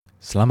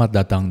Selamat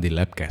datang di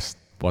Labcast,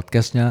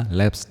 podcastnya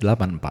Labs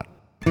 84.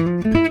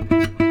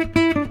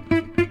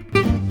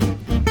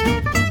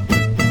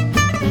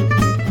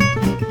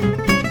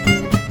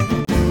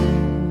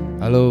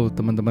 Halo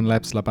teman-teman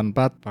Labs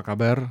 84, apa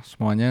kabar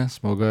semuanya?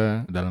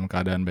 Semoga dalam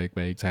keadaan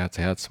baik-baik,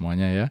 sehat-sehat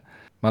semuanya ya.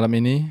 Malam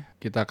ini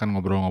kita akan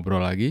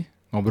ngobrol-ngobrol lagi,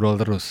 ngobrol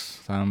terus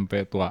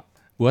sampai tua.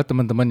 Buat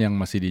teman-teman yang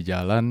masih di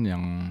jalan,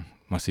 yang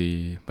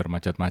masih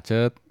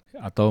bermacet-macet,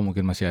 atau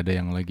mungkin masih ada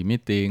yang lagi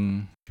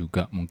meeting,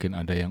 juga mungkin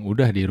ada yang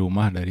udah di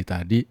rumah dari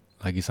tadi,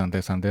 lagi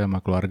santai-santai sama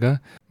keluarga.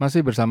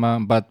 Masih bersama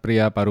 4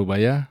 pria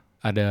parubaya,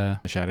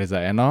 ada Syareza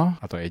Eno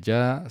atau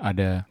Eja,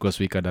 ada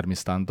Goswika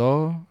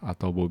Darmistanto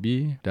atau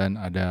Bobby, dan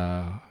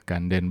ada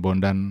Ganden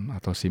Bondan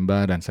atau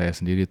Simba, dan saya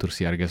sendiri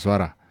Tursi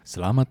Argeswara.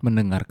 Selamat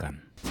mendengarkan.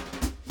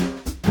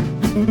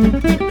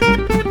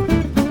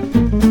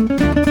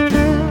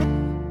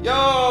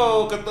 Yo,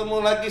 ketemu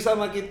lagi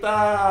sama kita.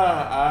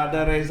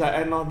 Ada Reza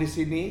Eno di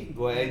sini,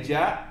 gue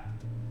Eja.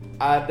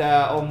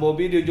 Ada Om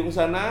Bobby di ujung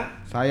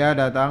sana. Saya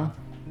datang.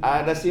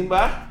 Ada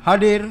Simba.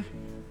 Hadir.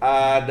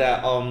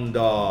 Ada Om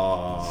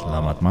Don.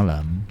 Selamat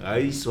malam.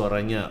 Hai,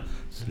 suaranya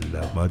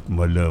selamat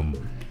malam.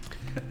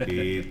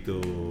 Gitu.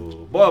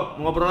 Bob,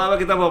 ngobrol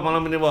apa kita Bob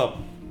malam ini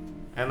Bob?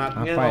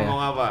 Enaknya Apa ya? ngomong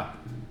apa?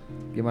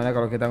 Gimana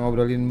kalau kita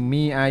ngobrolin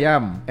mie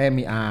ayam?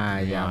 Mie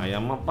ayam.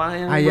 Ayam apa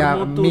yang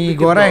Ayam, bermutu mie dikit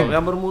goreng. Bob?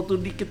 Yang bermutu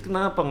dikit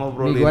kenapa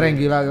ngobrolin? Mie goreng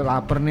gila,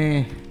 lapar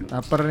nih.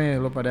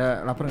 Lu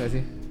pada lapar gak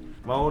sih?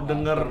 Mau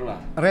denger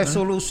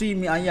Resolusi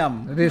mie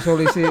ayam.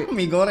 Resolusi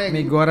Mie goreng.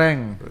 Mie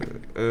goreng.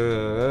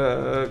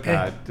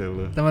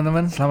 kacau.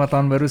 Teman-teman, selamat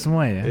tahun baru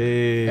semua ya.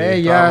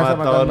 Ya,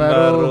 selamat tahun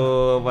baru.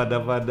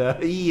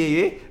 Pada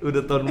iya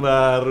udah tahun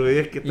baru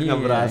ya, kita nggak Iya,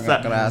 berasa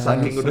nggak kerasa.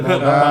 saking udah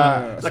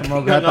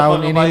Semoga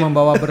tahun ini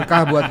membawa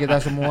berkah buat kita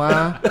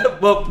semua.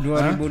 Bob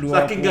 2020.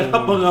 saking nggak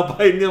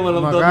ngapa-ngapainnya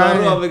malam tahun Makanya.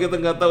 baru sampai kita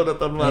nggak tahu udah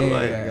tahun baru Iya,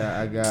 ya.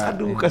 agak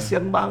Aduh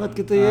kasihan banget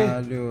kita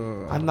ya,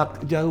 Aduh.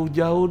 anak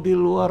jauh-jauh di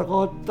luar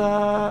kota.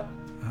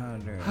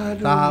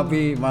 Aduh.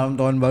 Tapi malam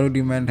tahun baru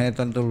di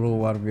Manhattan tuh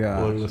luar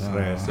biasa. Waduh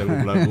stres, lu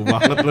belagu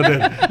banget lo deh,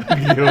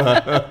 gila.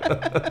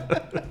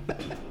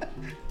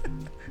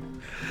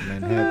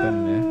 Manhattan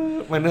ya.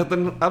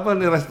 Manhattan apa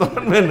nih,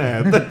 restoran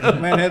Manhattan?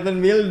 Manhattan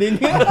Building.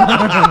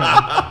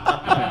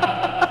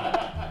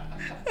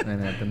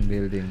 Manhattan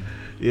Building.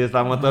 Iya,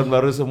 selamat tahun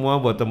baru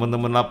semua buat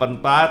teman-teman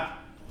 84.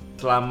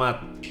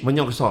 Selamat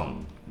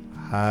menyongsong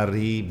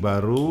hari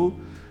baru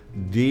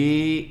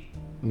di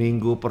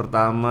minggu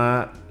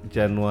pertama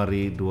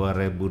Januari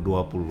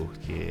 2020.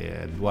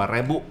 Ya,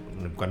 2000,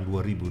 bukan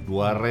 2020.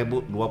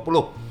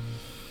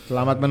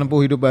 Selamat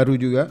menempuh hidup baru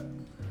juga.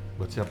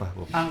 Buat siapa,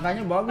 Bob?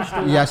 Angkanya bagus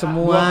tuh. Iya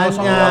semuanya.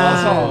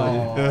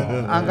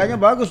 20. Angkanya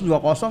bagus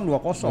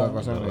 2020.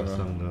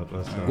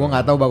 020. Gua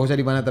nggak tahu bagusnya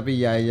di mana tapi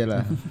ya aja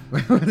lah.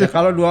 Ya,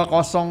 kalau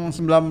 2019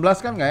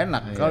 kan nggak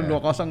enak. Kalau Iya.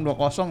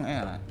 2020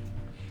 enak.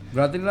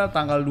 Berarti lah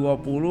tanggal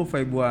 20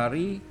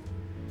 Februari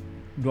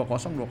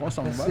 2020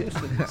 bagus.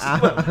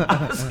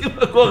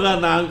 Gua nggak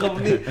nangkep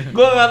nih.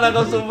 Gua nggak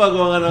nangkep, sumpah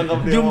gua nggak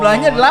nangkep nih.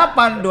 Jumlahnya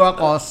 8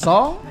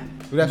 20.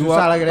 Udah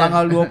susah lagi deh.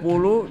 Tanggal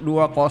 20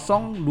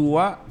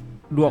 20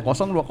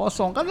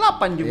 20 kan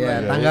 8 Iya,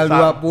 jumlahnya. tanggal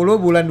 20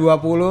 bulan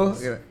 20.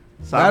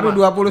 Sama. Baru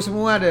 20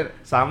 semua deh.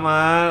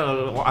 Sama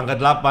angka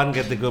 8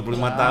 kayak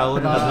 35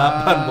 tahun, angka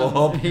 8,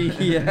 Bob.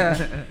 Iya.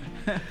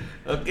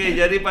 Oke,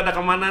 jadi pada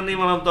kemana nih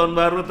malam tahun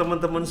baru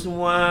teman-teman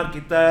semua?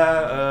 Kita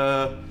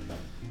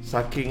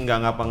saking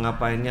nggak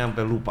ngapa-ngapainnya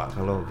sampai lupa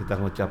kalau kita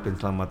ngucapin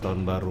selamat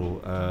tahun baru.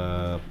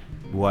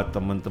 Buat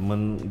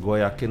temen-temen,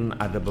 gue yakin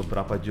ada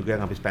beberapa juga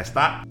yang habis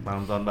pesta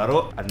malam tahun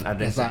baru.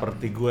 Ada yang Masa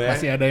seperti gue.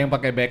 Masih ada yang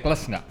pakai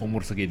backless nggak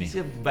umur segini?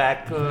 Si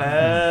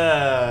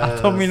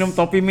backless. Atau minum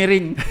topi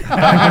miring.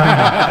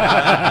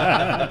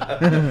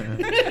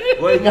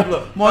 Gue ingat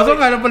loh. Masa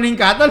nggak ada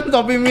peningkatan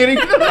topi miring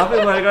itu? Tapi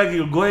balik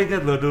lagi, gue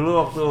inget loh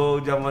dulu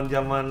waktu zaman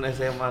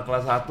SMA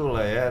kelas 1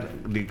 lah ya,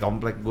 di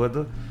komplek gue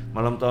tuh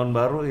malam tahun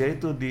baru ya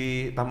itu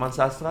di Taman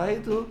Sastra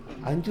itu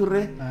hancur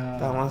ya.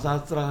 Taman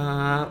Sastra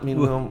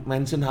minum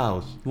Mansion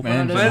House.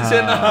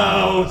 Mansion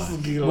House,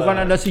 gila.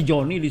 Bukan ada si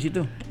Joni di situ.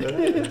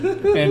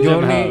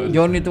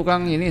 Joni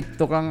tukang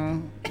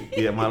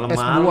Iya es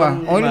malam-malam. buah.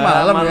 Oh, ini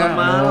malam ya?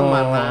 Malam-malam Oh.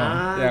 mana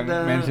Yang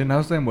ada. Mansion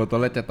House tuh yang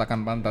botolnya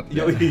cetakan pantat.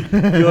 Yoi.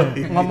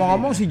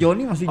 Ngomong-ngomong si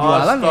Joni masih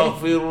jualan ya?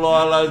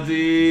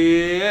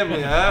 Astagfirullahaladzim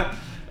ya.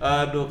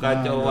 Aduh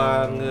kacau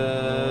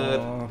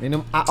banget.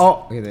 Minum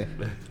AO gitu ya.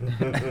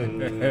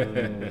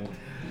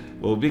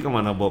 Bobby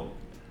kemana Bob?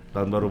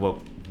 Tahun baru Bob?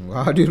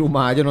 Wah, di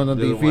rumah aja nonton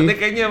Di TV. rumah. Ini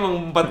kayaknya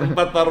emang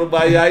empat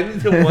parubaya ini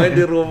semuanya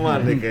di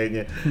rumah nih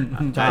kayaknya.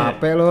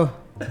 Capek loh.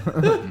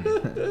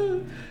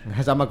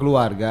 Nggak sama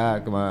keluarga,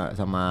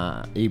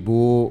 sama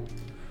ibu,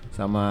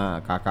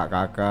 sama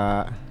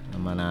kakak-kakak,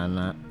 sama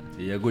anak.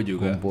 Iya, gue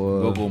juga. Kumpul.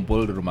 Gue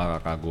kumpul di rumah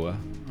kakak gue.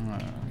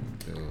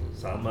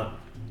 Sama.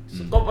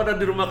 Kok pada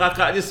di rumah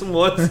kakaknya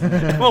semua?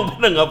 Emang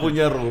pada nggak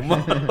punya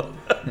rumah?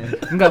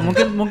 Enggak,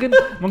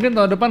 mungkin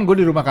tahun depan gue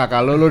di rumah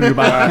kakak lo di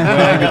rumah kakak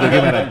gue gitu,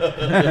 gimana?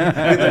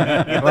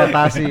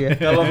 Rotasi ya.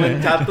 Kalau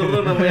main catur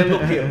tuh namanya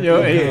lukir.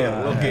 Yo, Lukir, iya.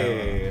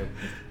 lukir.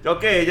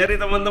 Oke, jadi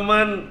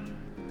teman-teman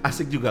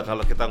asik juga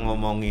kalau kita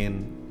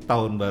ngomongin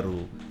tahun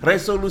baru.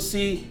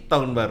 Resolusi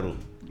tahun baru.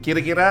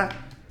 Kira-kira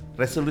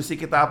resolusi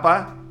kita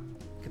apa?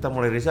 Kita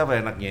mulai dari siapa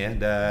enaknya ya?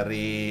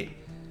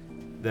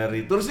 Dari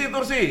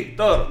Tursi.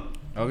 Tur.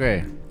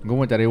 Oke, gue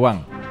mau cari uang.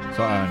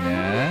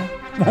 Soalnya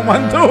Mau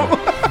mantu.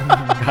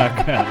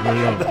 kagak,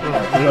 belum.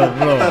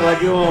 Ntar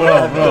lagi mau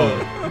Belum.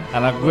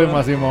 Anak gue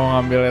masih mau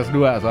ngambil S2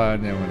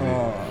 soalnya masih.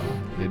 Oh.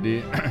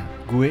 Jadi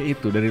gue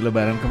itu dari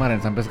lebaran kemarin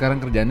sampai sekarang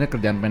kerjaannya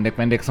kerjaan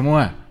pendek-pendek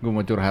semua. Gue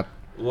mau curhat.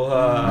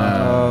 Wah.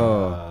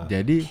 Oh.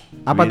 Jadi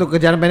Apa tuh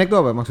kerjaan pendek tuh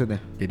apa maksudnya?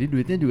 Jadi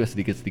duitnya juga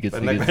sedikit-sedikit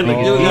Pendek-pendek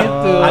juga.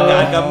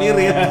 Agak-agak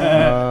mirip.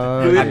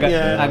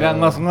 Duitnya. agak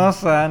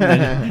ngos-ngosan.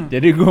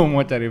 Jadi gue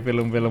mau cari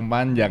film-film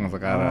panjang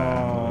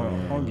sekarang.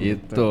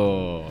 Gitu.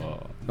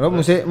 Lo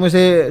mesti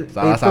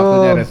Salah itu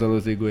satunya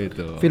resolusi gue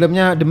itu.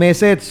 filmnya The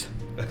Message.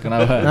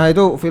 Kenapa? Nah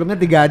itu filmnya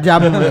 3 jam.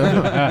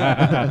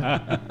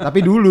 Tapi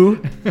dulu.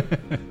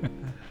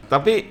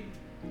 Tapi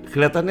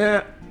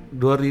kelihatannya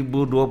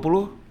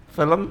 2020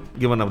 film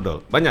gimana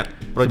Bedol?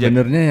 Banyak project.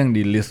 Sebenarnya yang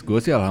di list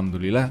gue sih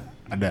alhamdulillah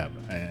ada.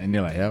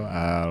 Inilah ya,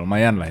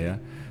 lumayan lah ya.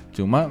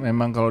 Cuma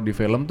memang kalau di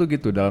film tuh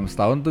gitu dalam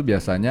setahun tuh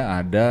biasanya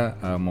ada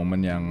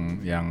momen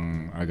yang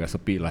agak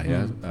sepi lah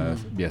ya.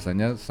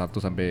 Biasanya 1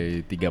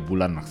 sampai 3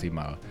 bulan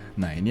maksimal.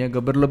 Nah ini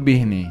agak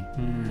berlebih nih.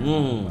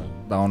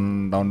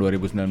 Tahun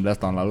 2019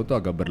 tahun lalu tuh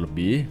agak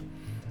berlebih.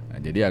 Nah,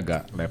 jadi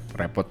agak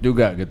repot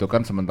juga gitu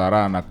kan,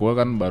 sementara anak gue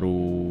kan baru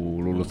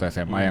lulus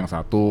SMA yang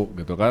satu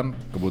gitu kan,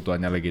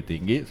 kebutuhannya lagi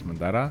tinggi,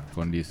 sementara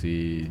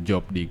kondisi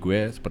job di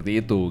gue seperti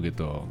itu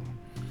gitu.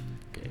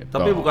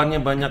 Tapi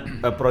bukannya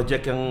banyak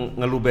project yang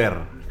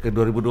ngeluber ke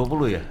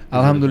 2020 ya?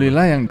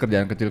 Alhamdulillah yang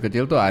kerjaan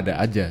kecil-kecil tuh ada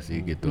aja sih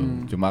gitu.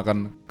 Cuma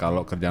kan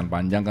kalau kerjaan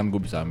panjang kan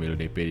gue bisa ambil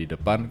DP di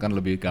depan, kan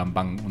lebih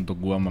gampang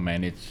untuk gue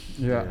memanage,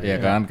 ya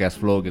kan,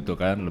 cash flow gitu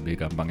kan, lebih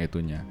gampang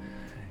itunya.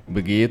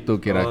 Begitu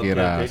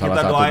kira-kira. Oke.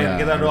 Salah satunya.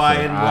 Kita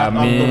doain buat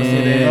Om Amin. Tursi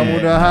deh.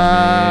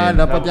 Mudah-mudahan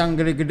dapat yang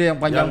gede-gede, yang Yang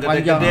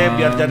panjang-panjang. gede-gede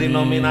biar jadi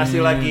nominasi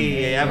lagi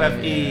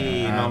FFI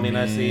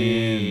nominasi.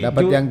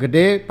 Dapat yang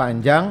gede,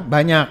 panjang,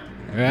 banyak.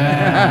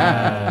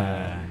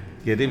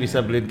 Jadi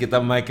bisa beliin kita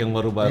mic yang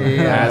baru-baru.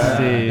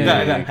 Asik.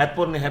 Enggak,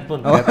 headphone nih,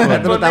 headphone. Oh,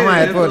 terutama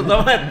nih, headphone.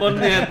 Terutama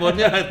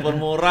headphone-nya headphone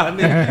murah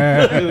nih.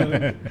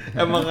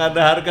 Emang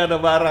ada harga, ada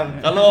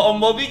barang. Kalau Om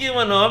Bobby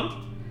gimana Om?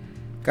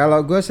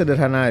 Kalau gue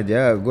sederhana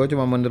aja, gue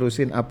cuma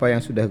menerusin apa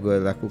yang sudah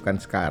gue lakukan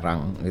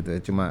sekarang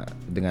gitu, cuma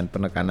dengan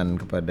penekanan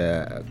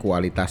kepada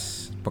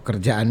kualitas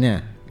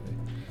pekerjaannya.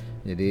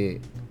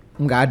 Jadi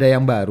nggak ada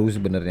yang baru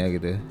sebenarnya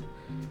gitu.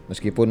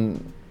 Meskipun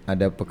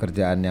ada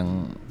pekerjaan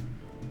yang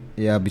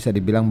ya bisa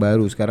dibilang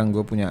baru, sekarang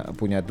gue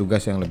punya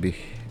tugas yang lebih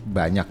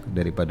banyak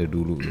daripada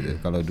dulu gitu.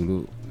 Kalau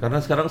dulu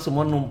Karena sekarang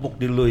semua numpuk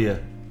di lu ya.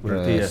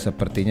 Berarti ya.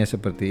 sepertinya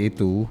seperti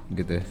itu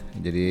gitu.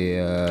 Jadi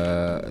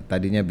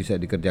tadinya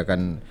bisa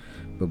dikerjakan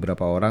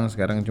beberapa orang,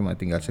 sekarang cuma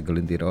tinggal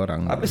segelintir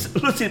orang. Habis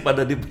lu sih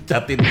pada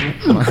dipecatin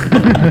semua.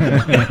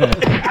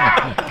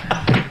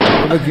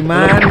 Udah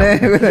gimana?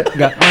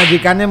 Gak,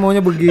 majikannya maunya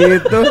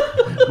begitu.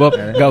 Bob,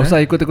 gak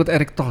usah ikut-ikut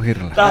Erick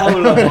Thohir lah. Tahu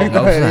lah. Bob.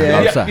 Gak usah,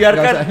 gak usah.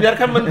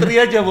 Biarkan menteri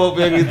aja Bob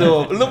yang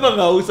gitu. Lu mah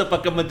nggak usah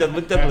pakai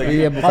mencet-mencet lagi.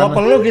 Iya, Kalau bukan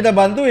perlu kita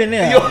bantuin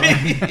ya. Yoi.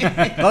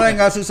 Kalau yang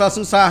nggak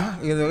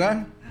susah-susah gitu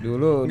kan.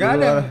 dulu Nggak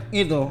ada dulu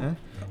itu.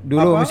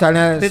 dulu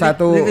misalnya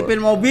Titipin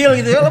mobil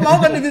gitu ya. Lo mau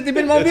kan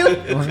dititipin mobil?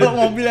 Kalau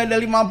mobil ada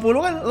 50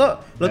 kan lo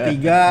 3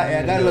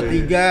 ya kan, lo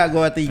 3,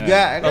 gua 3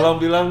 ya kan.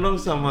 Tolong bilang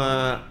dong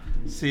sama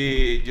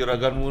si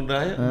Juragan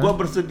Muda ya, gua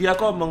bersedia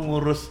kok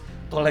mengurus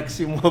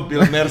koleksi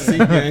mobil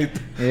Mercy-nya itu.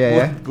 Iya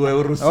ya. Gue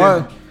urusin.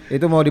 Oh,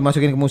 itu mau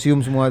dimasukin ke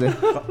museum semua tuh.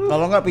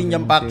 Kalau nggak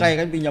pinjam pakai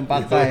kan, pinjam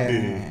pakai.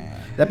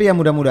 Tapi ya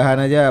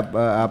mudah-mudahan aja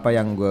apa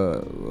yang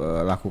gue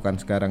lakukan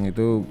sekarang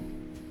itu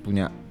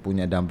punya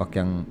dampak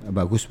yang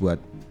bagus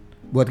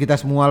buat kita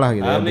semua lah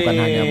gitu ya. Bukan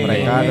hanya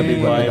mereka tapi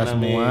buat kita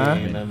semua.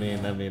 Amin.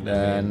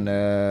 Dan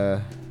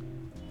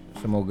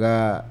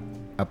semoga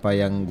apa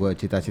yang gue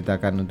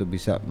cita-citakan untuk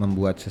bisa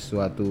membuat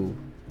sesuatu,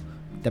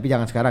 tapi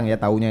jangan sekarang ya,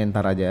 taunya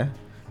ntar aja,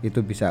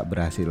 itu bisa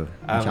berhasil,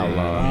 insya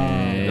Allah.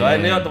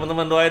 Doain yuk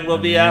teman-teman, doain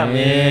Bobby ya.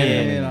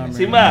 Amin.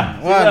 Simba.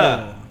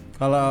 Waduh.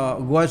 Kalau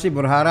gua sih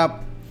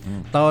berharap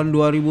tahun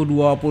 2020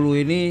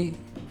 ini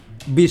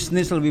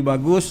bisnis lebih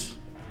bagus.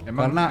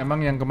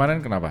 Emang yang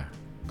kemarin kenapa?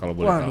 Kalau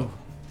boleh tahu.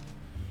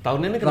 Tahun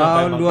ini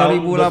kenapa Tahun emang?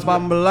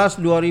 2018,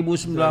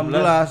 2019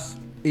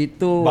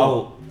 itu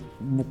Bau.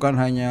 bukan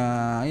hanya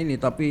ini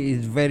tapi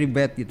it's very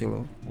bad gitu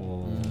loh.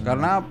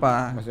 Karena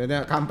apa?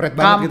 Maksudnya kampret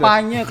banget gitu.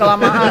 Kampanye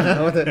kelamaan.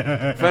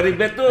 Very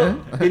bad tuh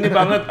ini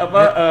banget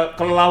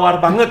kelelawar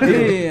banget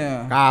gitu.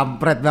 Iya.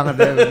 Kampret banget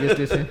ya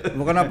bisnisnya.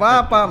 Bukan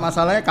apa-apa,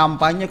 masalahnya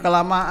kampanye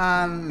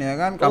kelamaan, ya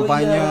kan?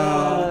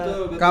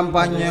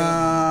 Kampanye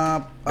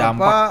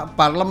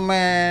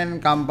parlemen,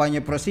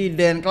 kampanye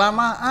presiden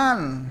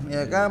kelamaan,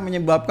 ya kan?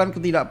 Menyebabkan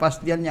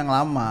ketidakpastian yang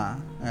lama,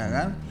 ya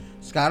kan?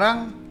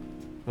 Sekarang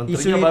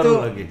isu Menterinya itu baru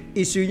lagi.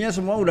 isunya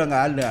semua udah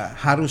nggak ada.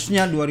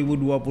 Harusnya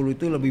 2020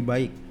 itu lebih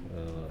baik.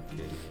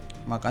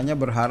 Makanya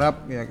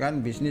berharap ya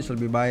kan bisnis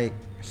lebih baik.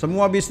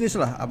 semua bisnis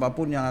lah,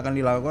 apapun yang akan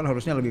dilakukan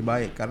harusnya lebih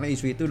baik karena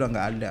isu itu udah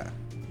nggak ada.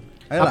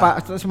 Ayolah.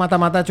 Apa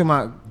semata-mata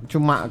cuma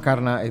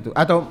karena itu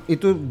atau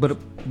itu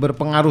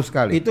berpengaruh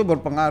sekali? Itu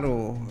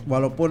berpengaruh,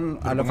 walaupun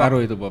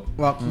Berpengaruh itu, Bob.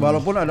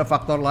 walaupun ada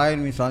faktor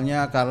lain,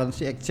 misalnya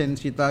currency exchange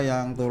kita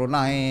yang turun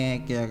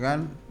naik, ya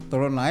kan,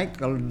 turun naik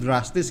kalau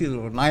drastis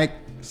gitu, naik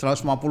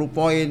 150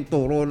 poin,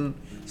 turun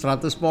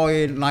 100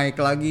 poin, naik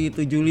lagi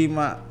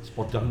 75.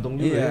 Sport jantung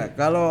juga Iya, ya.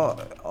 kalau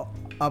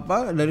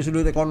dari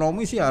sudut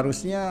ekonomi sih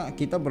harusnya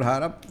kita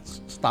berharap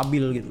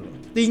stabil gitu loh.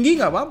 Tinggi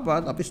nggak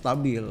apa-apa, tapi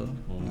stabil,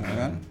 ya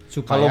kan?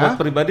 Kalau buat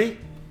pribadi?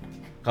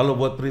 Kalau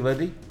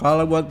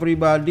Kalau buat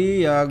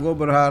pribadi ya gue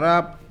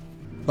berharap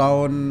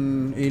tahun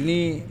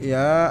ini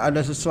ya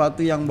ada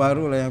sesuatu yang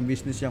baru lah, yang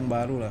bisnis yang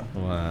baru lah.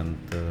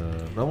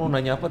 Mantep. Kamu mau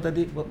nanya apa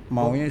tadi, Bob?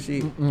 Maunya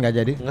sih, Nggak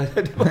jadi. Nggak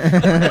jadi, Bob.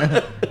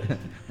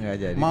 Nggak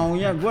jadi.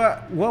 maunya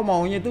gua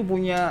maunya tuh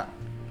punya,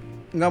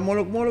 nggak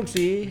muluk-muluk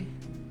sih,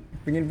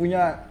 pengen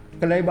punya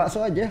kedai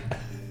bakso aja.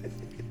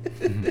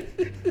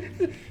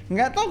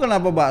 Nggak tahu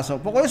kenapa bakso,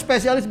 pokoknya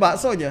spesialis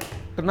bakso aja.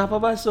 Kenapa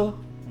bakso?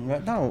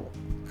 Nggak tahu,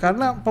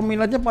 karena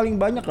peminatnya paling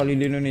banyak kali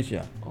di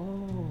Indonesia.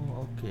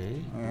 Oh, oke.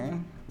 Ya.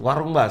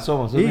 Warung bakso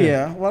maksudnya?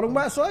 Iya, warung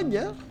bakso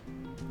aja.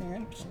 Ya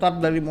kan?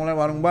 Start dari mulai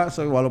warung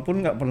bakso,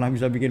 walaupun nggak pernah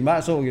bisa bikin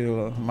bakso gitu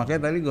loh.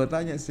 Makanya tadi gue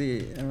tanya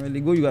sih,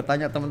 gue juga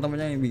tanya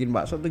teman-temannya yang bikin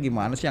bakso tuh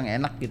gimana sih yang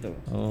enak gitu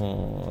loh.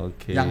 Oh,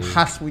 oke. Yang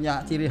khas,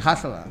 punya ciri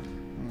khas lah.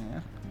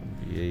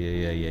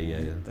 Ya, Iya.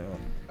 gitu.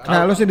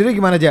 Nah, lu sendiri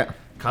gimana, Ja?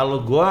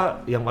 Kalau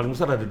gua yang paling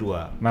besar ada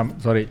 2.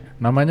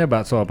 Namanya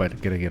bakso apa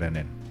kira-kira,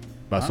 Nen?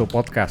 Bakso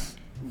podcast.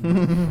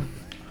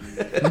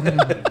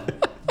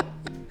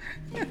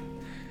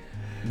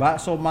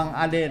 Bakso Mang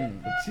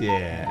Aden.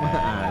 Cie.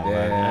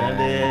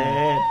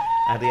 Aden.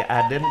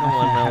 Aden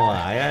kemana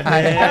wae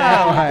Aden?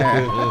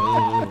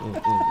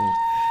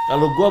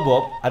 Kalau gua,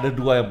 Bob, ada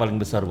 2 yang paling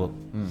besar, Bob.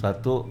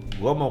 Satu,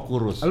 gua mau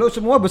kurus. Lu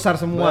semua besar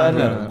semua.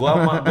 Bener, gua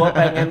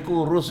pengen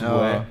kurus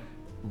gue.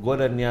 Gua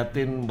udah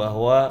niatin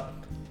bahwa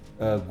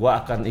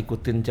gua akan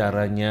ikutin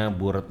caranya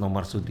Bu Retno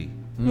Marsudi.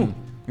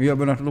 Iya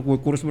benar, lu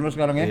kurus bener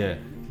sekarang ya.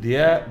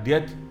 Iya. Dia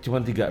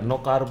cuma 3, no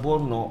carbo,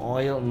 no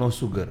oil, no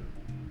sugar.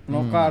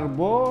 No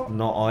karbo,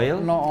 No oil,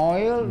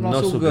 no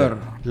sugar.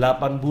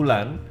 8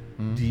 bulan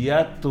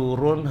dia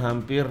turun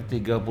hampir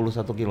 31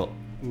 kilo.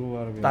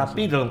 Luar biasa.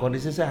 Tapi dalam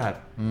kondisi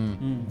sehat.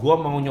 Gua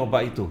mau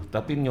nyoba itu,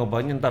 tapi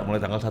nyobanya ntar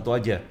mulai tanggal 1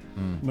 aja.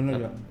 Bener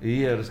ya?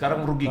 Iya,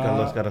 sekarang rugi kan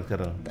lo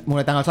sekarang.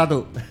 Mulai tanggal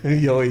 1.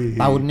 Yoi.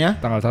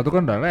 Tahunnya? Tanggal 1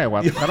 kan udah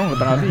lewat, sekarang udah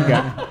tanggal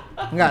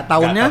 3. Enggak,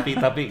 tahunnya?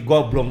 Tapi gue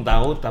belum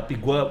tahu, tapi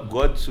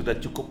gue sudah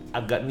cukup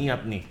agak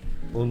niat nih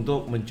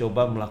untuk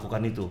mencoba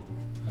melakukan itu.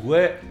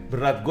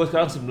 Berat gue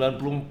sekarang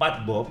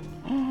 94, Bob.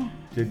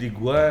 Jadi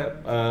gue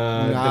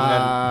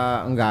dengan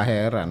Enggak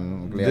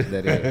heran lihat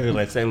dari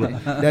rese lu.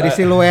 dari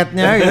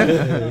siluetnya gitu.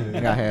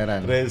 Enggak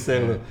heran. Rese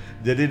lu.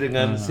 Jadi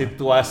dengan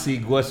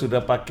situasi gue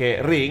sudah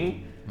pakai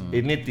ring,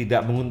 ini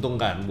tidak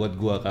menguntungkan buat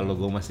gue kalau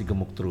gue masih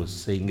gemuk terus.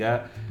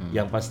 Sehingga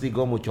yang pasti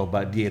gue mau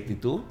coba diet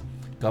itu.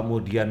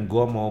 Kemudian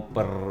gue mau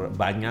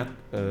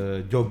perbanyak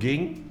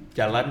jogging,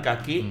 jalan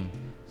kaki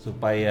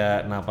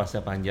supaya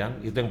napasnya panjang.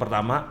 Itu yang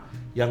pertama.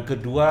 Yang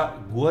kedua,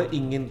 gue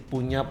ingin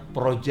punya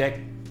project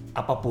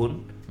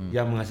apapun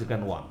yang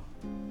menghasilkan uang.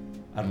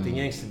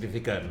 Artinya yang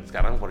signifikan.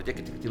 Sekarang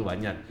project kecil-kecil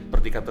banyak.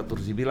 Seperti kata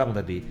Turzi bilang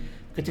tadi,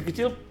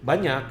 kecil-kecil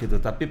banyak gitu,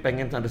 tapi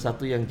pengen ada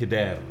satu yang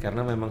jeder.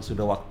 Karena memang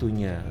sudah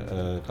waktunya.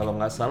 Kalau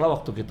nggak salah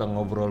waktu kita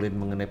ngobrolin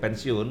mengenai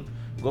pensiun,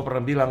 gue pernah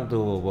bilang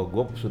tuh bahwa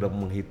gue sudah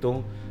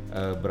menghitung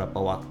berapa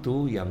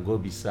waktu yang gue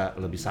bisa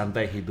lebih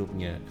santai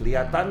hidupnya.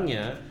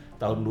 Kelihatannya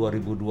tahun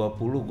 2020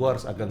 gue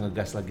harus agak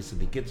ngegas lagi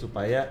sedikit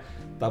supaya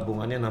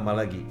tabungannya nambah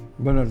lagi.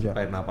 Bener ya.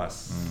 Supaya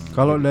napas.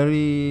 Kalau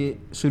dari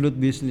sudut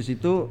bisnis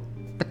itu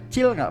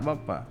kecil nggak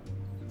apa-apa,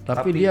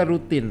 tapi dia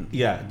rutin.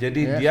 Iya,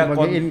 jadi Ya, dia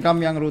sebagai income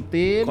yang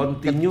rutin,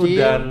 continue kecil.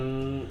 dan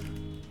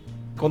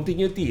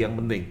continuity yang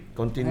penting.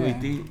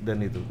 Continuity dan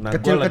itu. Nah,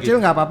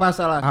 Kecil-kecil nggak apa-apa,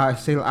 salah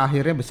hasil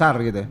akhirnya besar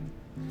gitu.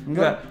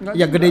 Enggak.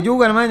 Ya gede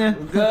juga namanya.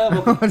 Enggak,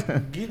 Bob.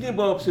 Gini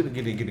Bob,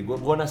 gini.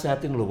 Gua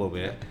nasehatin lu Bob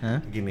ya.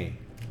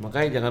 Gini.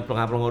 Makanya jangan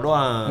pelongo-pelongo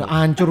doang.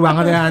 Hancur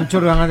banget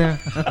ya.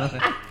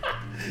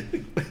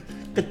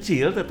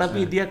 Kecil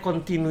tetapi dia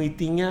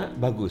continuity-nya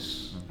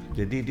bagus.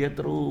 Jadi dia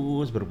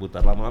terus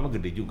berputar, lama-lama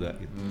gede juga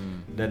gitu.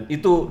 Dan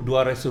itu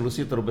 2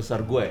 resolusi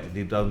terbesar gue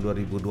di tahun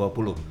 2020.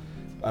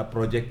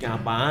 Projectnya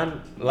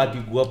apaan? Lagi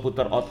gue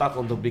putar otak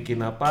untuk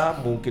bikin apa?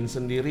 Mungkin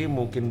sendiri,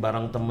 mungkin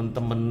bareng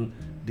temen-temen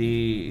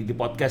di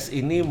podcast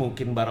ini,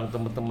 mungkin bareng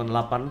temen-temen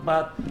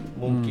 84,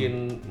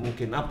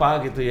 mungkin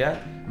apa gitu ya.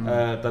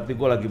 Tapi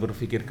gue lagi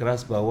berpikir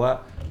keras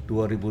bahwa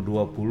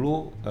 2020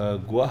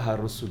 gue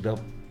harus sudah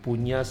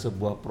punya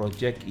sebuah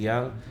project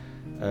yang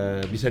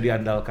bisa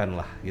diandalkan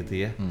lah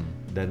gitu ya.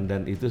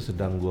 Dan itu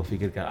sedang gue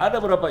pikirkan.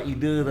 Ada beberapa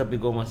ide tapi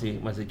gue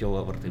masih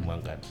coba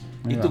pertimbangkan.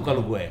 Itu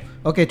kalau gue.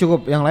 Oke,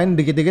 cukup. Yang lain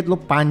dikit-dikit lu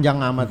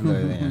panjang amat loh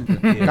ini.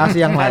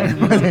 Kasih yang lain.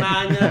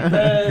 Nanya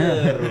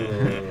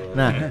terus.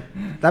 Nah,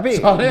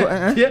 Tapi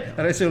Soalnya dia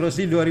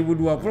resolusi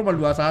 2020 sama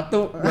 21,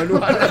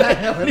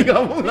 22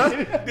 digabung lagi.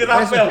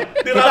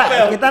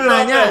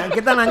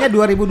 kita nanya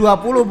 2020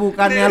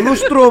 bukannya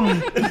lustrum.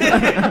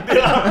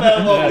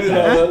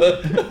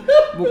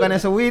 Bukannya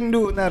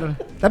sewindu ntar.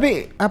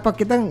 Tapi apa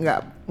kita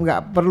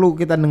nggak perlu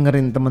kita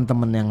dengerin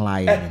teman-teman yang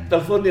lain?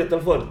 Telepon.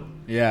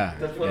 Iya.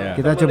 Telepon.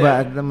 Kita Telepon coba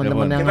ya?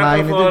 teman-teman yang Kita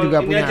lain itu telepon juga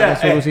ini punya aja.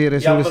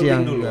 resolusi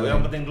yang Yang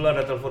penting dulu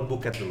ada telepon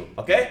Buket dulu.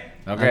 Oke?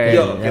 Oke.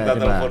 Yuk Ya, kita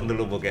coba. telepon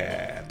dulu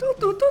Buket.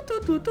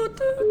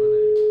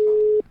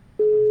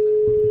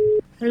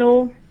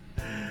 Halo.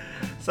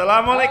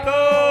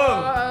 Assalamualaikum.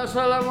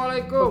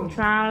 Assalamualaikum.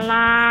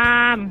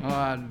 Salam.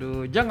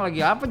 Waduh, Jang lagi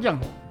apa Jang?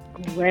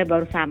 Gue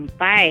baru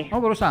sampai. Oh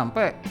baru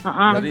sampai.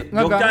 Heeh. Dari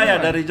Nggak Jogja ganggu ya,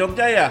 kan? dari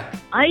Jogja ya.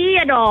 Oh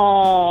iya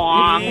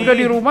dong. Udah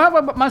di rumah apa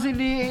masih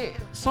di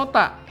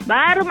Sota?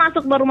 Baru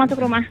masuk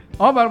rumah.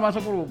 Oh baru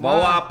masuk rumah.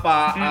 Bawa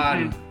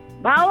apaan?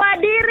 Bawa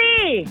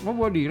diri. Mau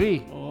bawa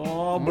diri.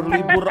 Oh,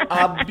 berlibur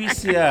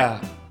abis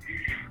ya.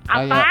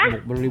 Apa?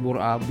 Kayak berlibur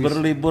abis.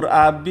 Berlibur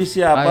abis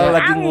ya, apa Kayak-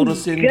 lagi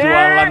ngurusin Enggak,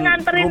 jualan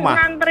nganterin rumah?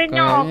 Kayaknya-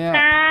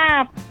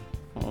 nyokap.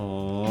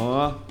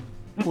 Oh,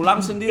 pulang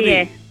Iya. sendiri.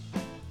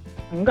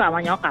 Enggak, sama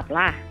nyokap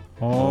lah.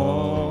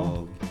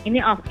 Oh. Ini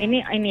off, ini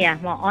ya,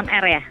 mau on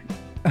air ya?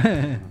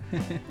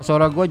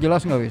 Suara gue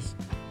jelas nggak wis?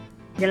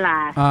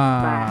 Jelas.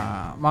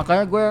 Bang.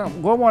 Makanya gue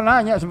mau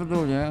nanya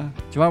sebetulnya.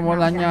 Cuma mau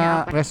nanya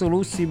Nanya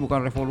resolusi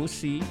bukan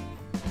revolusi.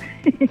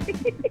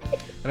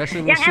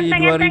 Resolusi Yang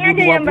enteng-enteng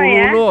aja ya, Mbak, 2020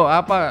 ya? lo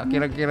apa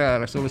kira-kira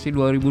resolusi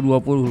 2020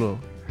 lo?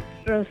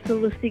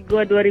 Resolusi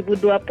gua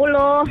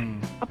 2020.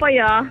 Apa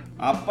ya?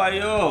 Apa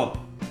yuk?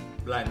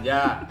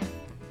 Belanja.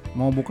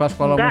 Mau buka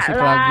sekolah Enggak musik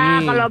lah, lagi?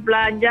 kalau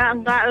belanja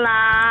enggak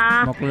lah.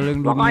 Mau keliling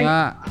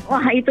Pokoknya- dunia?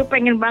 Wah, itu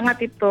pengen banget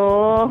itu.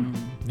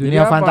 Jadi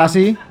Dunia apa?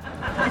 fantasi.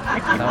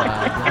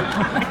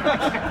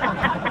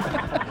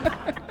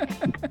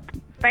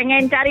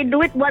 Pengen cari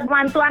duit buat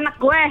mantu anak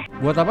gue.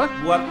 Buat apa?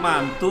 Buat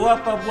mantu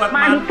apa buat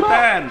Mantu.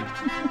 manten?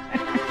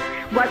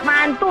 Buat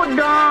mantu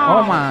dong.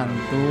 Oh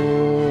mantu.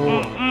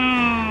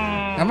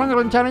 Emang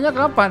rencananya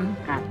kapan?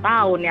 Gak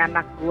tahu nih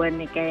anak gue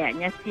nih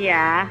kayaknya sih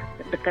ya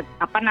deket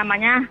apa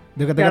namanya?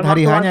 Deket-deket dalam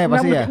hari waktu- hanya ya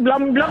pasti ya.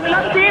 Belum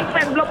sih,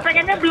 belum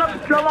pengennya belum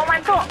mau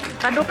mantu.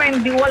 Aduh pengen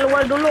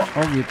diual-ual dulu.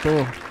 Oh gitu.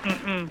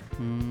 Mm-mm.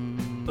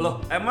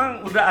 Loh,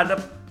 emang udah ada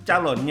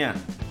calonnya?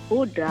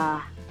 Udah,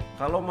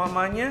 Kalau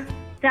mamanya?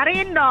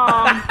 cariin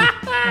dong.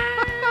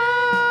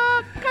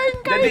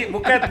 Jadi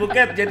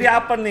Buket, jadi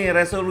apa nih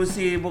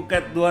resolusi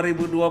Buket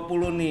 2020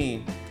 nih?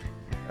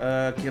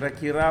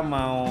 Kira-kira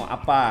mau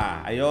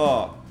apa?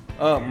 Ayo.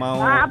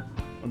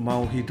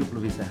 Mau hidup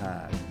lebih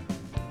sehat.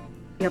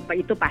 Ya Pak,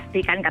 itu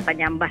pasti kan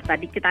katanya Mbah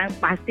tadi kita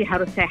pasti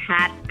harus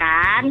sehat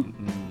kan.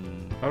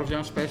 Harus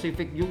yang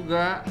spesifik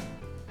juga.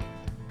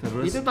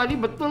 Terus Itu tadi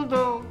betul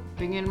tuh.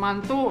 Pingin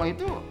mantu,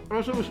 itu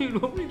resolusi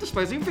 20 itu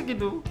spesifik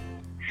itu.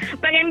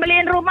 Pengen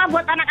beliin rumah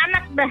buat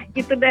anak-anak dah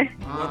gitu deh.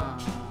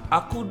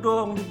 aku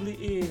dong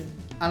dibeliin.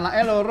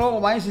 Anaknya loro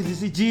main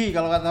siji-siji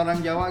kalau kata orang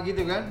Jawa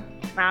gitu kan.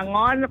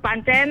 Nangon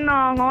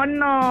panceno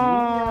ngono.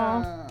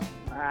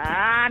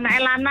 Anak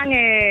lanang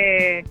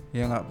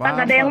Ya nggak kan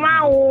apa-apa. ada yang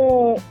mau.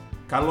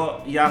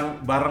 Kalau yang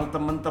bareng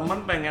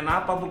temen-temen pengen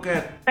apa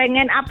Buket?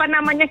 Pengen apa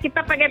namanya,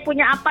 kita pengen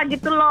punya apa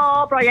gitu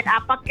loh, proyek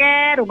apa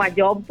rumah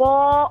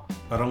jompo,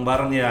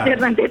 Bareng-bareng ya? biar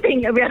nanti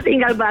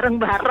tinggal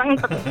bareng-bareng,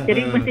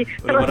 jadi mesti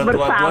Udah terus pada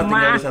tua-tua tinggal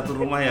bersama. di satu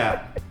rumah ya?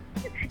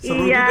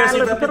 Seru Iya, juga sih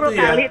lebih tapi seru itu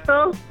ya. kali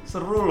tuh.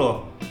 Seru loh.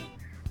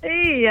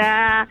 Iya,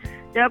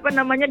 ya apa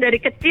namanya, dari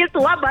kecil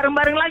tua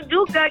bareng-bareng lagi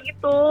juga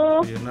gitu.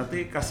 Ya,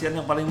 nanti kasihan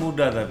yang paling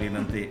muda tapi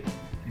nanti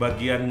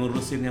bagian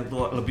ngurusin yang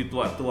tua, lebih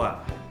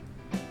tua-tua.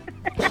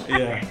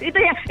 Iya. Itu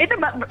ya, itu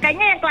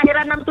kayaknya yang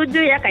kelahiran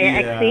 67 ya, kayak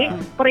Iya. Eksi,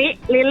 Pri,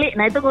 Lili,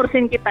 nah itu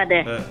ngurusin kita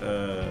deh.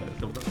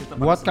 Kita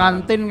Buat pada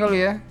kantin kali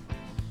ya.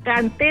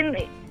 Kantin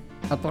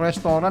Atau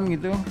restoran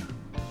gitu.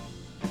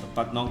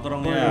 tempat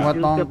nongkrong Buat ya. juga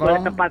boleh,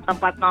 nongkrong.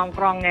 tempat-tempat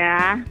nongkrong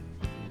ya.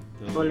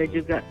 Tuh. Boleh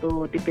juga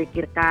tuh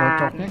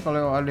dipikirkan. Cocoknya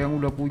kalau ada yang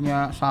udah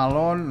punya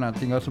salon, nah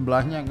tinggal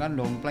sebelahnya kan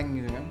dompleng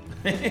gitu kan.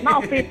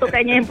 Novi tuh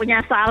kayaknya yang punya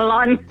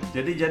salon.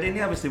 Jadi ini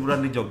habis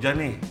liburan di Jogja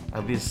nih.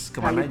 Habis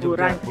kemana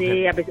Liburan Jogja? sih,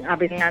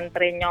 habis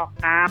nganterin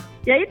nyokap.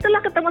 Ya itulah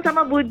ketemu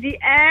sama Bu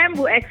GM,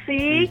 Bu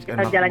Eksi,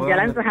 Enak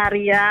jalan-jalan banget.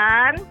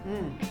 seharian,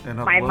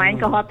 Enak main-main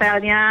ke banget.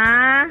 hotelnya.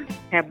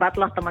 Hebat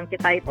loh teman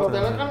kita itu.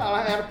 Hotelnya kan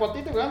ala airport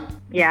itu kan.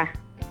 Ya,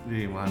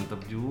 Wih, mantep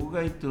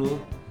juga itu.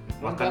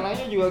 Makan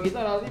Rencananya juga kita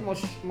nanti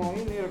mau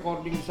ini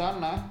recording di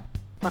sana.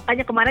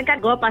 makanya kemarin kan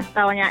gue pas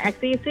tawanya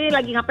Eksi sih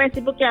lagi ngapain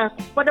sibuk ya.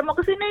 Pada mau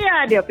kesini ya,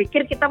 dia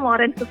pikir kita mau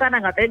range ke sana.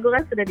 Nggak tahu, gue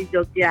kan sudah di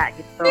Jogja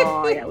gitu.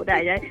 Ya udah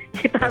ya,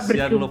 kita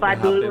Kasian lu, berjumpa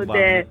PHP dulu deh.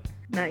 banget.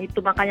 Nah itu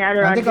makanya ada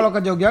Nanti kalau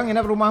ke Jogja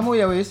nginep rumahmu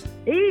ya wis.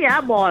 Iya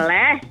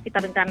boleh,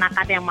 kita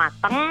rencanakan yang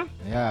mateng,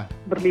 Ya.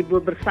 berlibur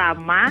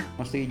bersama.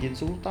 Mesti izin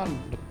Sultan,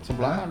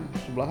 sebelahan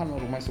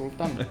rumah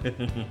Sultan.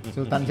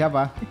 Sultan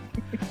siapa?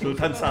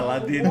 Sultan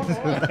Saladin.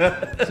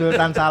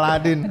 Sultan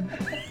Saladin.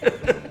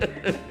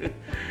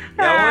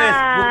 Ya wes,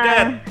 Ah.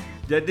 Buket.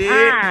 Jadi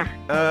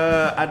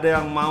ada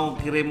yang mau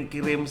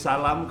kirim-kirim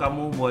salam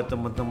kamu buat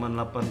teman-teman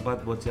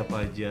 84 buat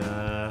siapa aja?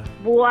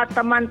 Buat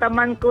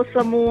teman-temanku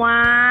semua,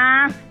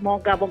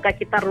 moga-moga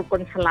kita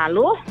rukun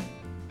selalu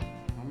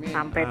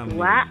sampai Amin.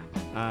 tua.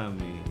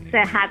 Amin.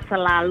 Sehat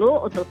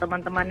selalu untuk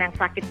teman-teman yang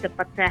sakit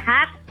cepat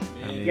sehat.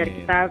 Amin. Biar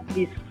kita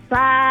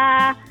bisa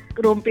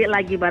kerumpi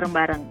lagi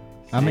bareng-bareng.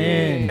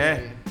 Amin.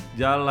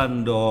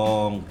 Jalan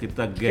dong,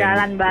 kita geng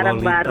Jalan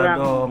bareng-bareng.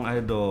 Lolita dong,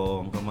 ayo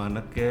dong, kemana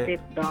kek?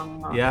 Sip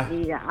dong. Ya.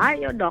 Iya,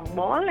 ayo dong,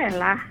 boleh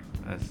lah.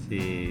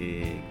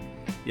 Asik.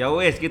 Ya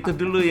wes, gitu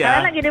dulu Kalian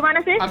ya. lagi di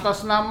mana sih?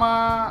 Atas nama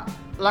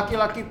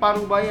laki-laki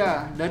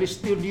Parubaya dari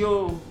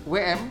studio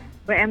WM.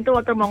 WM tuh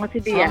waktu mau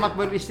nge-CD ya? Selamat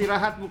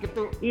beristirahat Bu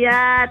Ketu.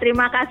 Iya,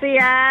 terima kasih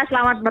ya.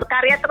 Selamat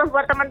berkarya terus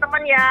buat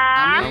teman-teman ya.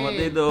 Selamat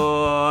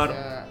tidur.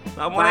 Ya.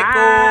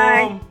 Assalamualaikum.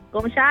 Bye.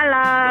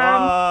 Waalaikumsalam.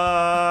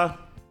 Bye.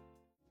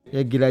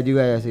 Ya gila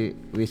juga ya si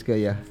Wiska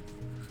ya.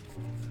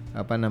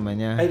 Apa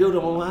namanya? Dia udah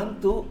mau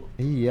mantu.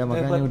 Iya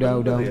makanya Hebat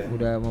bener ya.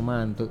 udah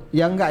memantu.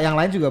 Ya enggak, yang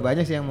lain juga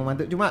banyak sih yang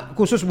memantu. Cuma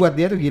khusus buat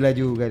dia tuh gila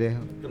juga deh.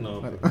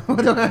 Kenapa?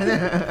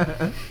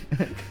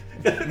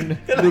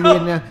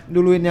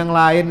 duluin yang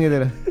lain gitu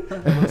loh.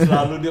 Emang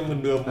selalu dia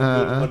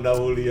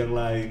mendahului yang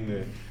lain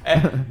deh.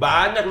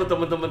 Banyak loh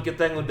teman-teman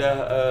kita yang udah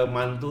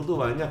mantu tuh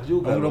banyak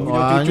juga. Udah loh.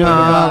 punya cucu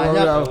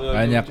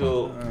Banyak. Cucu.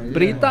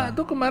 Berita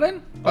tuh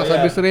kemarin pas iya.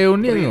 habis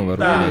reuni loh baru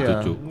Berita. punya Iya.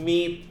 cucu.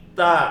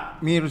 Mita.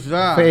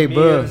 Mirza.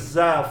 Fable.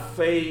 Mirza,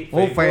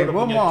 Oh, udah Fable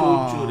punya mah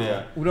cucu dia.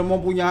 udah mau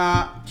punya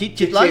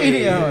cicit Cicit. lagi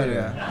nih ya.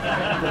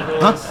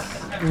 Hah?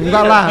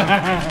 Enggak lah.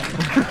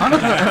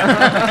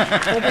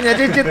 Mau punya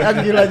cicit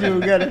gila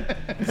juga deh.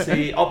 Si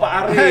Opa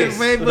Hey, Aris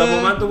Fable. udah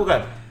mau mantu bukan?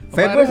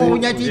 Fable mau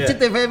punya Iya. cicit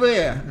ya Fable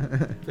ya.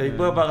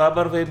 Fable apa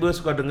kabar Fable?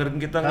 Suka dengerin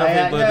kita nggak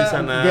Fable di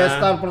sana? guest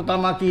star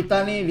pertama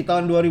kita nih di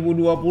tahun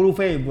 2020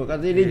 Fable.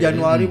 Katanya dia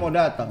Januari mau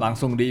datang.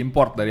 Langsung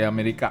diimport dari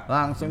Amerika.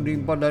 Langsung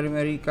diimpor dari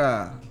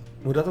Amerika.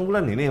 Mau datang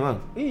bulan ini emang?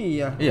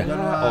 Iya, Iya.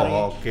 Januari.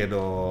 Oh, oke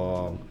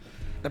dong.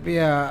 Tapi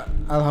ya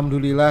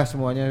alhamdulillah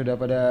semuanya udah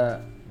pada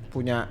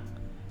punya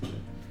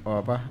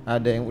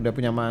ada yang udah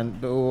punya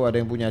mantu, ada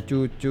yang punya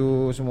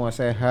cucu, semua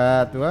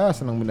sehat. Wah,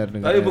 senang benar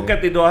dengar. Tapi Buket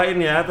didoain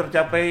ya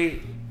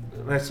tercapai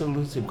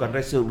bukan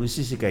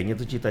resolusi sih kayaknya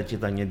tuh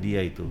cita-citanya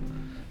dia itu.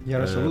 Ya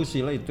resolusi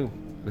lah itu.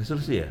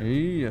 Resolusi ya?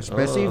 Iya,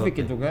 spesifik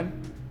oke. itu kan.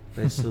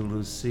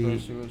 Resolusi.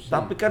 Resolusi.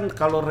 Tapi kan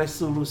kalau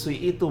resolusi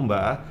itu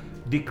Mbak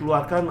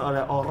dikeluarkan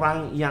oleh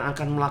orang yang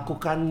akan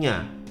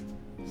melakukannya.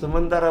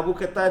 Sementara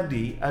Buket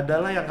tadi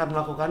adalah yang akan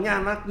melakukannya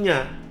anaknya.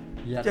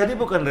 Ya, Jadi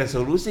bukan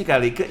resolusi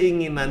kali,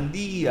 keinginan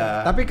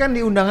dia. Tapi kan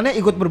di undangannya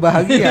ikut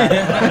berbahagia.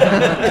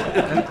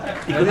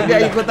 Jadi dia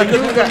ikutan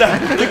juga.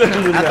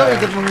 Atau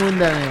ikut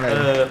mengundang yang lain.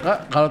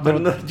 Kalau turut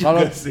Bener juga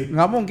kalau sih.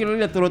 nggak mungkin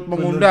dia turut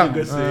mengundang.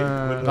 Bener juga sih,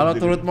 bener Kalau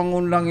juga. turut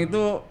mengundang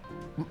itu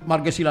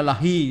marga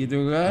lahi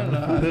gitu kan.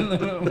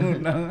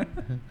 Mengundang.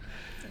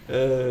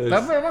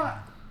 Tapi emang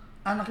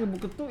anak Ibu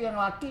Ketu yang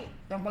laki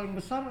yang paling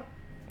besar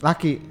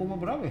Laki. umur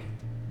berapa ya?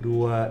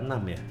 26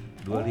 ya?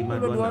 25,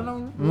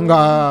 26.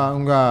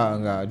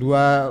 Enggak.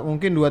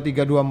 Mungkin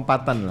 23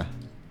 24-an lah.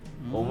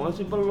 Oh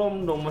masih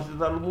belum dong, masih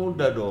terlalu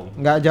muda dong.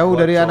 Enggak jauh Buat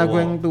dari anak cowok.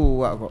 gue yang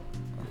tua kok.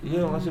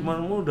 Iya masih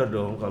muda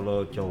dong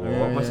kalau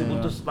cowok, masih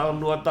butuh setahun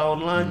 2 tahun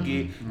lagi.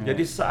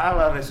 Jadi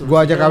salah resolusi.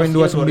 Gua aja kawin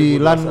 29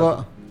 kok.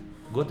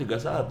 Gue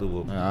 31 Bu.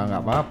 Ya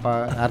enggak apa-apa.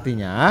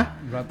 Artinya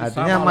Berarti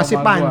sama masih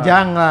sama gua.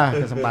 panjang lah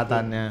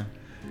kesempatannya.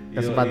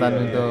 Kesempatan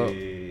Iya. untuk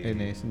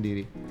ini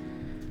sendiri.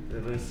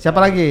 Terus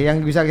Siapa lagi yang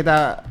bisa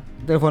kita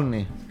telepon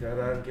nih?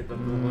 sekarang kita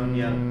temuan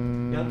yang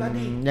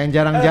tadi. Yang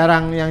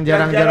jarang-jarang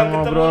jarang ketemu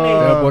ngobrol. nih.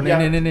 Telepon Ya.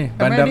 ini nih,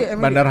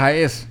 Bandar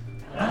HIS.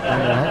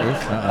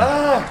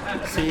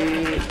 Si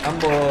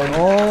Ambon.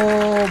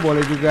 Oh,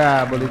 boleh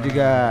juga.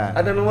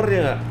 Ada nomornya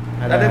nggak?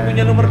 Ada. Ada yang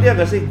punya nomor dia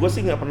nggak sih? Gue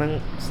sih nggak pernah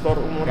store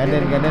umur dia.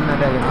 Ganden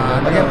ada gitu.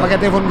 Pakai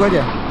telepon gua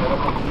aja.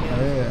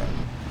 Iya.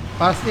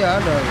 Pasti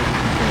ada.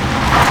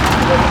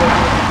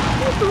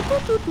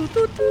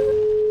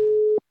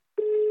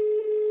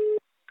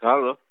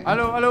 Halo.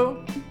 Halo.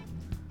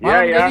 Iya,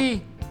 Malam ya. Dedi.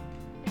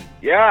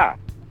 Ya.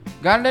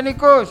 Ganden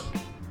Ikus.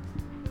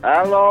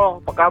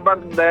 Halo, apa kabar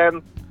Den?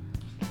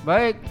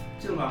 Baik.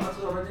 Kecil banget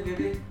suaranya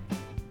gini.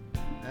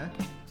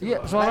 Iya,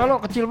 suara lo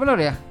kecil bener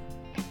ya?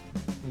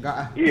 Enggak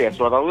ah. Iya,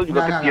 suara lu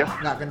juga kecil.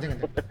 Enggak kenceng.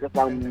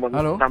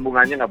 Halo?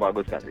 Sambungannya nggak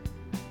bagus kali.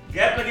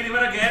 Get lagi di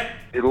mana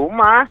Get? Di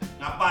rumah.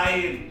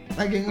 Ngapain?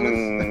 Lagi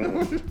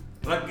ngelus.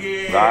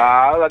 Lagi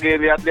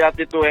Lihat-lihat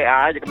itu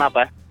WA aja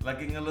kenapa?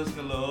 lagi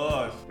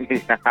ngelus-ngelus.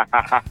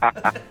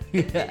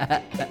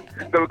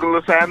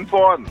 Gelus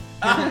handphone.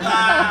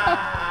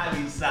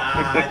 Bisa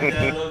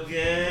aja lo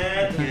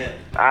Get.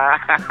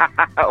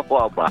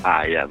 Wah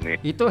bahaya nih.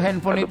 Itu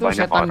handphone Ada itu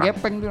banyak setan orang.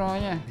 gepeng tuh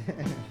namanya.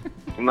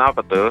 Kenapa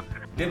tuh?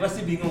 Dia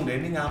pasti bingung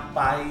deh ini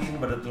ngapain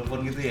pada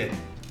telepon gitu ya.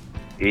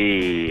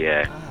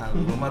 Iya.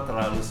 Lu mah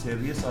terlalu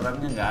serius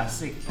orangnya nggak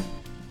asik.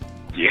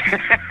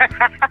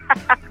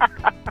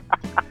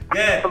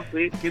 Get,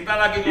 kita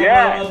lagi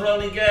ngobrol-ngobrol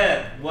nih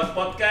Get, buat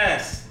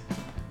podcast.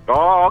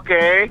 Oh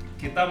oke.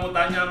 Kita mau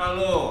tanya sama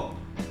lu.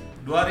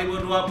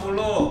 2020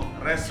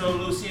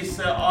 resolusi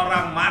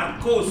seorang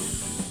Marcus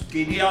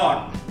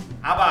Gideon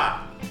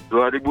apa?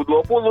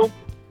 2020.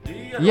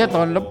 Iya dong.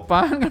 tahun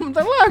depan kan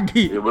bentar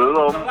lagi. Ya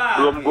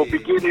belum gue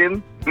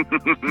pikirin.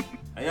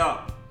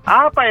 Ayo,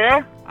 Apa ya?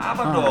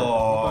 apa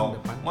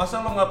dong? Masa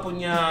lo nggak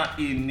punya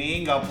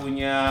ini, nggak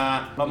punya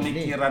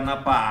pemikiran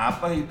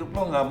apa-apa, hidup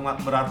lo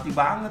nggak berarti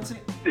banget sih.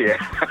 Iya.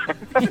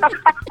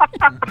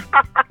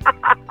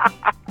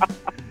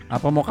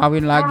 Apa mau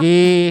kawin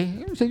lagi?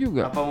 Bisa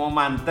juga. Apa mau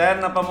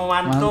manten, apa mau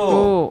mantu? Mantu.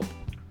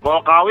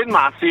 Kalau kawin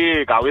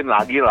masih, kawin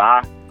lagi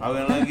lah.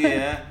 Kawin lagi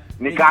ya.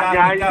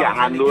 Nikahnya Nikah,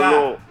 jangan nikah.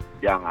 dulu.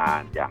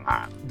 Jangan.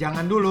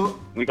 Jangan dulu.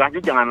 Nikahnya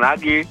jangan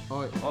lagi.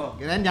 Oh, Oh.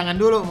 kirain jangan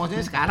dulu,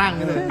 maksudnya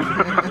sekarang gitu.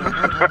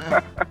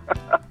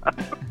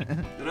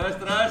 Terus,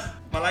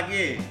 apa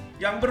lagi?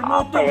 Yang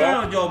bermutu Apa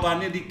ya? kan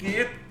jawabannya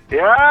dikit.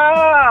 Ya.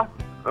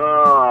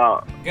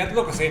 Ket,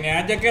 lu kesini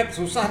aja, Ket.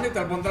 Susah nih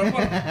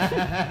telepon-telepon.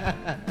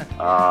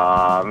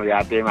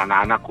 Ngeliatin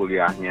anak-anak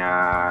kuliahnya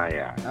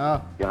ya. Oh,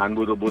 Jangan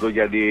buru-buru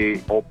jadi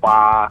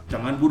opa.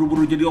 Jangan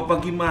buru-buru jadi opa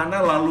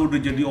gimana, lalu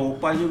udah jadi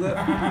opa juga.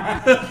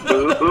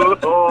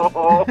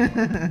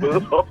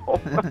 Belum.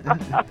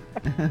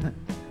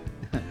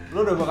 Lu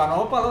udah bukan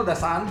opa, lu udah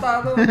Santa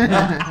tuh.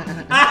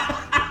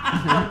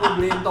 Gue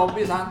beliin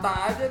topi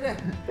Santa aja deh.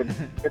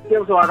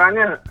 Kecil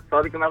suaranya.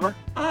 Sorry kenapa?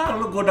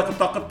 Lu gua udah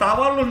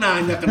ketawa lu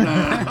nanya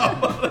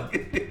kenapa.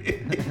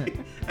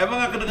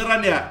 Emang gak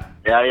kedengeran ya?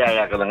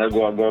 Ya, kedengar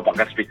gua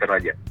pakai speaker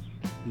aja.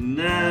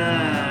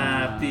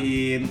 Nah,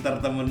 pinter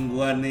temen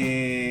gua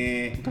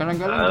nih.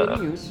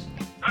 Kadang-kadang jenius.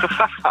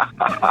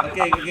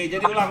 Oke,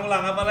 jadi ulang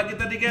apa lagi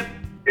tadi, Ket?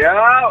 Ya,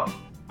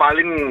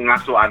 paling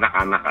ngasuh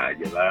anak-anak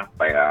aja lah,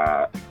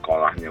 kayak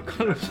sekolahnya.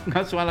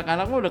 Ngasuh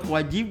anak-anak mah udah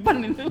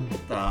kewajiban itu.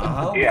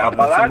 Tahu. Iya,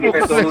 apalagi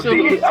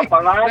resolusi,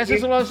 apalagi.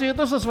 Resolusi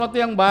itu sesuatu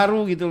yang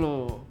baru gitu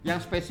loh.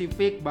 Yang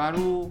spesifik,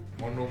 baru.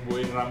 Mau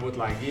numbuhin rambut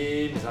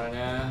lagi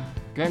misalnya.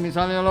 Kayak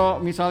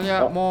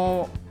misalnya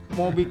mau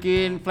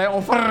bikin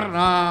flyover.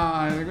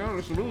 Nah, itu kan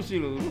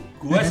resolusi loh.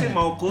 Gua sih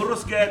mau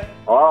kurus, Ket.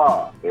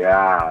 Oh,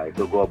 ya,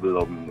 itu gua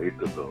belum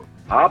itu tuh.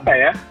 Apa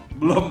ya?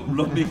 Belum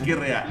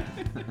mikir ya.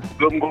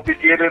 Belum gua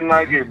pikirin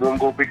lagi, tuh.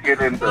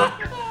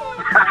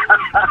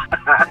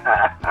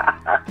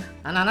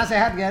 anak-anak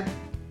sehat, Get?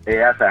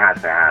 Iya, sehat.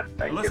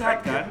 Thank Lu you,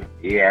 sehat thank you. kan?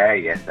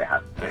 Iya,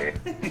 sehat.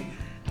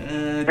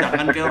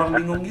 Jangan kayak orang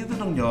bingung gitu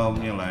dong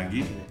jawabnya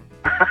lagi.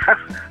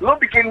 Lo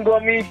bikin gua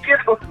mikir,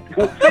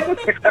 pusing.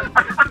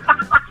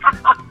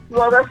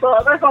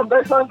 Suara-suara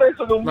santai-santai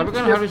sebelum Tapi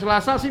kan hari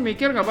Selasa sih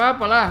mikir nggak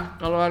apa-apa lah.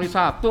 Kalau hari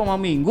Sabtu sama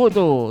Minggu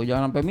tuh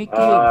jangan sampai mikir.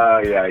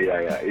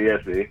 Iya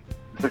sih.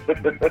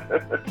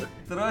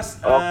 Terus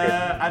Oke.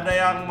 ada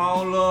yang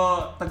mau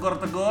lo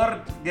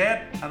tegur-tegur,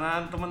 Get,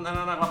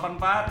 anak-anak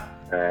 84?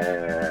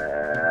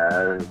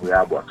 Ya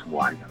buat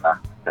semuanya lah,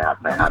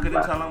 sehat-sehat Kirim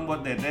lah. salam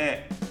buat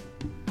Dede.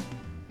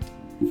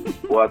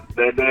 Buat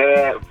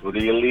Dede,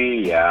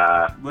 Frili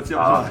ya. Buat siapa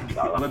Salam, lagi?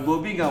 salam. Buat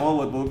Bobby nggak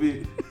mau buat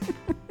Bobby?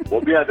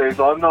 Bobby ada di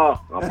sono,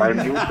 ngapain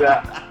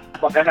juga?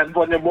 Pakai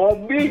handphonenya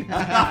Bobby.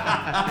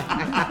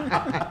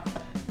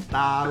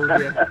 Tahu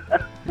dia.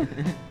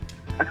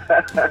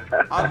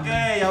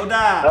 Oke, ya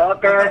udah.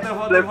 Oke. Kita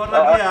telepon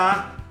lagi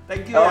ya.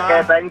 Thank you ya.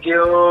 Oke, thank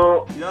you.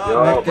 Yo,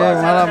 Oke,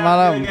 bye.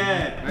 malam.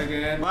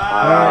 Bye.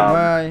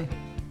 Bye.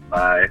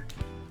 Bye.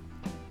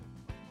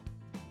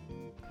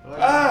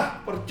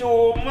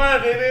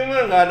 Percuma gini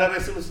mah nggak ada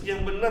resolusi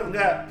yang bener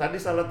nggak. Tadi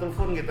salah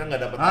telepon kita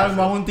nggak dapat.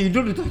 Bangun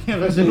tidur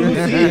ditanya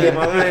resolusi. Iya,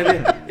 makanya ini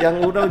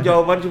yang udah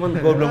jawaban cuma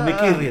gue belum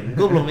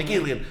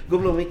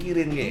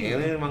mikirin ini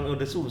emang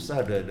udah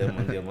susah ada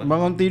emang dia mah.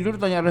 Bangun tidur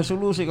tanya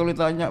resolusi, kalau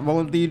ditanya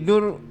bangun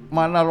tidur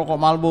mana rokok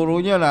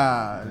Marlboro-nya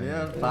lah.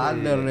 Dia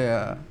sadar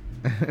ya.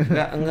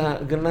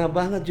 Nggak genah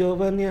banget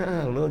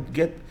jawabannya. Lo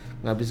Get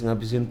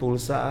ngabisin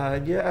pulsa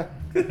aja.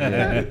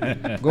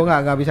 Gue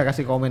nggak bisa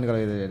kasih komen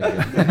kalau itu. Jadi.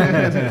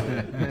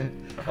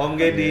 Om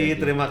Gedi,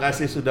 terima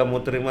kasih sudah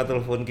mau terima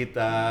telepon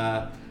kita.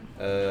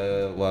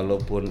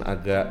 Walaupun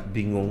agak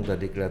bingung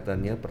tadi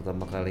kelihatannya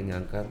pertama kali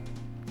ngangkat.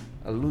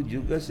 Lu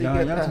juga sih.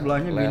 Jangan-jangan Get,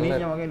 sebelahnya lelet.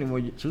 bininya makanya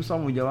susah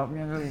mau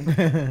jawabnya kali.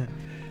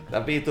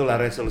 Tapi itulah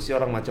resolusi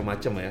orang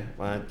macam-macam ya.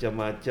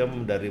 Macam-macam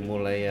dari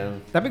mulai yang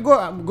Tapi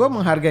gue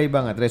menghargai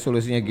banget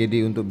resolusinya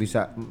Gedi untuk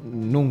bisa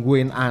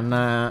nungguin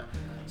anak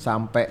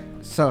sampai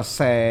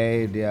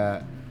selesai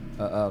dia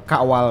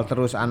kawal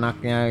terus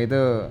anaknya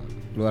itu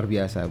luar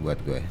biasa buat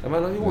gue.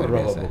 emang anaknya umur Luar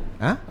berapa, biasa. Bu?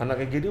 Hah?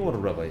 Anaknya Gedi umur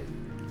berapa ya?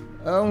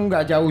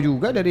 Nggak jauh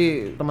juga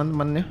dari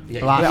teman-temannya.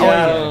 Iya.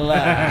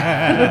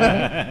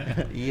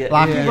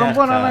 Laki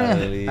perempuan anaknya?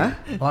 Hah?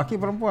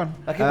 Laki perempuan.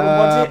 Laki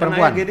perempuan sih,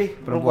 perempuan. anaknya Gedi.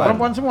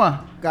 Perempuan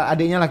semua. Kak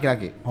adiknya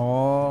laki-laki.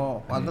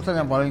 Oh,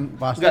 pantesan yang paling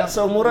pasti. Enggak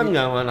seumuran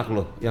enggak sama anak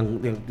lo yang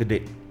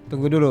gede?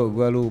 Tunggu dulu,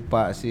 gue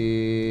lupa si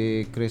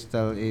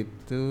Crystal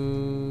itu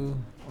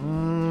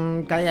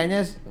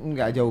kayaknya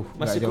nggak jauh.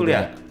 Masih nggak jauh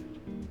kuliah? beda.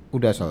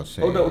 Udah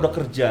selesai. Oh, udah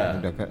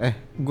kerja.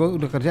 Gue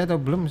udah kerja atau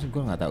belum?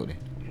 Gue nggak tahu deh.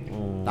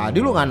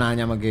 Tadi lu nggak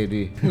nanya sama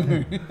Gedi.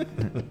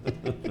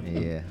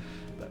 Iya.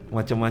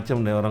 Macam-macam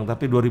deh orang,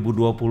 tapi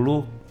 2020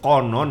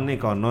 konon nih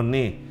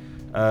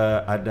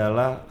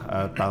adalah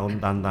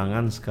tahun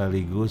tantangan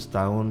sekaligus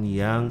tahun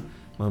yang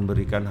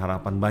memberikan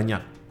harapan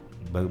banyak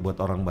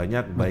buat orang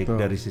banyak, baik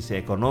dari sisi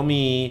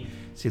ekonomi,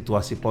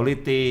 situasi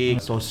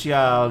politik,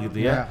 sosial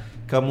gitu ya.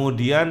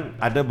 Kemudian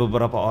ada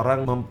beberapa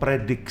orang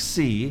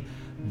memprediksi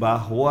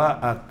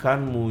bahwa akan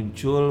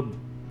muncul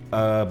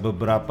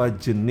beberapa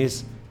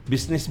jenis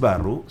bisnis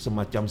baru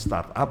semacam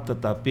startup,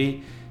 tetapi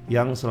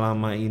yang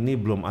selama ini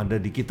belum ada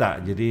di kita.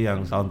 Jadi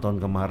yang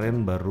tahun-tahun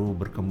kemarin baru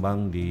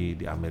berkembang di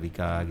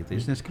Amerika gitu.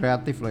 Bisnis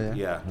kreatif lah ya.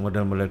 Ya,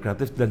 model-model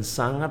kreatif dan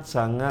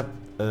sangat-sangat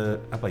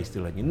apa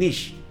istilahnya,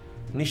 niche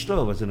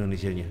loh bahasa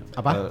Indonesianya.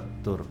 Apa?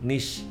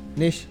 Niche.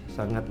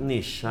 Sangat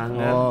niche,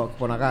 sangat. Oh,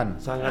 keponakan.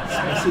 Sangat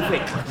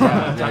spesifik,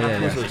 sangat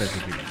khusus.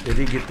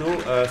 Jadi gitu,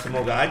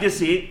 semoga aja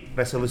sih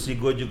resolusi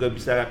gue juga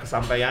bisa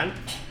kesampaian.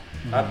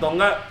 Atau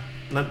enggak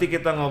nanti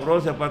kita ngobrol,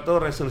 siapa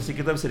tahu resolusi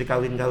kita bisa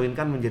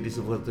dikawin-kawinkan menjadi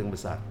sesuatu yang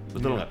besar.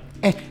 Betul nggak?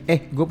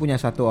 Gue punya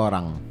satu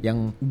orang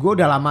yang gue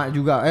udah lama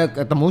juga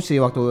ketemu sih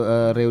waktu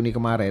reuni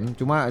kemarin.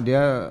 Cuma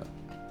dia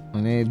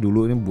ini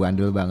dulu ini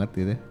bandel banget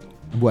gitu.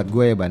 Buat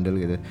gue ya bandel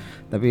gitu.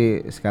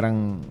 Tapi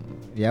sekarang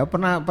ya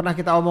pernah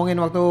kita omongin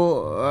waktu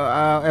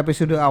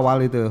episode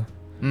awal itu.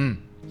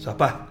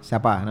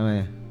 Siapa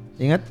namanya?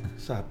 Ingat?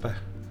 Siapa?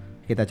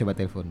 Kita coba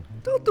telepon.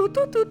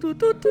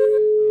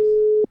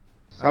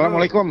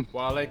 Assalamualaikum.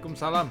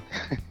 Waalaikumsalam.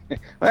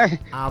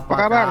 Apa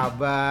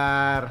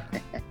kabar?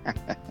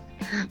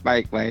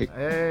 Baik.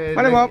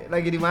 Mana Bob?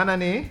 lagi di mana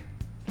nih?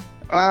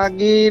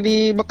 Lagi di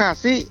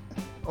Bekasi.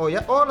 Oh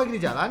ya, lagi di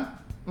jalan?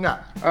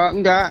 Enggak.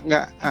 Enggak.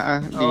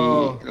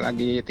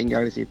 Lagi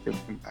tinggal di situ.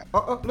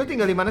 Lu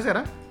tinggal di mana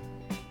sekarang?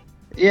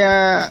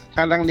 Ya,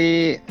 kadang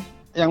di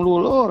yang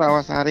dulu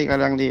Rawasari,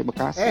 kadang di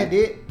Bekasi.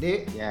 Di.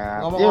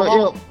 Ya,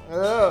 Ngomong-ngomong,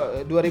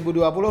 yuk.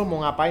 2020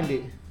 mau ngapain,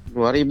 Di?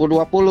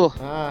 2020.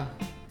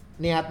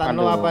 Niatan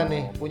lo apa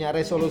nih? Punya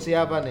resolusi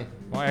apa nih?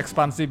 Mau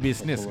ekspansi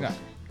bisnis nggak?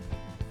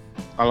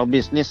 Kalau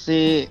bisnis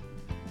sih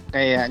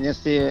kayaknya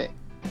sih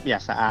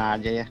biasa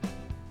aja ya.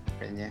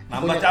 Kayaknya.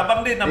 Nambah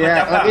cabang deh, nambah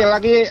Ya, cabang.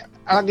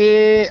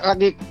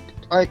 lagi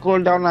cool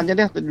down aja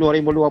deh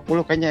 2020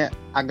 kayaknya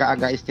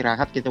agak-agak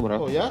istirahat gitu,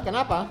 Bro. Oh ya,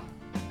 kenapa?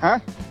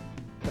 Hah?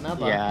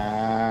 Kenapa? Ya,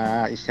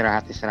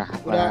 istirahat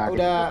Udah- lah.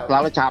 Gitu.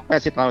 Terlalu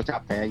capek.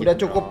 Udah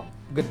gitu. cukup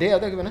gede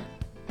atau gimana?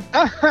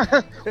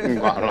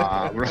 Enggak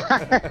lah, Bro.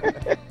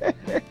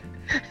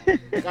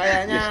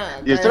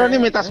 Kayaknya Justru ini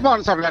minta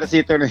sponsor dari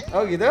situ nih.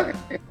 Oh gitu?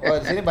 Oh,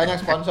 di sini banyak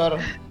sponsor.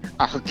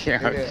 Oke.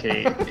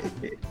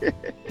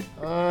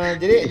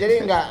 Jadi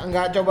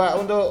nggak coba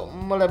untuk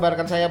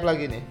melebarkan sayap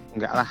lagi nih.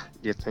 Enggak lah,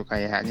 gitu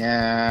kayaknya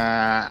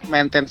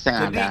maintenance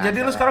yang ada. Jadi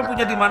lu sekarang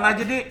punya di mana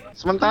aja, Di?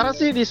 Sementara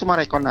sih di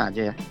Sumarekon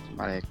aja ya.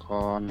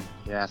 Sumarekon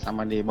ya,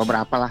 sama di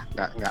beberapa lah,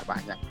 enggak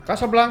banyak.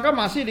 Casablanca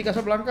masih di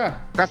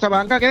Casablanca.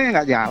 Casablanca kayaknya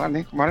enggak jalan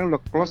nih. Kemarin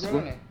udah close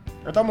gue.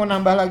 Atau mau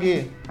nambah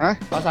lagi? Hah?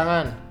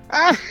 Pasangan.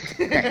 Ah,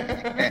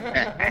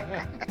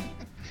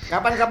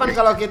 Kapan-kapan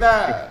kalau kita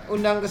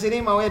undang ke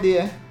sini mau ya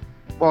dia?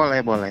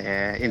 boleh,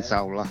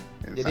 insya Allah.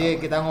 Jadi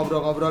kita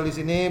ngobrol-ngobrol di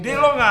sini. Di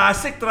lo nggak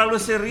asik, terlalu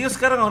serius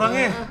sekarang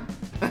orangnya.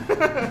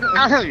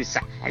 Bisa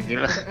aja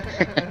lah.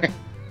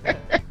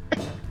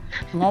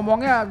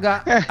 Ngomongnya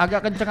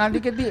agak kencengan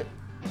dikit, Di.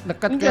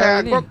 Dekat ke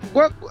Enggak, ini.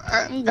 gua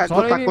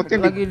Soalnya takutin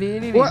ini lagi di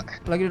ini nih,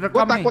 lagi gua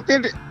direkam nih. takutnya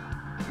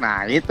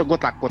nah itu gue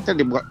takutnya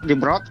di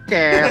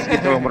broadcast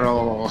gitu loh, Bro.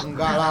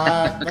 Enggak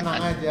lah,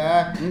 tenang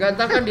aja. Enggak,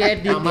 ntar kan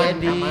diedit.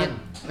 Aman.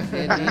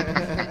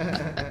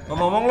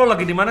 Ngomong-ngomong lo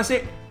lagi di mana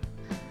sih?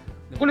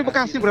 Gue di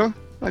Bekasi, Bro,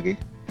 lagi.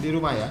 Di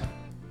rumah ya?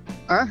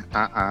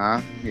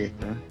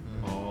 Gitu.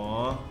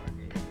 Oh,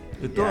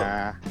 itu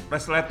Ya,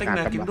 resleting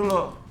cakep naikin lah.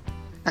 dulu.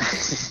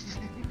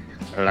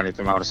 Lah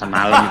itu mah urusan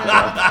malam gitu.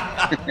 Bro.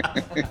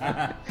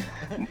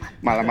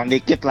 Malaman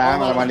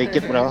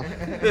dikit, Bro.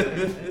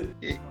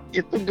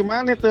 Itu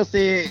gimana tuh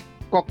si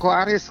Koko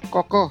Aris?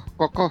 Koko.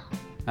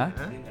 Hah?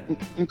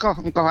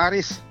 Engkau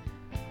Aris.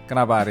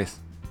 Kenapa Aris?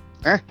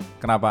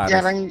 Kenapa Aris?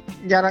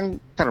 Jarang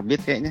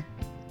terbit kayaknya.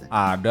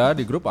 Ada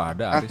di grup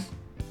ada Aris.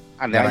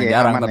 Ada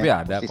Jarang-jarang, aman tapi ya,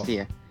 ada posisi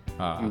kok. ya.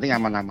 Ah. Penting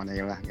aman-aman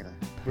aja lah gitu.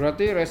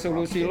 Berarti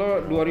resolusi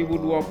lo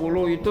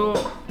 2020 itu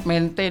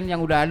maintain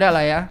yang udah ada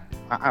lah ya.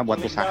 Buat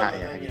usaha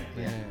ya gitu.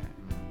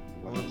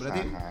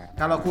 Berarti Usaha.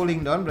 kalau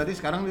cooling down berarti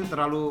sekarang itu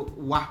terlalu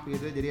wah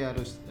gitu, jadi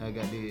harus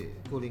agak di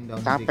cooling down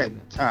Capek.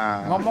 sedikit.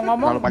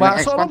 Ngomong-ngomong, Kalau banyak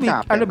bakso lo ekspor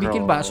capek, ada Bro.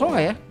 bikin bakso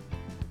nggak ya?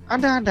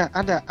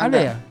 Ada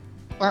ya?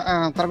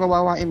 Ntar gue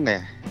bawain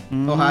deh.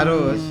 Oh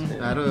harus.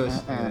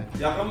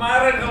 Ya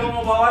kemarin kalau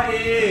mau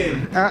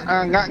bawain.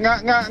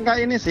 Nggak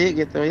ini sih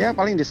gitu ya,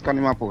 paling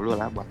diskon 50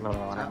 lah buat lo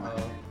orang.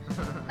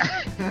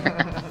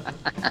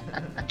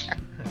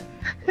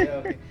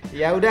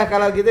 Ya udah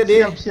kalau gitu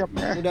deh. Siap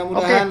ya.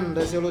 Mudah-mudahan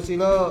resolusi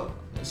lo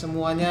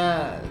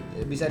semuanya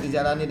bisa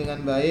dijalani dengan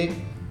baik.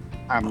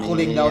 Amin.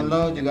 Cooling down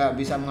lo juga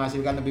bisa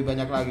menghasilkan lebih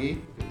banyak lagi.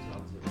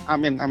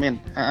 Amin.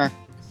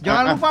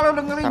 Jangan lupa lo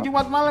dengerin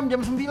Jumat malam jam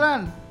 9.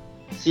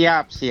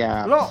 Siap.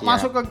 Lo siap.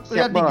 masuk ke Siap,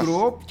 lihat di Bos.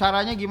 grup,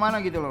 caranya gimana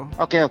gitu loh.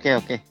 Oke.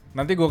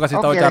 Nanti gue kasih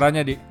tahu Oke.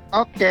 caranya, Di.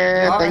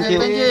 Thank you.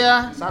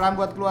 ya. Salam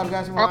buat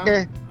keluarga semua.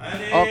 Oke.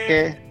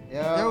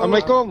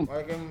 Assalamualaikum.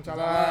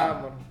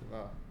 Waalaikumsalam.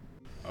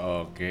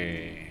 Oke.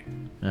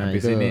 Nah,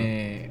 Habis itu. ini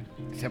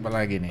siapa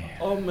lagi nih?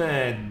 Oh,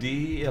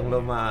 Medi yang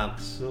lo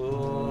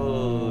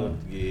maksud.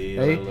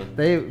 Gila lo.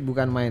 Tapi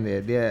bukan main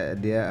ya,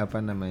 dia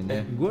apa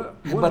namanya? Gua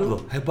Hebat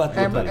lo, hebat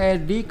lo tadi.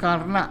 Edi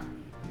Karna.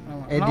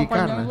 Edi Nama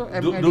panjang Karna.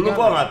 gua Dulu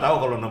gua nggak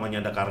tahu kalau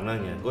namanya ada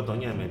karenanya. Gua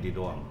taunya Medi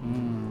doang.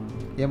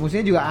 Ya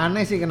maksudnya juga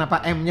aneh sih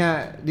kenapa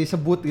M-nya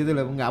disebut gitu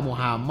loh, nggak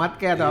Muhammad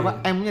kayak atau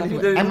apa, M-nya Tapi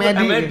disebut dari dulu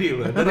M-Edi. Medi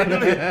loh. Dari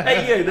dulu ya.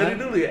 Iya, dari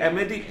dulu ya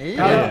Medi.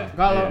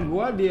 Kalau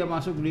gua dia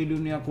masuk di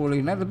dunia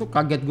kuliner itu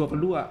kaget gua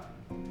kedua.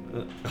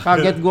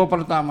 Kaget gua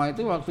pertama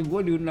itu waktu gua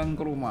diundang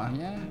ke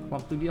rumahnya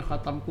waktu dia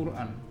khatam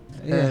Quran.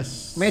 Iya.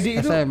 Medi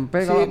itu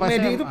SMP si kalau pas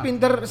Medi SMA. itu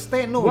pinter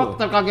steno Gua loh.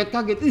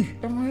 terkaget-kaget,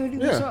 Medi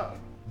Iya. bisa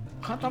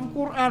khatam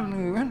Quran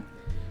gitu kan.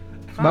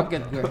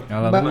 Kaget gue.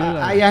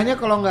 Ayahnya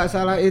kalau nggak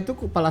salah itu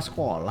kepala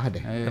sekolah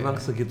deh. Emang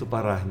segitu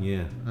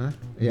parahnya. Hah?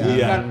 Ya,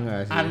 Iya. enggak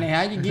sih. Aneh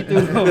aja gitu.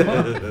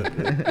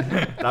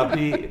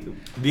 Tapi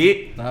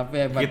Tapi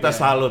hebat kita ya.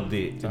 salut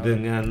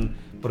dengan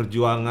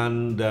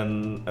perjuangan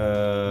dan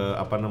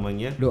apa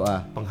namanya?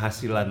 Doa.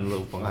 Penghasilan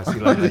lo,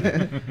 penghasilan aja.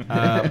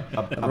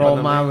 Apa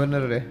Roma namanya?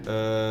 bener deh.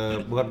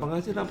 Bukan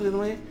penghasilan apa sih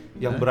namanya?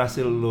 Yang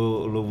berhasil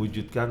lo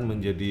wujudkan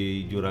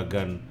menjadi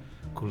juragan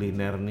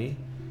kuliner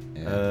nih.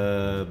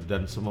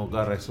 Dan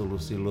semoga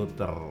resolusi lo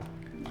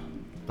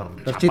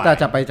Tercita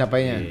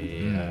capai-capainya.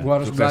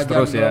 Gua harus Sukses belajar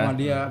terus ya. sama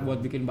dia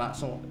buat bikin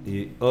bakso.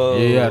 Oh.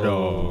 Iya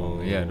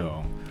dong, iya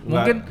dong.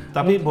 Mungkin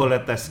tapi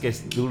boleh tes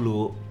case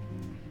dulu.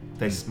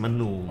 Tes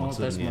menu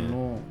maksudnya. Tes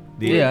menu.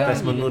 Tes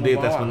menu di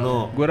tes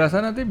menu. Gue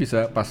rasa nanti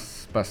bisa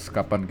pas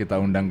kapan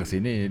kita undang ke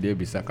sini dia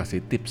bisa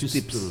kasih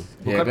tips-tips.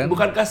 Bukan ya kan?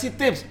 bukan kasih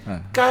tips,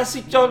 Hah.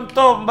 kasih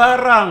contoh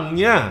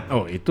barangnya.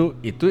 Oh, itu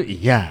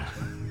iya.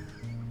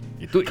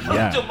 Itu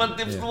iya. Cuma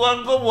tips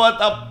doang kok buat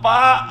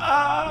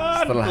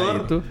apaan? Setelah Kur?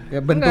 itu Ya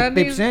bentuk Enggak,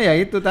 tipsnya ya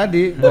itu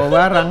tadi bawa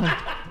barang.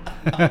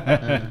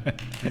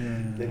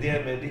 Jadi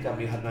ya Medi,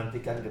 kami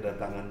nantikan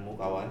kedatanganmu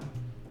kawan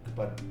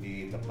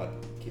di tempat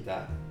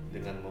kita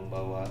dengan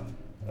membawa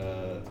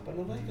apa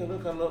namanya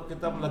kalau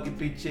kita lagi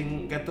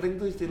pitching catering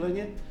tuh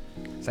istilahnya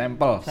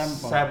sampel,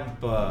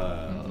 sampel.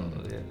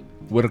 Ya.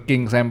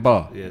 working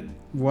sampel, Ya.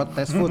 Buat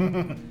tes food.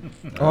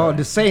 Oh,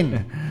 the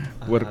Saint.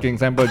 working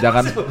sampel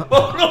jangan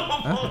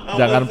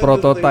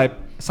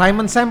prototype.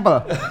 Simon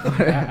Sample.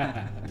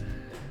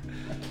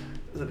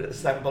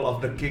 Sample of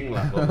the king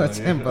lah pokoknya.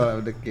 Sample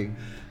of the King.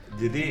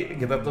 Jadi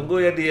kita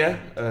tunggu ya dia.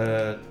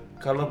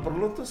 Kalau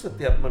perlu tuh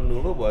setiap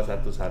menu lo bawa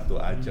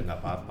satu-satu aja nggak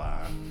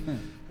apa-apa.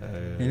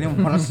 Ini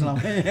meres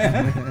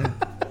namanya.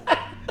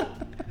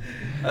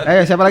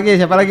 Ayo siapa lagi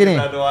nih?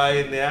 Kita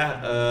doain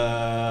ya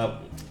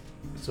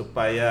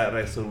supaya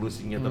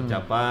resolusinya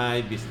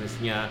tercapai,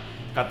 bisnisnya.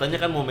 Katanya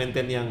kan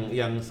momenten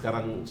yang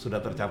sekarang sudah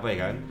tercapai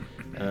kan.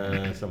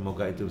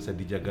 Semoga itu bisa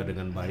dijaga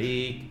dengan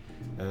baik.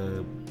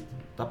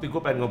 Tapi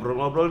gue pengen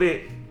ngobrol-ngobrol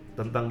deh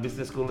tentang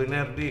bisnis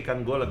kuliner di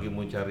kan gue lagi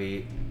mau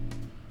cari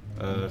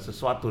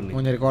sesuatu nih. Mau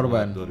nyari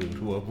korban. buat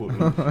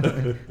 2020.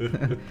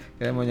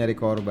 Kayak mau nyari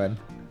korban.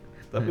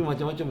 Tapi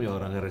macam-macam ya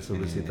orangnya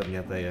resolusi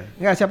ternyata ya.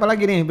 Enggak, siapa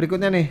lagi nih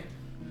berikutnya nih?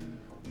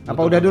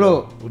 Apa udah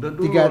dulu? Udah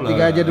dulu Tiga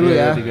lah. aja dulu Iya,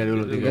 ya. tiga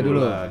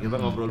dulu lah. Kita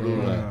ngobrol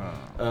dulu lah.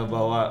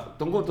 Bahwa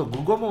tunggu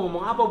gua mau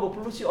ngomong apa,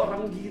 Bob? Lu sih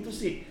orang gitu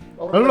sih.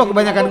 Orang Lu lagi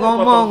kebanyakan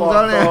ngomong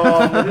soalnya.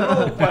 Jadi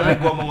lupa deh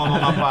gua mau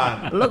ngomong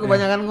apaan. Lo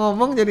kebanyakan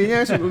ngomong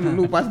jadinya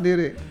lupa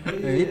sendiri.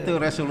 Itu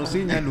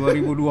resolusinya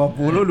 2020,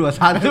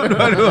 21,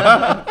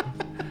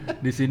 22.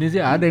 Di sini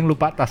sih ada yang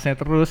lupa tasnya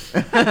terus.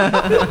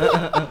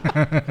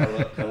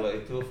 Kalau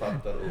itu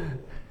faktor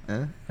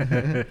Hah?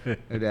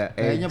 Udah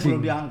Kayaknya perlu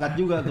diangkat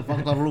juga tuh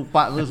faktor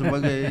lupa tuh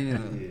sebagai ini.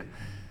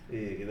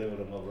 Iya, kita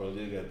udah ngobrol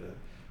juga tuh.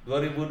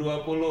 2020,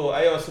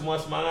 ayo semua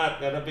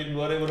semangat ngadepin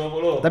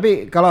 2020.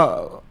 Tapi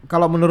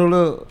kalau menurut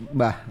lu,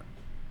 Mbah,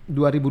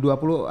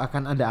 2020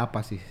 akan ada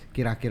apa sih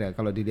kira-kira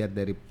kalau dilihat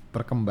dari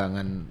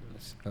perkembangan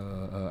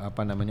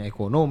apa namanya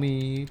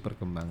ekonomi,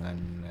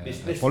 perkembangan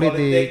Bisnis,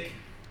 politik.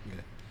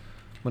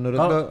 Menurut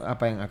lu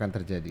apa yang akan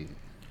terjadi?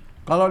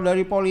 Kalau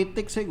dari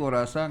politik sih gue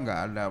rasa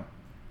nggak ada.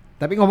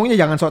 Tapi ngomongnya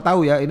jangan sok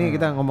tahu ya. Ini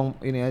kita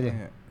ngomong ini aja.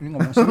 Ini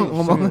ngomong serius.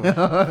 Ngomong.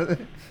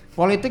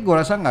 Politik gue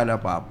rasa nggak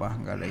ada apa-apa,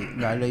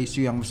 nggak ada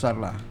isu yang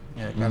besar lah,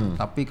 ya kan.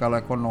 Tapi kalau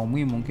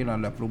ekonomi mungkin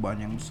ada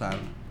perubahan yang besar,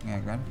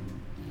 ya kan.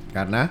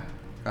 Karena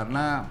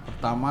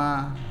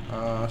pertama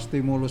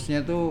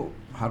stimulusnya tuh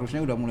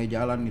harusnya udah mulai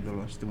jalan gitu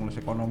loh. Stimulus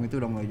ekonomi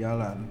itu udah mulai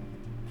jalan.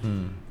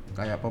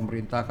 Kayak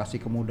pemerintah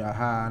kasih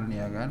kemudahan,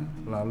 ya kan.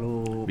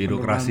 Lalu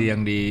Birokrasi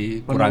yang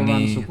penurunan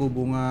dikurangi. suku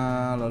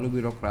bunga, lalu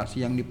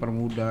birokrasi yang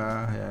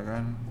dipermudah, ya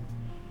kan.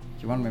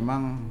 Cuman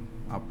memang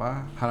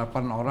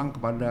harapan orang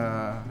kepada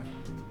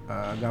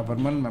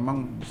government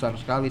memang besar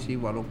sekali sih,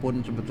 walaupun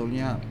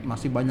sebetulnya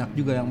masih banyak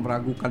juga yang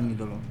meragukan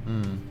gitu loh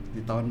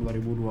di tahun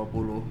 2020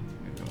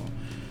 gitu.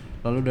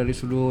 Lalu dari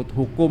sudut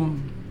hukum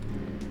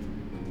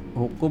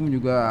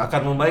juga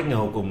Akan membaik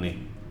nggak hukum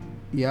nih?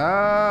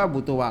 ya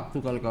butuh waktu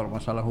kali kalau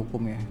masalah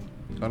hukum ya,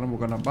 karena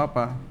bukan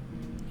apa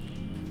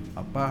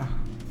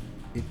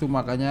itu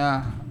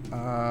makanya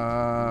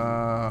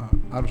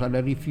harus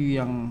ada review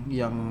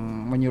yang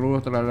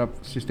menyeluruh terhadap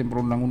sistem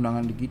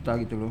perundang-undangan di kita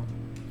gitu loh.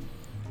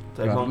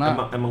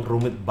 Emang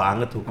rumit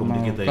banget hukum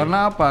di kita ya.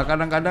 Karena apa?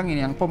 Kadang-kadang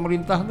ini yang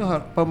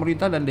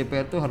pemerintah dan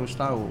DPR tuh harus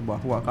tahu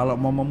bahwa kalau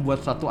mau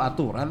membuat satu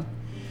aturan,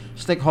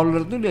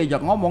 stakeholder tuh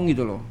diajak ngomong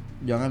gitu loh.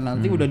 Jangan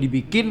nanti udah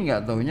dibikin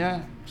nggak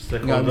taunya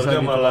nggak bisa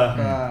Stakeholdernya malah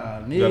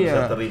diterapkan. nggak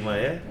bisa terima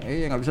ya.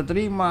 Iya nggak bisa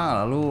terima.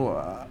 Lalu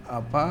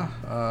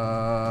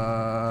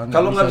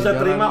Kalau nggak bisa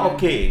terima jalannya.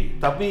 oke,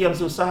 tapi yang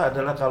susah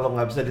adalah kalau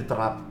nggak bisa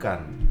diterapkan.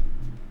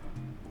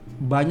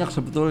 Banyak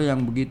sebetulnya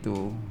yang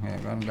begitu, ya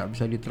kan, nggak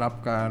bisa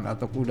diterapkan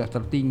atau udah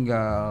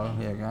tertinggal,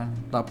 ya kan.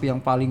 Tapi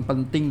yang paling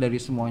penting dari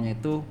semuanya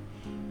itu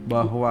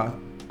bahwa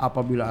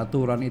apabila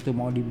aturan itu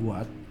mau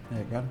dibuat,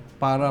 ya kan,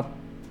 para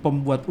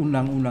pembuat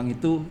undang-undang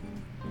itu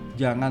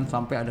jangan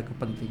sampai ada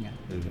kepentingan.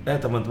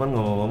 Teman-teman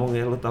ngomong-ngomong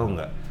ya, lu tahu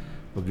nggak?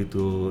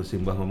 Begitu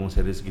Simbah ngomong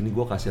serius gini,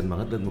 gue kasihan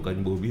banget dan mukanya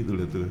Bobby itu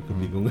tuh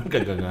kebingungan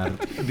kagak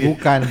ngerti.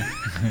 Bukan.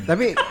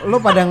 Tapi lu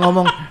pada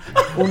ngomong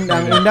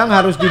undang-undang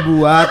harus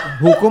dibuat,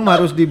 hukum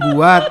harus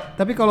dibuat.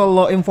 Tapi kalau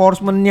law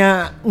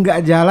enforcement-nya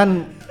nggak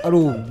jalan,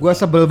 aduh, gua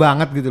sebel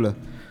banget gitu loh.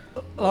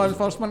 Law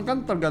enforcement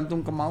kan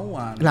tergantung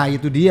kemauan. Nah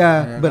itu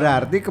dia,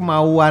 berarti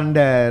kemauan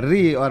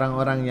dari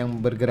orang-orang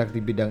yang bergerak di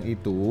bidang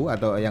itu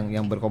atau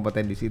yang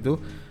berkompeten di situ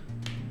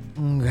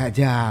nggak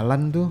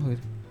jalan tuh.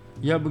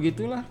 Ya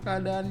begitulah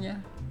keadaannya,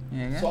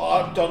 ya kan?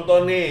 Soal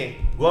contoh nih,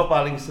 gue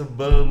paling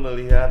sebel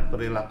melihat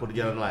perilaku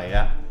di jalan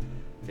raya.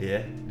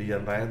 Ya, di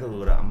jalan raya tuh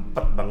udah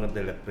empet banget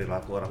dilihat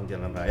perilaku orang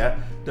jalan raya.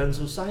 Dan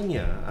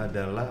susahnya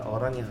adalah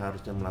orang yang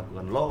harusnya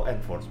melakukan law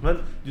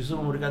enforcement justru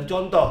memberikan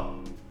contoh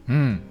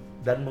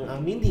dan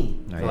mengamini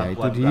Nah, ya,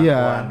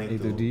 kelakuan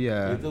itu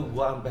dia. Itu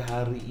gue sampai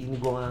hari ini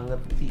gue nggak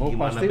ngerti Oh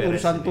gimana pasti beres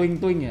urusan ini.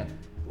 twing-twing ya.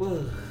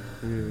 Wah,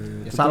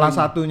 Ya, salah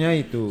satunya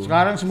itu.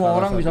 Sekarang semua Salah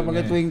orang bisa satunya.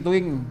 pakai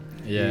twing-twing.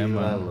 Iya gila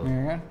emang. loh.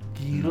 Ya kan?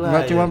 Gila.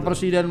 Nggak ya cuma tuh.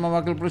 presiden sama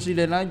wakil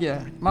presiden aja.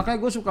 Makanya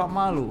gue suka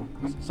malu.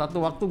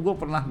 Satu waktu gue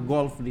pernah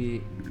golf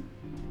di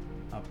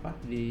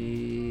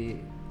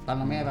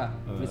Tanah Merah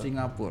di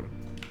Singapura.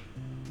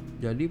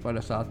 Jadi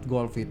pada saat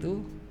golf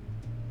itu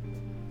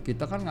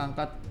kita kan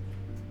ngangkat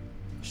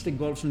stick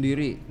golf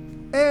sendiri.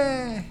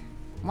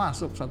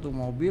 Masuk satu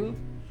mobil,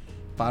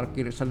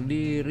 parkir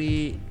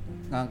sendiri,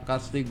 ngangkat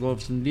stick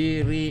golf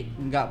sendiri,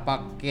 nggak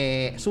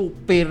pakai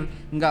supir,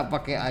 nggak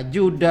pakai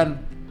ajudan,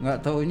 nggak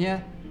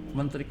taunya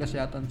Menteri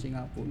Kesehatan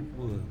Singapura.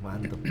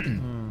 Mantep.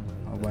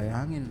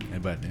 Bayangin.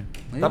 Hebat ya.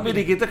 Tapi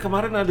di kita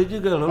kemarin ada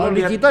juga loh. Kalau Lo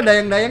di lihat, kita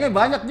dayang-dayangnya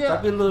banyak dia.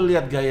 tapi lu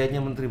lihat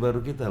gayanya menteri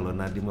baru kita loh,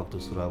 Nadiem waktu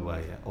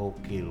Surabaya.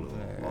 Oke loh.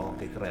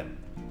 Oke, keren.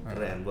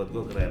 Keren, buat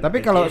gue keren. Tapi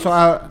kalau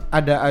soal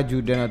ada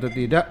ajudan atau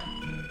tidak,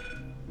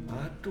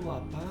 Aduh,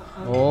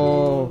 apaan?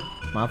 oh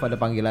maaf ada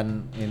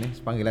panggilan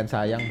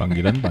sayang.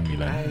 Panggilan.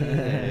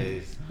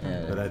 Guys,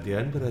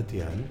 perhatian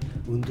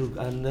untuk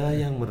Anda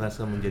yang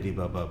merasa menjadi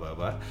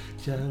bapak-bapak,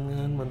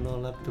 jangan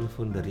menolak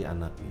telepon dari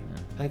anaknya.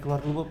 Hai,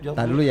 keluar dulu Bob, jawab.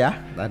 Tar dulu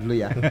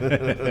ya.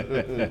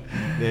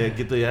 Ya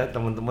gitu ya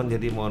teman-teman,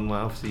 jadi mohon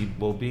maaf si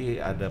Bobby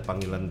ada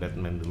panggilan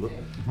Batman dulu.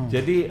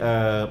 Jadi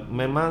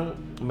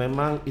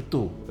memang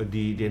itu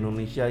di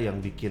Indonesia yang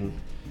bikin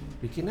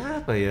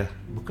apa ya,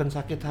 bukan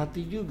sakit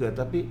hati juga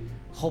tapi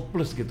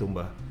hopeless gitu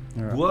Mbak.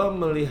 Gua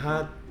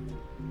melihat,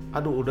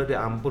 aduh udah deh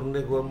ampun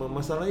deh, gua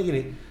masalahnya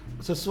gini,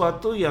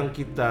 sesuatu yang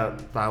kita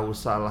tahu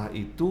salah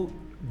itu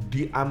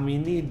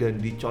diamini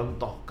dan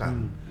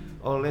dicontohkan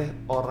oleh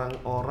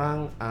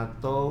orang-orang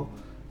atau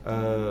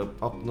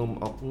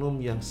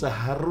oknum-oknum yang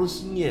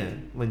seharusnya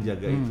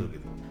menjaga itu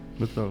gitu.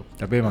 Betul.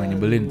 Tapi emang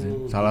nyebelin sih.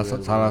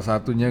 Salah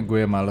satunya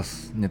gue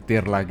males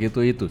nyetir lagi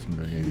tuh itu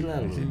sebenarnya.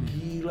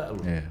 Gila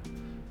loh. Iya.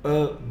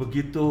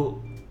 Begitu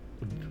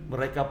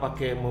mereka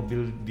pakai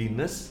mobil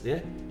dinas ya,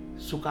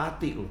 suka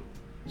hati loh.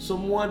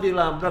 Semua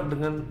dilabrak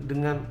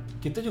dengan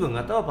kita juga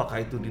nggak tahu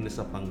apakah itu dinas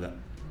apa enggak.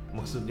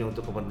 Maksudnya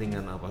untuk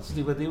kepentingan apa. Terus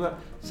tiba-tiba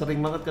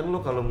sering banget kan lo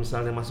kalau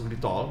misalnya masuk di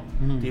tol,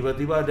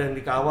 tiba-tiba ada yang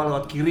dikawal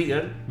lewat kiri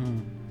kan.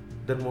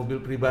 Dan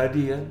mobil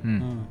pribadi kan.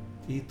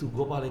 Itu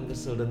gue paling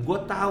kesel dan gue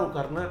tahu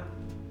karena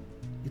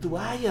itu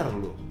bayar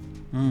loh.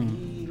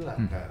 Gila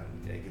kan.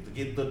 Ya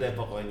gitu-gitu deh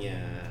pokoknya.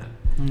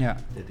 Ya.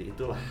 Jadi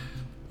itulah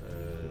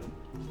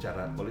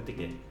cara politik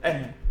ya.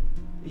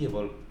 Iya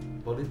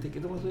politik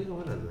itu maksudnya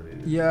kemana tuh?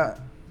 Ya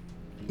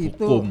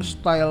itu Hukum.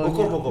 style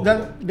Hukum.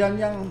 dan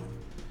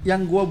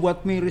yang gua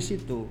buat miris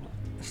itu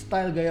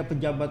style gaya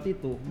pejabat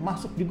itu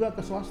masuk juga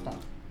ke swasta.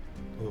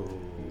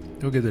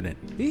 Oh gitu Den.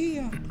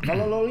 Iya,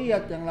 kalau lo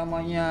lihat yang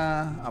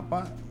namanya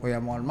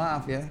mohon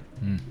maaf ya,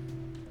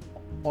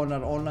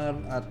 owner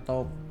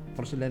atau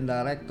presiden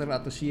director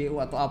atau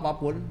CEO atau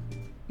apapun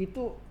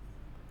itu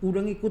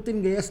udah ngikutin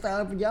gaya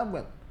style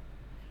pejabat.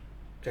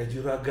 Kayak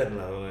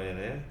juragan lah pokoknya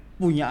ya.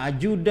 Punya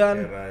ajudan,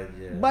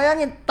 Raja.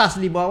 bayangin tas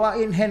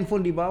dibawain,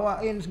 handphone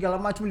dibawain, segala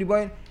macam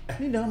dibawain.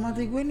 Ini dalam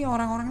hati gue nih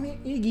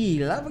orang-orang ini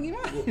gila apa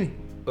gimana nih?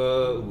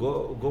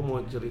 Gue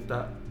mau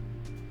cerita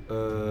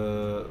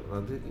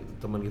nanti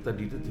teman kita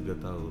di itu juga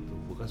tahu tuh,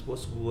 bekas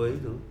bos gue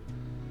itu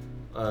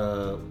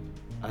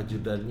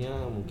ajudannya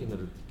mungkin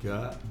ada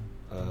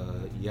 3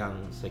 yang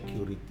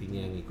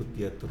security-nya yang ikut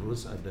dia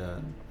terus ada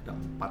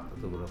 4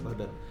 atau berapa,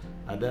 dan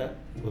ada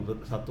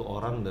satu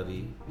orang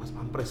dari Pas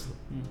Pampres loh.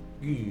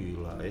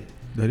 Gila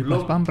Dari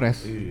Pas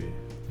Pampres. Iya.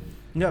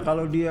 Enggak,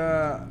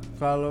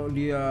 kalau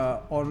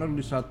dia owner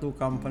di satu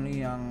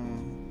company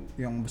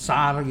yang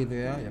besar gitu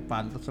ya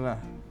pantas lah.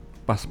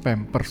 Pas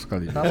Pampers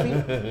kali. Tapi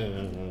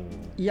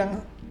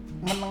yang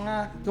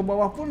menengah ke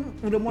bawah pun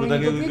udah mulai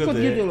Udah ikut-ikut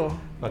ya. gitu loh.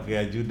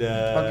 Pakai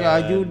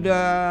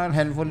ajudan,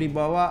 handphone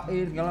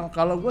dibawain.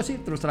 Kalau gue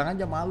sih terus terang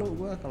aja malu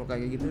gue kalau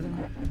kayak gitu.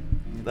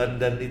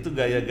 Dan itu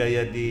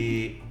gaya-gaya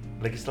di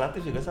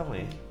legislatif juga sama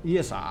ya?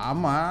 Iya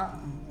sama,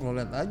 lo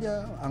lihat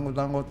aja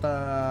anggota-anggota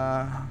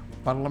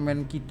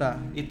parlemen kita.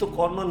 Itu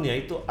konon ya,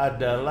 itu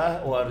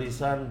adalah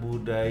warisan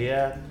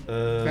budaya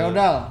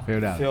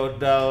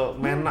feodal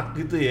Menak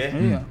gitu ya.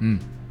 Iya.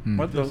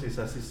 Betul.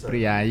 Sisa-sisa.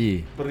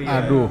 Priayi. Priayi.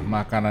 Aduh,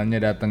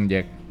 makanannya dateng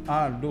Jack.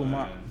 Aduh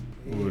mak.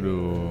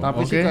 Waduh.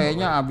 Tapi sih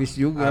kayaknya habis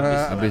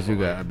juga. Habis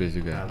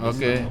juga.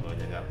 Oke.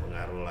 Pokoknya nggak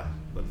pengaruh lah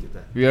buat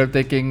kita. We are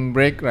taking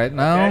break right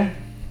now.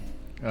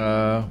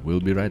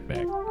 We'll be right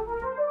back.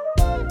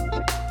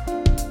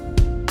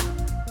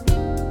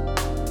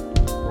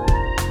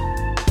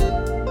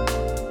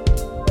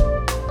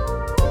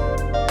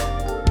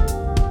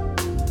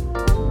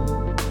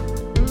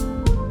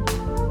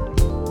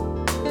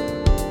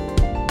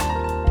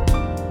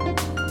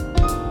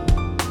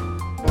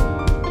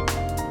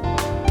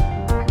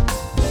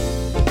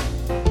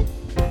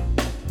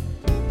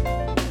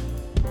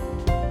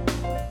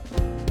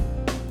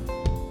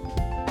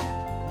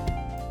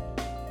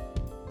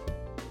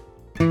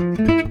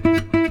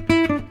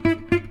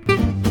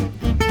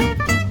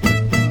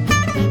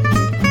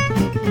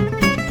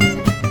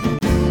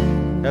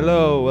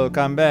 Hello,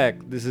 welcome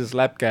back. This is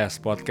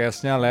Labcast,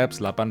 podcastnya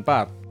Labs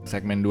 84.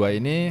 Segmen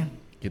 2 ini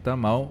kita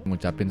mau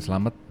ngucapin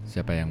selamat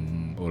siapa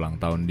yang ulang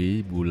tahun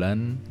di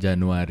bulan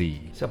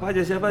Januari. Siapa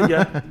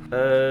aja?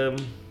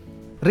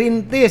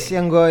 Rintis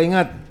yang gue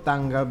ingat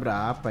tanggal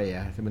berapa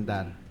ya?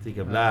 Sebentar.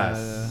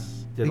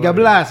 13.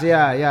 13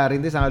 ya,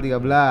 Rintis tanggal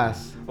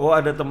 13. Oh,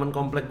 ada teman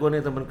komplek gue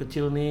nih, teman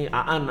kecil nih,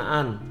 Aan.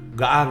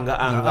 Gaang.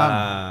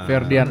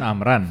 Ferdian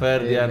Amran.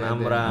 Ferdian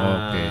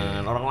Amran. Oke.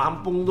 Orang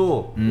Lampung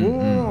tuh.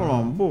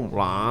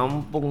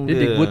 Lampung Dia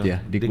dia. Dikbud ya?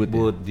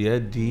 Dikbud.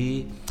 Dia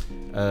di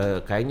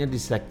kayaknya di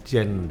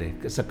Sekjen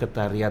deh,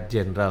 Sekretariat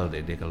Jenderal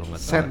deh kalau nggak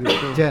salah.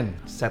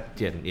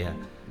 Setjen ya.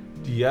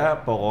 Dia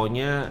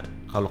pokoknya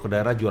kalau ke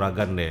daerah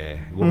juragan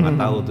deh. Gue nggak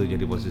tahu tuh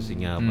jadi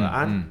posisinya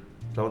apaan.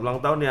 Selamat ulang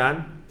tahun ya, An.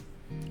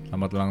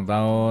 Selamat ulang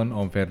tahun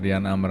Om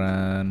Ferdian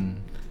Amran.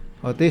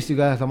 Tis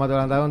juga selamat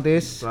ulang tahun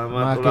Tis.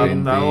 Selamat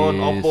ulang tahun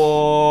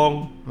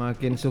Opung.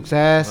 Makin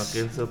sukses.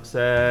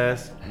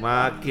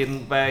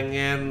 Makin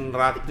pengen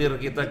raktir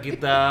kita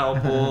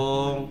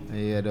Opung.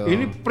 Iya dong.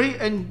 Ini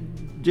Pri and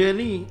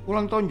Jenny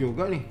ulang tahun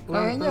juga nih.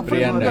 Kayaknya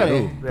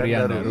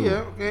Priyandaru. Iya,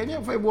 kayaknya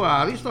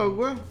Februari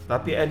setahu gue.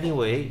 Tapi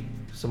anyway,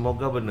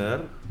 semoga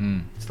bener.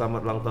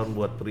 Selamat ulang tahun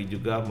buat Pri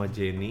juga sama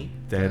Jenny.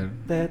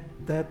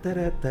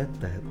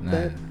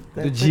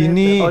 Itu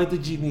Gini. Oh, itu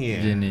Gini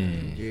ya.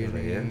 Gini.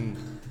 Ya.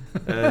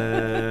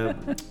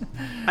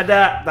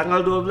 Ada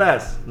tanggal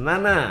 12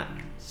 Nana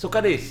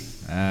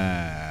Sukadis.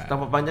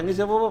 Nama panjangnya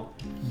siapa, Bob?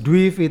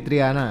 Dwi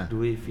Fitriana.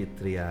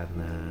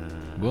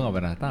 Gue nggak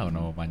pernah tahu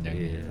nama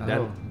panjangnya.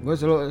 Dan Gue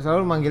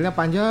selalu manggilnya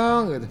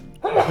panjang gitu.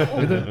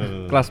 Itu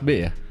kelas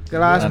B ya?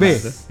 Kelas B.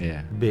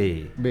 Iya.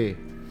 B.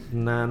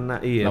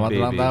 Nana, iya. Selamat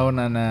ulang tahun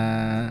Nana.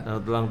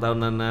 Selamat ulang tahun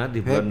Nana di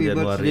bulan Happy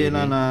Januari birthday ini.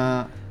 Nana.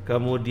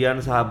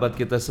 Kemudian sahabat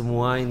kita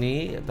semua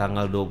ini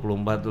tanggal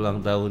 24 ulang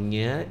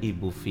tahunnya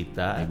Ibu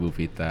Vita.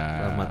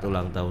 Selamat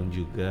ulang tahun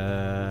juga.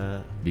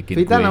 Bikin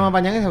Vita kue. nama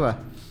panjangnya siapa?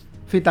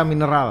 Vita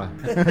Mineral.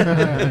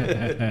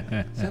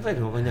 Siapa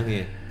yang nama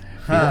panjangnya?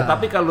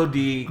 Tapi kalau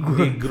di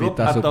grup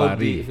Vita atau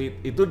Supari.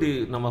 itu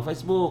di nama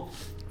Facebook.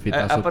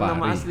 Vita Apa Supari.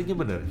 nama aslinya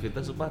bener? Vita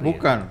Supari.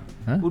 Bukan.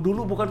 Ya?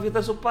 Dulu bukan Vita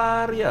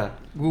Supari ya.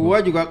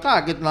 Gua juga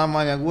kaget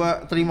namanya.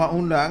 Gua terima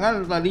undangan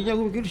tadinya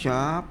gua pikir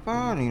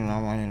siapa nih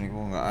namanya nih,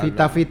 kok enggak ada.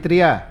 Vita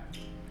Fitria.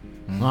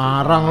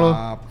 Ngarang lo.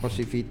 Apa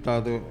sih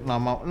Vita tuh?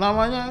 Nama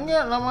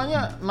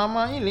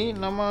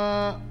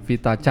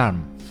Vita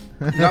Charm.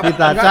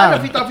 enggak ada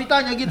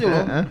Vita-vitanya gitu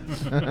loh.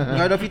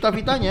 Enggak ada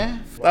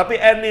Vita-vitanya. Tapi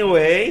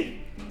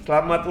anyway,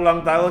 selamat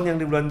ulang tahun yang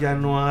di bulan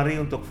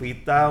Januari untuk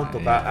Vita,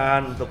 untuk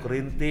Aan, untuk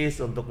Rintis,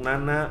 untuk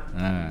Nana,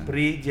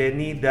 Pri,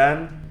 Jenny,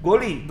 dan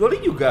Goli.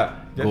 Goli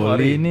juga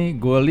Januari.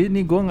 Goli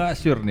nih gue nggak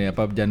sure nih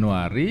apa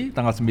Januari,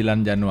 tanggal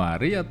 9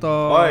 Januari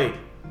atau Oi,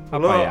 apa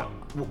lo ya?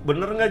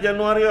 bener nggak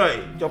Januari,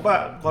 oi?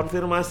 Coba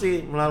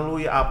konfirmasi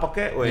melalui apa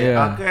kek,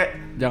 Iya.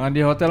 kek. Jangan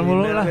di hotel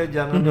mulu Dinner lah. kek,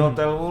 jangan di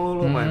hotel mulu,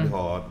 lu main di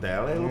hotel,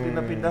 lu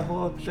pindah-pindah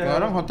hotel.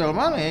 Sekarang hotel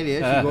mana ya dia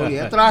si Goli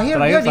ya? Terakhir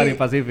dia Sari di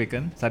Pasifik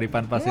kan?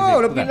 Saripan Pasifik.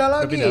 Oh, udah Bukan? pindah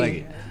lagi. Udah pindah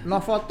lagi.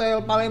 Novotel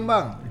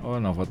Palembang. Oh,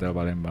 Novotel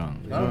Palembang.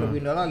 Sekarang udah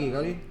pindah lagi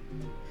kali.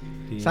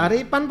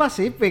 Saripan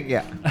Pasifik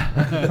ya.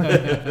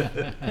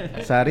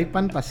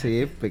 Saripan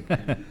Pasifik.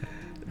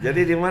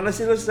 Jadi di mana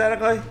sih lu sekarang,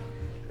 Koi?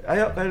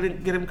 Ayo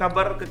kalian kirim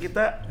kabar ke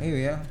kita.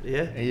 Iya.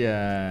 Ya. Iya,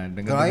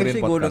 Terakhir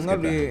sih gue podcast denger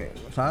kita. di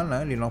sana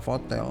di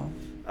Novotel.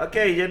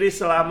 Oke, jadi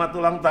selamat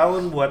ulang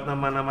tahun buat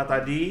nama-nama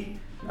tadi.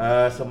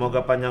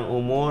 Semoga panjang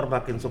umur,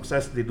 makin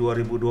sukses di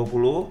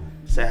 2020,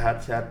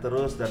 sehat-sehat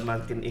terus dan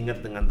makin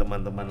ingat dengan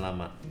teman-teman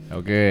lama.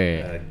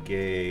 Oke.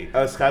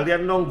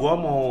 Sekalian dong, gue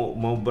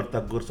mau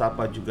bertegur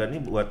sapa juga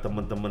nih buat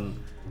temen-temen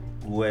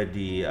gue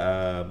di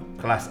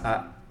kelas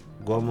A.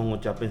 Gue mau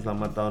ngucapin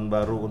selamat tahun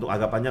baru untuk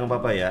agak panjang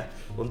apa ya?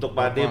 Untuk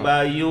Pak De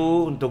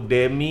Bayu, untuk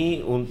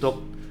Demi,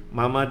 untuk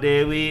Mama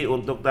Dewi,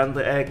 untuk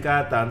Tante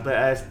Eka, Tante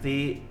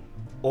Esti,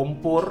 Om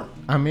Pur,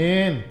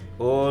 Amin.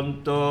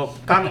 untuk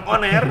Kang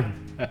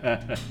Oner.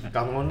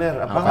 Kang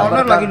Oner, apa Bang kabar,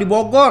 Oner Kang? lagi di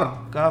Bogor.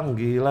 Kang,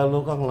 gila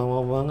lu Kang, lama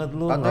banget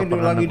lu. Katanya Nggak dia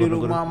pernah lagi di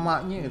negur-negur. rumah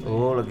emaknya gitu.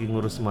 Oh, lagi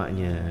ngurus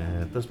emaknya.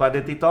 Terus Pak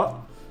De Tito,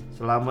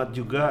 selamat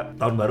juga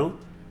tahun baru.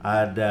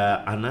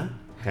 Ada Ana,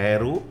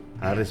 Heru,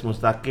 Haris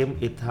Mustaqim,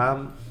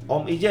 Itham,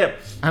 Om Ijeb.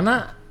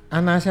 Ana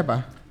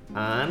siapa?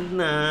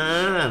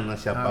 Ana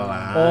siapa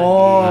lagi?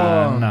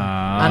 Oh.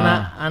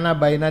 Nah. Ana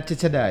Baina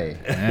Cicedai.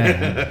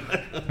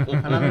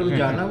 Anak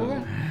Nurjana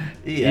bukan?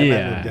 Iya, Iya,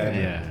 Ana Nurjana.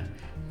 iya.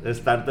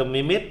 Terus Tante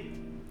Mimit,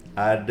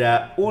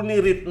 ada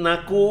Uni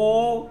Ritnaku,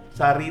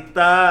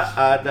 Sarita,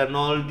 ada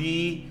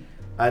Noldi,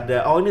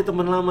 ada ini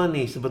teman lama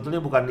nih,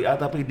 sebetulnya bukan di A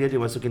tapi dia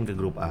dimasukin ke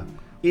grup A.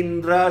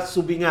 Indra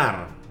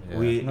Subingar.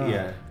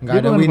 Iya. Nggak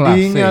Dia ada bukan Windy-nya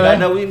kelas C. lah. Nggak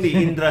ada Windy,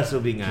 Indra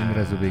Subingar.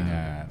 Indra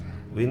Subingar.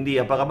 Windy,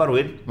 apa kabar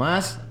Win?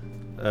 Mas,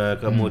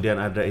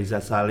 Kemudian ada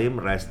Izzat Salim,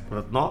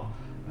 Retno,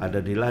 ada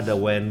Dila, ada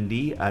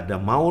Wendy,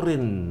 ada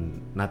Maurin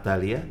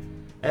Natalia.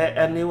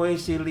 Anyway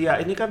si Lia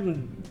ini kan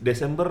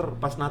Desember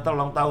pas Natal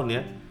ulang tahun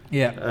ya.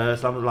 Iya.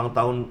 Selamat ulang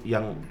tahun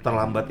yang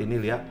terlambat ini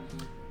Lia.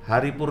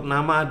 Hari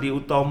Purnama di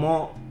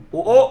Utomo,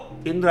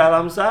 Indra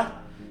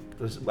Alamsah,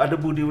 terus ada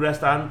Budi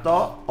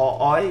Wirastanto,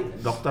 Ooy,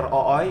 Dr.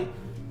 Ooy,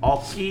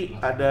 Oki,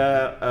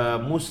 ada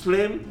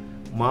Muslim,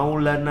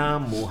 Maulana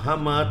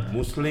Muhammad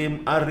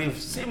Muslim Arif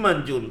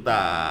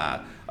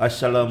Simanjuntak.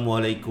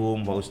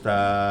 Assalamualaikum Pak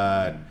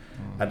Ustadz.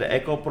 Ada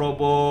Eko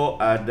Probo,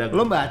 ada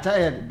lo baca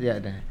ya dia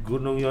ada.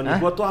 Gunung Yoni,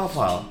 gua tuh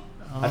hafal.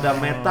 Ada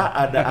Meta,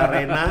 ada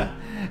Arena.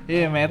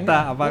 Iya,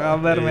 Meta. Apa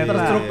kabar Meta?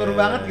 Terstruktur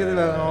banget gitu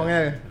loh ngomongnya.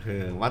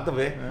 Mantep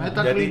ya. Meta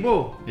Jadi, Keribo.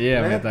 Iya,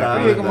 Meta. Meta.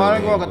 Iya kemarin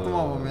gua ketemu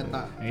sama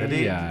Meta. Jadi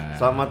Iya.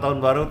 selamat tahun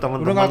baru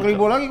teman-teman. Udah nggak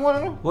Keribo lagi kemana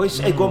lu? Boys,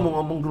 gua mau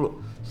ngomong dulu.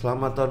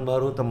 Selamat tahun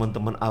baru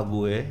teman-teman A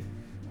gue.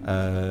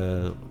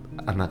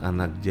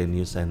 Anak-anak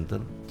Genius Center.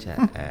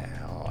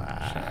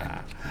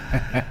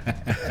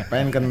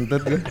 Pengen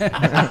kentut gue.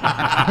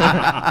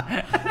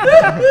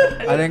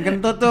 Ada yang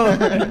kentut tuh.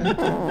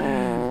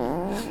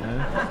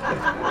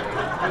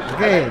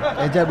 Oke,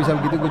 Eja bisa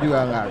begitu gue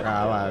juga nggak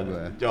kalah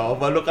gue.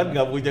 Coba lu kan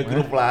nggak punya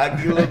grup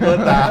lagi lu, gua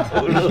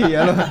tahu lu.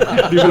 Iya lo.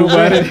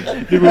 Dibubarin.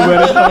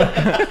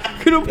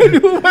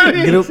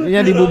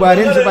 Grupnya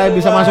dibubarin supaya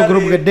bisa masuk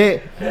grup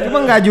gede. Cuma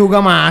nggak juga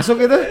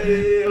masuk itu.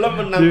 Lo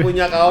menang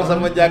punya kaos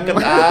sama jaket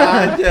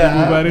aja.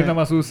 Dibubarin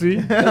sama Susi.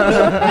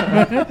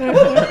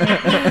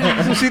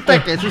 Susi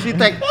Tek ya, Susi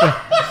Tek.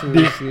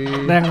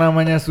 Nah, yang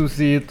namanya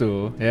Susi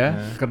itu ya,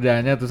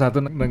 kerjaannya tuh satu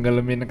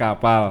nenggelemin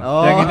kapal.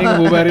 Oh. Yang ini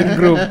ngebubarin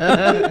grup.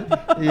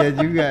 Iya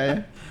juga ya.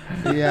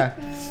 Iya.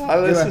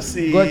 Halo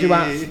Susi. Gue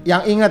cuma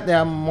yang inget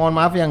ya, mohon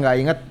maaf yang nggak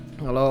inget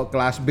kalau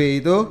kelas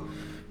B itu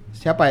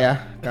siapa ya?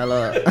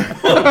 Kalau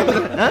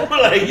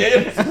Mulainya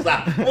yang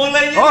susah.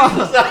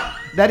 Susah.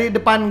 dari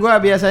depan gua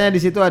biasanya di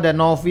situ ada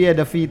Novi,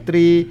 ada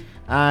Fitri,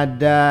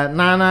 ada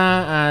Nana,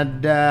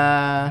 ada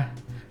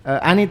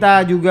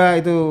Anita juga,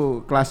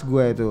 itu kelas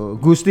gua itu.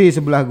 Gusti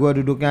sebelah gua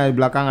duduknya, di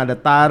belakang ada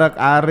Tarek,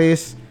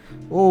 Aris.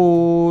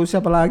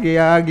 Siapa lagi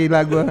ya,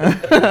 gila gua.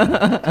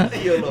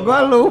 Gua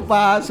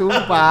lupa,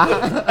 sumpah.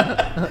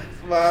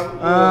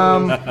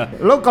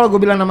 Lo kalau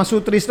gue bilang nama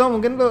Sutrisno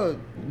mungkin lo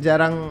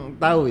jarang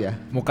tahu ya.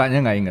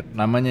 Mukanya nggak inget,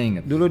 namanya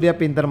inget. Dulu dia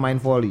pinter main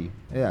volley.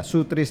 Ya,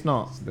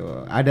 Sutrisno.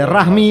 Tuh. Ada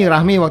Rahmi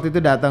waktu itu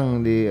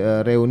datang di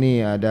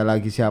reuni. Ada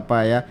lagi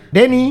siapa ya?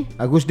 Denny,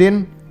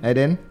 Agustin,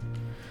 Den.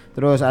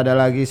 Terus ada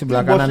lagi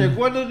sebelah Bosnya kanan.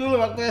 gua tuh dulu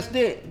waktu SD.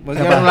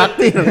 Bagian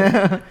latih.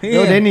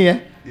 Yo Denny ya.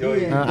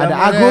 Yoi. Ada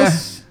Zamannya- Agus.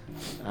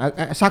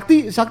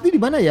 Sakti di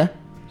mana ya?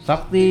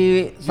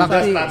 Sakti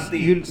Santi.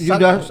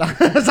 Yuda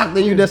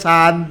Sakti Yuda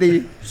Santi.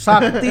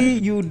 Sakti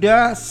Yuda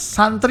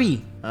Santri.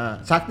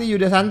 Sakti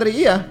Yuda Santri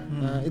iya.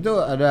 Nah, itu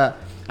ada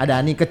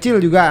Ani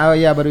kecil juga. Oh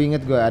iya baru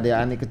inget gue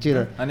ada Ani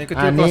kecil. Ani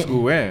kecil kelas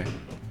gue.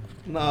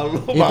 Nah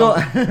lu Itu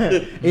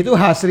itu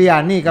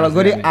Hasriani, kalau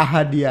gue di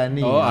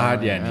Ahadiani. Oh,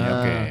 Ahadiani,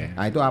 oke.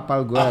 Nah, itu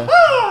apal gue.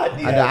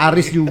 Ada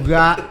Aris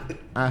juga,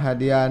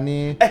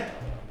 Ahadiani.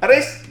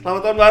 Aris,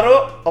 selamat tahun baru,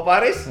 Opa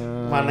Aris.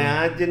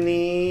 Mana aja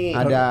nih?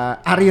 Ada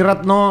Ari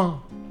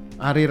Retno.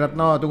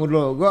 Tunggu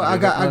dulu. Gue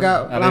agak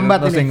Ari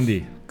lambat Retno sing ini. di?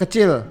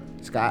 Kecil.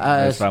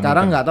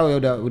 Sekarang nggak tahu ya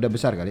udah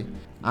besar kali.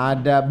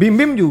 Ada Bim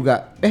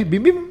juga.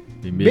 Bim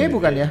B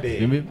bukan ya?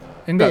 Bim.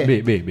 Enggak,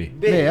 B. B.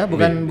 B ya,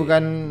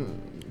 bukan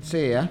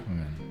C ya.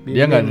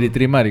 Dia nggak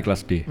diterima di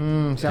kelas D.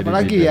 Siapa Jadi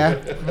lagi B. ya?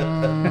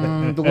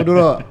 Tunggu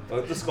dulu. Oh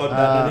itu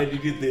skondanannya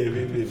Didit ya,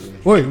 Bim.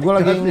 Woi, gue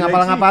lagi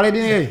ngapal-ngapalin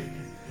ini.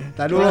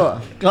 Tadi dulu.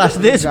 Kelas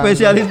D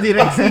spesialis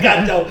direksi.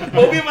 Kacau.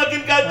 Bobby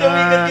makin kacau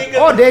inget-inget.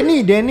 Oh,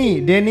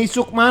 Denny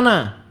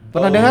Sukmana.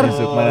 Pernah dengar?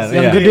 Sukmana,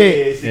 Yang iya. gede.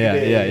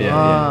 Iya.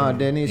 Oh,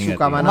 Denny Ingat,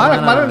 suka ingat. mana-mana.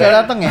 Kemarin udah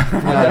datang ya?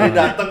 Jadi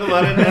datang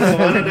kemarin dan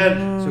kemana dan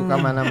Suka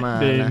mana-mana.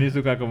 Denny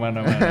suka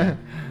kemana-mana.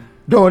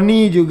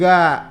 Doni juga,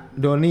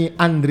 Doni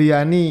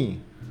Andriani.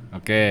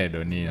 Oke,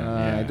 Doni.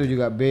 Nah, itu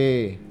juga B.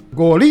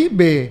 Goli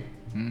B.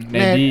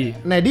 Nedi.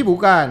 Nedi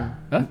bukan.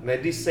 Hah?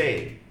 Nedi C.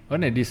 Oh,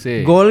 Nedi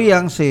C. Goli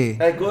yang C.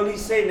 Goli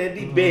C,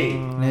 Nedi B.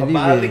 Nedi B.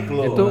 Kebalik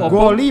lo. Itu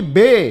Goli B.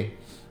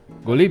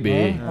 Goli B.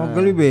 Oh,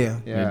 Goli B ya?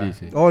 Ya. Nedi C.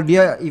 Oh,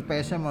 dia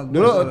IPS-nya sama gua.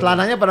 Dulu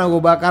celananya pernah gue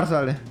bakar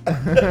soalnya.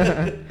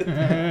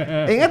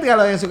 Ingat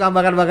kalau yang suka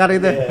bakar-bakar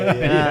itu?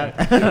 Iya.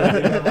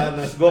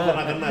 Panas. Gue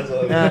pernah kena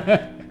soalnya. Nah,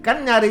 kan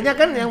nyarinya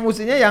kan yang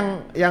mestinya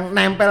yang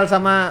nempel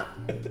sama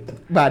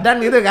badan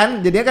gitu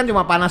kan, jadinya kan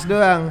cuma panas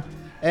doang.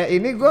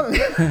 Ini gue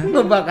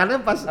ngebakarnya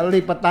pas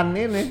lipetan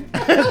ini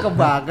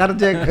kebakar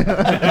Jack.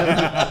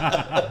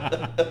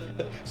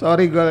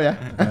 Sorry gue ya.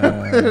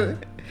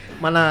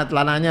 Mana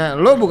celananya?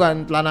 Lo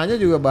bukan celananya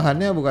juga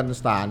bahannya bukan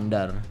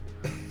standar.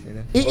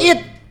 Iit.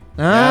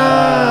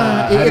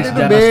 Nah, Iit Haris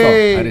itu B. Janasto.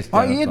 Haris Oh,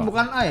 Janasto. ini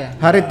bukan A ya?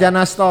 Harit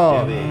Janasto.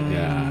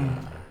 Ya.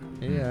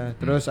 Iya,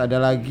 terus ada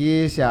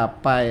lagi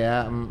siapa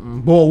ya?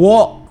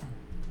 Bowo.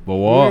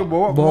 Bowo.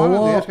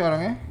 Bowo. Dia sekarang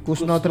ya?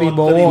 Kusno Kusno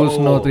Tribowo.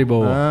 Kusno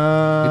Tribowo.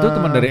 Ah. Itu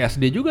teman dari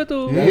SD juga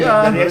tuh.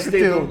 Iya, Dari SD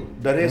kecil. tuh.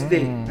 Dari SD.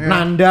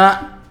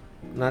 Nanda.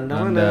 Nanda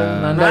Nanda.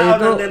 mana? Nanda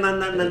itu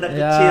Nanda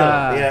Ya. kecil.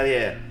 Iya.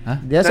 dia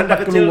Nanda sempat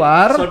kecil,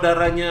 keluar.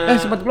 Saudaranya.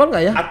 Sempat keluar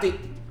nggak ya? Ati.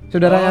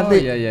 Saudaranya Oh, Ati.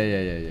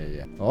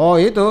 iya. Oh,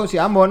 itu si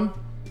Ambon.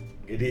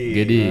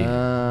 Gedi.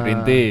 Ah.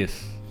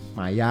 Rintis.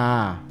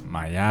 Maya.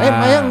 Maya.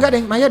 Maya enggak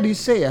deh, Maya di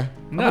C ya?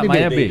 Enggak, Apa di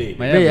Maya B? B. B.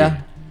 Maya B B. ya?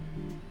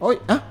 Oh,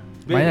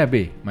 Maya B.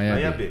 Maya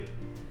Maya B. B.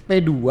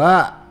 P2.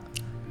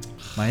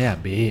 Maya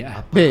B.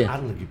 B.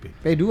 Apaan lagi B?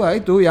 P2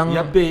 itu yang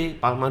Ya B,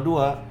 Palma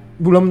 2.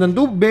 belum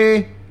tentu B.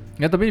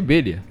 Enggak, tapi B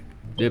dia.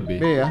 Dia B.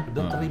 B ya.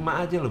 Udah terima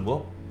aja lo,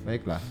 Bob.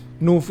 Baiklah.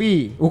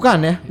 Nuvi, bukan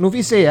ya? Nuvi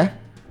C ya?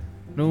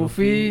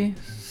 Novi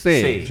C.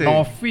 C.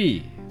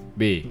 Novi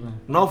B.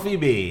 Novi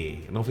B.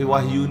 Novi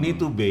Wahyuni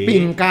tuh B.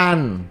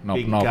 Pinkan. Nop.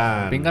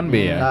 Pinkan. Pinkan B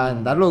ya. Kan,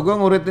 ntar lu gue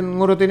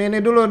ngurutin ini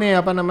dulu nih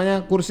apa namanya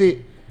kursi.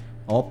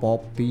 Oh,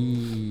 Poppy.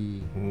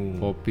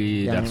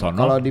 Poppy Yang Darsono.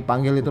 kalau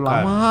dipanggil itu Bukan.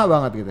 lama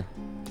banget gitu.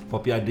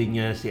 Poppy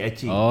adiknya si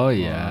Eci. Oh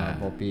iya.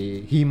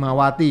 Poppy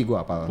Himawati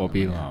gua apal.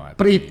 Poppy Mawat.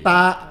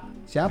 Prita.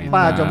 Siapa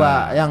Prita. coba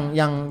yang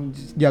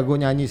jago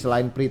nyanyi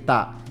selain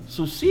Prita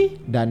Susi?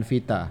 dan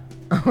Vita?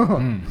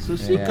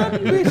 Susi Iya. kan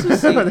B,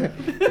 Susi.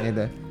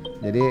 Gitu.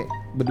 Jadi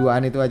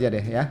berduaan itu aja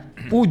deh ya.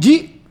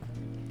 Puji.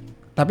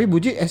 Tapi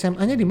Puji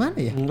SMA-nya di mana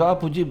ya? Enggak,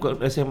 Puji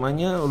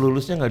SMA-nya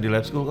lulusnya nggak di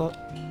lab school kok.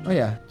 Oh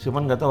ya.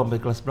 Cuman nggak tahu sampai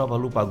kelas berapa,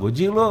 lupa.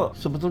 Goji lo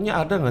sebetulnya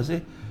ada nggak sih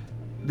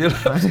di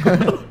lab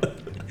school?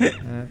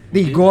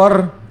 Tigor.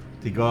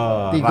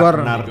 Tigor.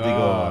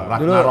 Dulu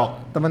Ragnarok.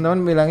 teman-teman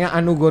bilangnya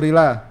Anu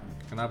Gorilla.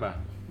 Kenapa?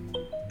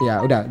 Ya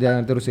udah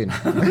jangan terusin.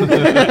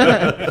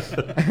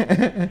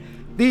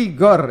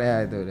 Tigor ya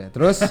itu udah.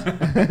 Terus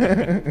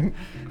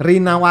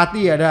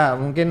Rinawati ada,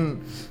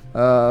 mungkin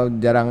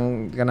jarang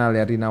kenal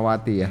ya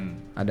Rinawati ya.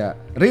 Ada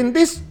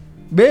Rintis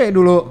B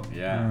dulu.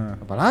 Ya.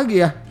 Apalagi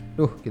ya?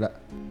 Duh gila.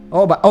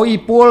 Oh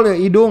Ipul ya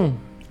Idung.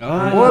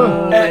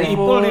 Oh.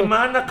 Ipul di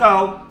mana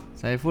kau?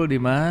 Saiful di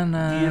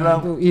mana?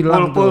 Itu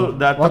hilang Pul tuh.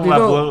 datang Waktu lah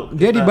itu Pul.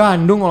 dia di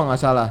Bandung kalau nggak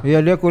salah. Iya,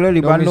 dia kuliah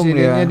di Bandung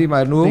Domisilinya dia. di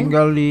Bandung.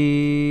 Tinggal di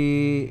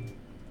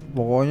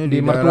pokoknya Di di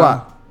Mertua?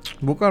 daerah-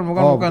 Bukan.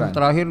 Oh, bukan.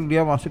 Terakhir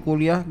dia masih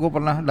kuliah, gue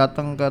pernah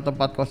datang ke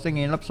tempat kosnya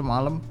nginep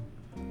semalam.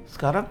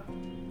 Sekarang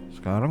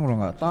Sekarang udah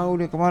nggak tahu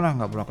dia kemana,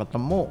 nggak pernah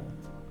ketemu.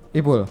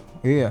 Ipul.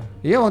 Iya.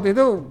 Iya waktu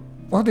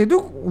itu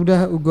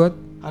udah got.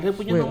 ada yang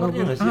punya Wait,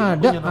 nomornya nggak sih? ada,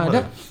 Punya nomor ada.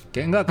 ya?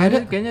 Kayak enggak,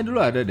 kayaknya dulu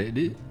ada deh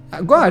di.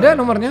 Gua ada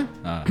nomornya.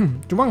 Nah,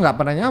 Cuma nggak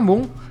pernah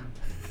nyambung.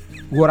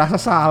 Gua rasa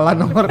salah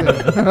nomornya.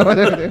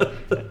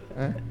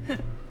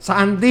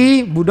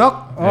 Santi,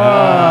 Budok.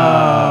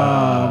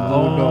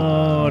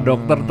 oh,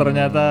 dokter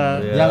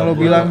ternyata. Ya, Yang lo Budok.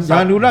 bilang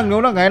jangan diundang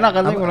nggak enak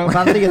katanya ngulang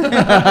Santi gitu.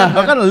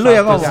 Kan lu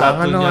yang ngomong.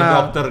 Jangan dong, Satu-satunya ah.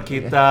 dokter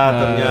kita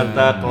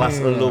ternyata kelas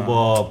elu,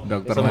 Bob.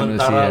 Dokter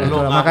Sementara manusia. lu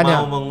nggak Makanya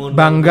mau mengundang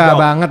bangga Budok.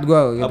 banget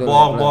gua gitu.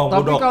 Bohong Tapi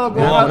Budok. kalau gua-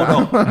 Bohong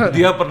Budok.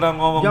 Dia pernah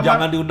ngomong Zaman-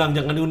 jangan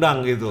diundang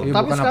gitu. Iya,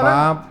 Tapi bukan sekarang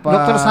apa-apa.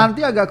 dokter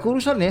Santi agak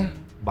kurusan ya.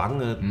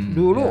 Banget.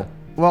 Dulu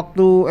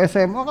waktu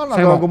SMA kan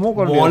Semok. agak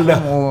gemukan dia. Moldah,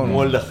 Semok.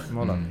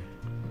 moldah.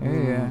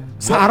 Iya.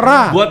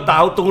 Sarah. Gua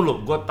tahu tunggu lu,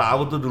 gua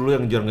tahu tuh dulu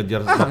yang ngejar-ngejar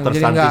dokter Jadi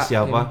Santi nggak-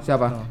 siapa. ini,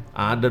 Siapa?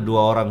 Ada 2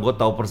 orang, gua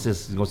tahu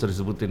persis, nggak usah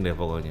disebutin deh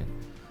pokoknya.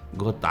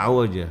 Gua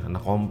tahu aja,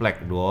 anak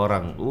komplek 2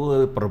 orang.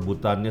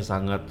 Perebutannya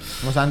sangat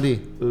Mas Santi.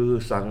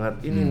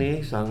 sangat ini nih,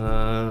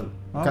 sangat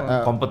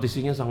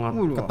kompetisinya sangat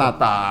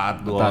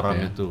ketat 2 Ketat orang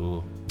ya. itu.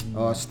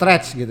 Oh,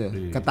 stretch gitu,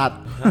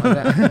 ketat.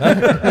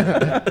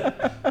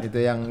 Itu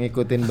yang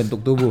ngikutin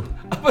bentuk tubuh.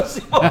 Apa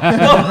sih? Bob?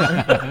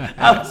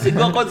 Apa sih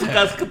gua kok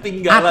suka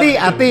ketinggalan?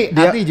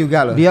 Ati juga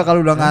loh. Dia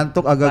kalau udah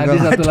ngantuk Tadi agak-agak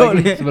satu ngaco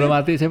lagi dia. sebelum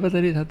mati siapa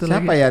tadi? Satu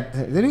Siapa lagi. ya?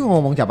 Jadi gua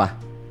ngomong siapa?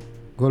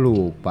 Gue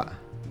lupa.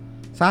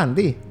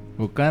 Santi.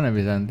 Bukan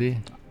Abisanti.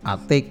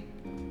 Atik.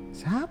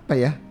 Siapa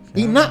ya?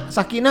 Ina,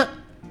 Sakina,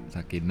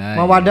 Sakinah.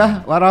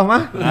 Mawadah,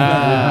 Warahmah.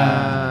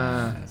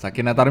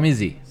 Sakinah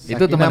Tarmizi. Itu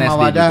Sakinah, teman SD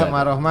Mawadah, juga.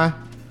 Warahmah.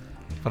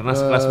 Pernah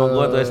sekelas sama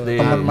gua tuh SD.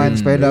 Teman main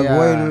sepeda Iya.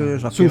 gue itu.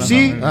 Sakina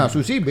Susi, namanya.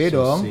 Susi B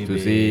dong.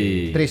 Susi.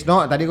 Trisno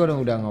tadi gua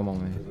udah ngomong.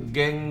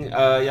 Geng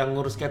yang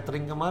ngurus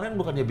catering kemarin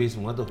bukannya B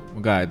semua tuh?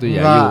 Enggak, itu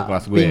Yayu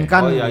kelas gue.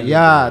 Pinkan, Oh, Yayu.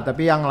 ya,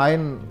 tapi yang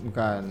lain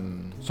bukan.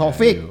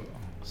 Sofik.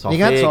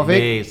 Ingat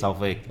Sofik?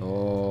 Sofik.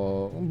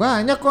 Oh,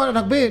 banyak kok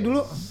anak B dulu.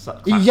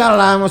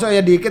 Iyalah, masa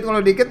ya dikit, kalau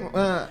dikit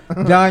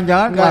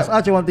Jangan-jangan kelas A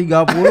cuma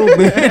 30,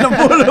 B 60.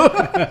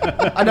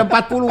 ada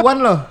 40-an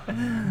loh.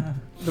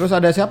 Terus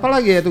ada siapa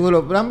lagi ya? Tunggu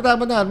dulu. Bentar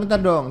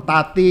dong.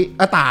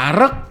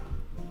 Tarek.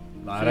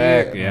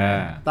 Tarek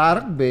ya.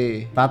 Tarek B.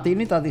 Tati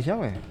ini Tati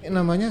siapa ya?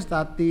 Namanya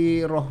Tati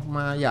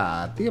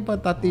Rohmayati apa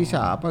Tati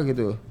siapa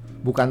gitu?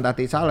 Bukan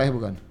Tati Saleh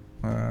bukan.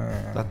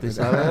 Tati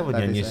Saleh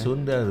penyanyi Saleh.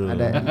 Sunda tuh.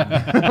 Ada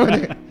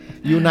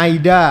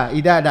Yunaida.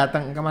 Ida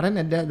datang kemarin,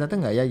 ada datang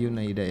nggak ya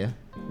Yunaida ya?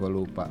 Gua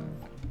lupa.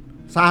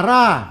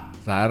 Sarah.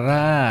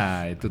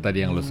 Itu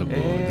tadi yang lu sebut.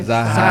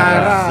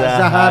 Zahara.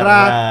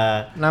 Zahara.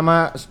 Nama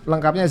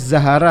lengkapnya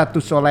Zahara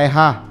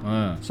Tusoleha.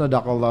 Hmm.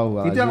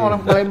 Sadaqallahu Itu yang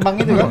orang Palembang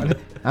itu kan?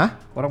 Hah?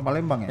 Orang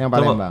Palembang ya? Yang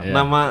Tunggu, Palembang.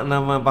 Iya.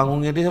 nama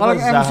panggungnya dia Kalau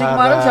siapa? MC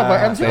kemarin siapa? MC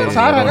kan Taylor.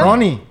 Sarah kan?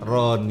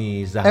 Roni.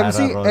 Zahara MC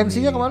Roni.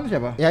 MC-nya kemarin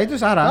siapa? Ya itu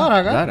Sarah.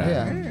 Sarah kan? Sarah.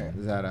 Iya.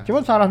 Sarah.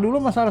 Cuman Sarah dulu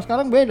sama Sarah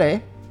sekarang beda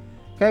ya.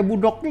 Kayak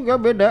Budok juga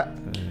beda.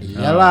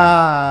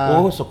 Iyalah.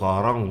 Oh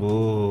sekarang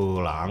gue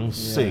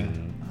langsing.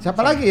 Siapa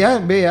lagi ya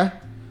B ya?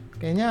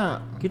 Kayaknya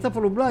Kita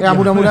perlu belajar. ya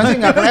mudah-mudahan sih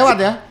nggak kelewat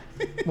ya.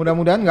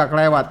 Mudah-mudahan nggak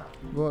kelewat.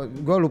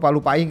 Gue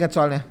lupa ingat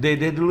soalnya.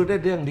 Dede dulu deh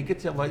yang dikit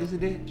siapa aja sih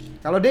deh.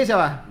 Kalau D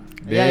siapa?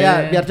 D. Iya ya,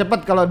 biar cepet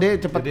kalau D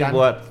cepet Jadi kan.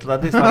 buat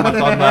nanti selamat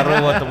tahun baru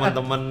buat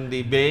teman-teman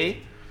di B.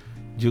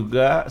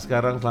 Juga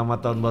sekarang selamat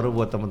tahun baru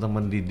buat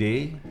teman-teman di D.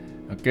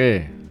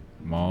 Oke.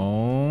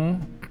 Mau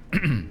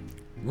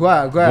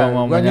Gua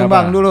mau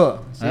nyumbang menyapa. dulu.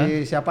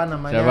 Siapa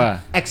namanya? Siapa?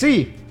 Eksi.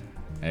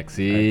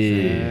 Eksi.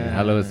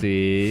 Halo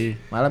sih.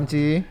 Malam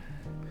Ci.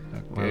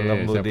 Oke, Malam,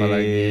 siapa Budi.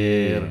 lagi?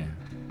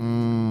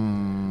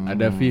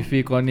 Ada Vivi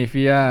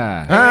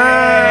Konivia.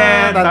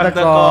 Tante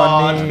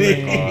Koni.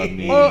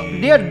 Oh,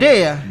 dia D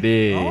ya? D.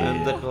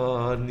 Tante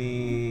Koni.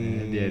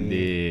 Dia D.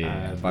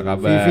 Apa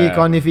kabar? Vivi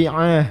Konivi.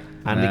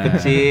 Ani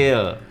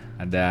kecil.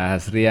 Ada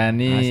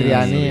Hasriani.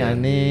 Asriani,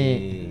 Ani.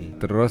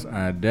 Terus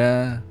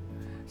ada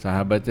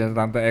sahabatnya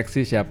Tante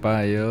Eksi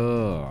siapa?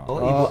 Ayo. Oh,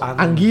 Ibu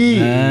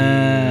Anggi.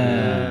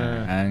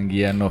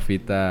 Anggia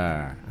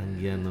Novita.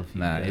 Anggia Novita.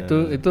 Nah,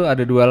 itu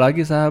ada dua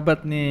lagi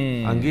sahabat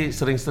nih. Anggi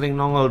sering-sering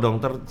nongol dong.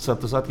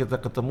 Suatu saat kita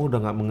ketemu udah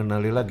nggak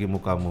mengenali lagi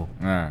mukamu.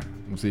 Nah,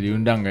 mesti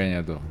diundang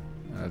kayaknya tuh.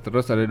 Nah,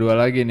 terus ada dua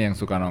lagi nih yang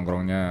suka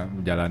nongkrongnya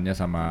jalannya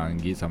sama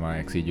Anggi sama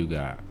Eksi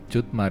juga.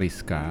 Cut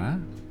Mariska,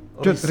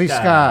 Cut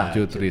Rizka.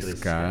 Cut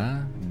Rizka,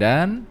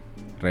 dan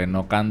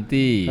Reno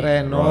Kanti.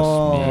 Reno,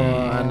 Rosmi.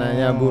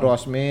 anaknya Bu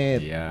Rosmit.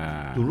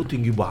 Iya. Dulu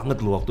tinggi banget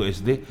loh waktu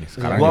SD.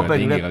 sekarang Gua juga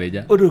pengen tinggi liat, kali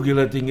aja. aduh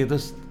gila tinggi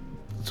terus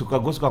suka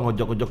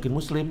ngojok-ngojokin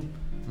Muslim.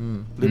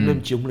 Lim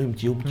cium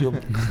cium.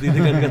 Ini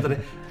kan katanya,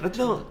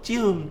 Retno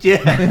cium.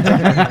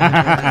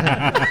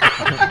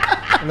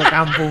 Udah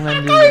kampungan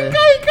juga.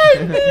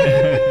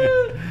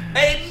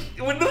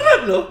 Beneran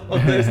loh.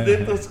 Waktu SD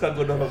tuh suka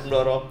gue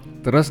dorong-dorong.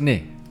 Terus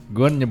nih,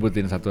 gue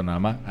nyebutin satu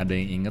nama, ada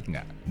yang inget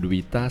nggak?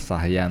 Dwita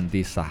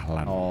Sahyanti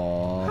Sahlan.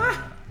 Oh,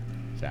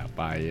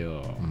 Siapa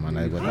ayo?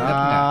 mana gue Ingat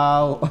nggak?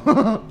 tahu.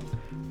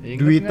 Inget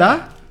Dwita?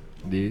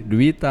 nggak?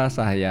 Dwita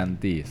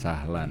Sahyanti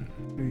Sahlan.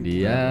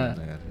 Dia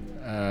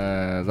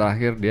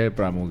terakhir dia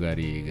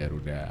pramugari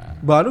Garuda.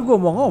 Baru gua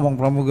mau ngomong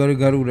pramugari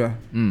Garuda.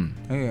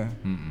 Iya.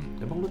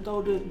 Emang lu tahu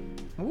deh?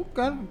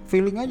 Bukan,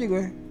 feeling aja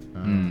gue.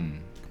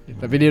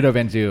 Tapi dia udah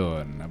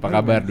pensiun. Apa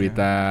kabar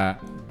Dwita?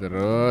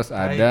 Terus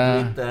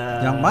ada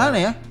Yang mana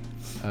ya?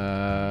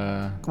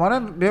 eh,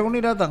 Kemarin dia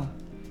Uni datang.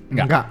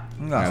 enggak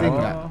Enggak.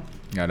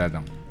 Enggak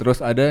datang. Terus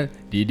ada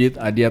Didit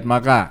Adiat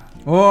Maka.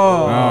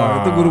 Oh,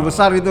 itu guru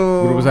besar itu.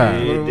 Guru besar.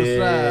 Guru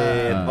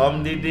besar. Om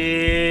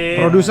Didit.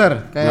 Produser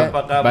kayak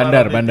Apa kabar,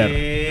 Bandar, Om bandar.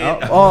 Didit?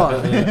 oh,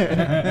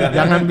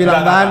 jangan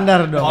bilang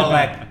bandar dong.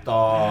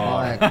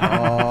 Kolektor.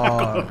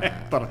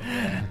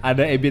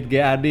 Ada Ebit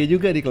GAD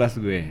juga di kelas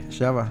gue.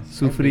 Siapa?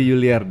 Sufri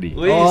Yuliardi.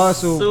 Wih, Oh,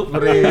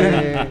 Supri.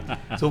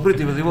 Supri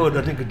tiba-tiba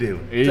badannya gede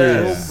loh.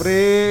 Iya.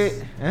 Supri.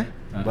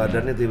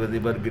 Badannya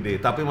tiba-tiba gede,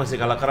 tapi masih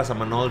kalah keras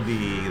sama Noldi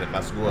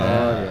kelas gua.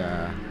 Oh ya.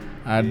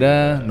 Ada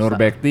Nur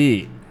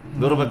Bekti.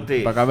 Nur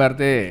Bekti. Apa kabar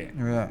Ti?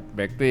 Iya.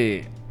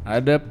 Bekti.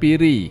 Ada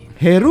Piri.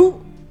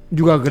 Heru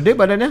juga gede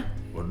badannya.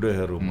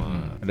 Udah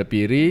rumah. Ada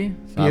Piri.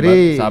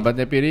 Piri.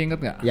 Sahabatnya Piri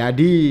inget nggak?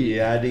 Yadi.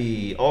 Yadi,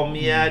 Om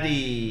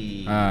Yadi.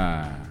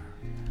 Ah.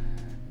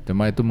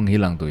 Cuma itu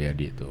menghilang tuh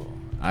Yadi itu.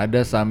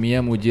 Ada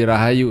Samia Muji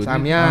Rahayu.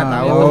 Samia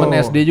tahu. Ini temen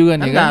SD juga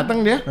nih kan? Datang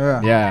dia Iya.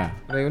 Ya.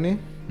 reuni.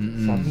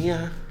 Samia.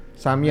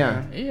 Samia.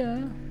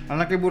 Iya.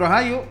 Anak Ibu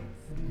Rahayu.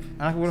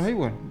 Anak Ibu Rahayu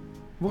bukan?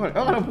 Bukan.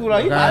 Oh, kalau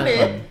Bayu Bukan. Pade.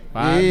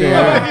 Pade. Iya.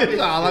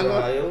 Salah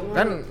gua.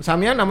 Kan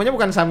Samia namanya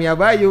bukan Samia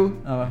Bayu.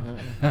 Apa?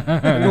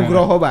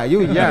 Nugroho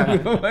Bayu ya.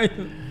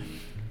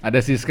 Ada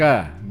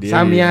Siska. Dia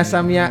Samia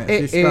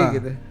Siska.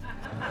 gitu.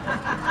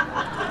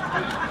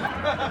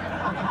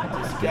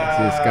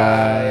 Siska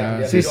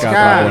Siska.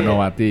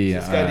 Prabonowati.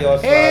 Siska di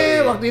Australia.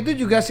 Waktu itu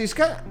juga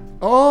Siska.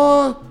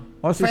 Oh,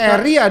 Siska.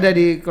 Ferry ada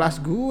di kelas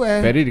gue.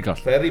 Ferry di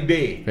kelas. Ferry B.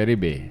 Ferry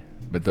B.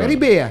 Betul. Ferry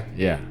B ya?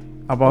 Iya.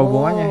 Apa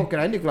hubungannya? Oh,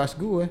 kirain di kelas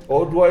gue.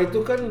 O2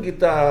 itu kan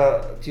kita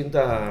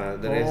cinta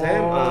dari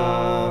SMA.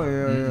 Oh,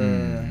 iya.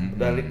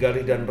 Dari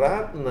Gali dan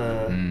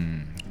Ratna.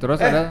 Terus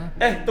ada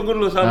Tunggu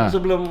dulu Nah.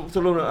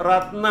 sebelum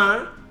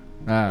Ratna.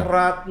 nah,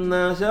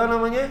 Ratna siapa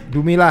namanya?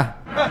 Dumilah.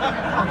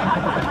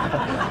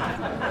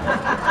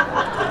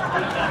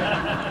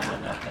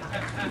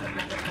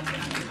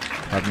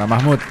 Ratna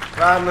Mahmud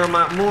Ratna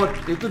Mahmud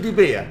itu di B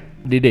ya?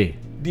 di D.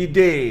 Di D.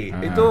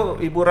 Itu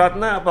Ibu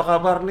Ratna apa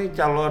kabar nih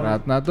calon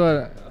Ratna tuh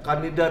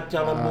kandidat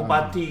calon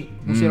bupati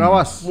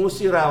Musirawas.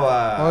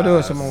 Musirawas. Waduh,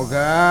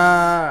 semoga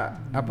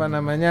apa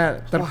namanya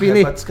Wah,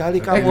 terpilih. hebat sekali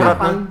kamu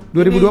kapan? Ratna.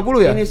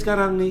 2020 ya? Ini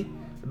sekarang nih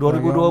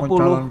 2020.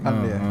 Mencalonkan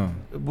dia.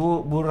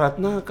 Bu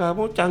Ratna,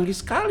 kamu canggih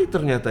sekali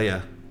ternyata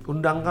ya.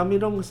 Undang kami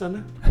dong ke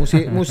sana.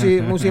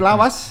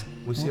 Musilawas.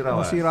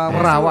 Musirawas.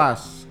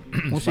 Rawas.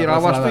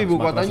 Musirawas tuh ibu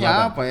Sumatera kotanya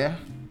Selatan. apa ya?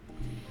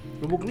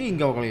 Lubuk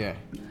Linggau kali ya.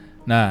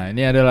 Nah,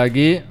 ini ada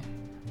lagi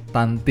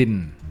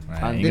Tantin. Nah,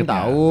 Tantin inget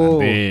nggak? tahu.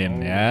 Tantin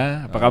ya.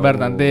 Apa kabar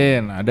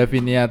Tantin? Ada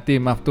Viniati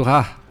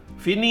Maftuhah.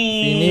 Vini.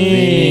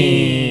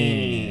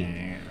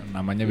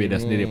 Namanya beda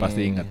sendiri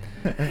pasti ingat.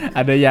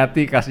 Ada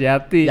Yati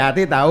Kasyati.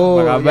 Yati tahu.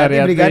 Apa kabar Yati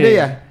Yati? Brigade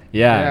ya?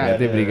 Ya,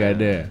 Yati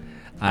Brigade.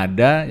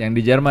 Ada yang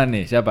di Jerman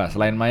nih. Siapa?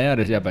 Selain Maya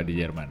ada siapa di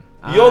Jerman?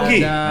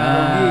 Yogi.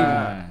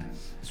 Ah.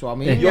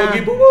 Suaminya. Yogi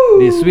Bu.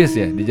 Di Swiss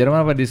ya? Di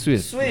Jerman apa di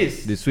Swiss?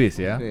 Swiss. Di Swiss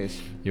ya. Swiss.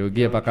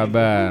 Yogi apa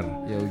kabar?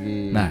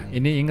 Yogi. Nah,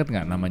 ini inget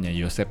nggak namanya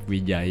Yosep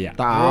Wijaya?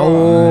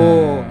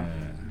 Tahu.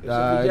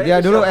 Nah, Yosep dia Wijaya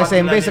dulu siapa SMP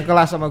panggilannya?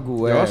 sekelas sama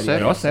gue. Yosep.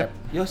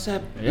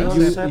 Yosep.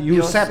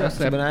 Yusep.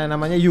 Sebenarnya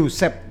namanya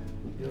Yusep.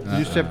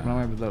 Yusep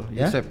namanya betul.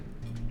 Ya? Yusep.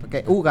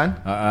 Pakai U kan?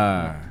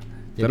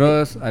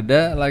 Terus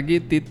ada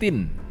lagi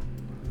Titin.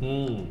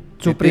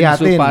 Suprihatin.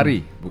 Titin Supari,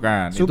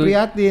 bukan.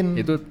 Suprihatin.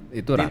 Itu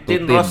Ratu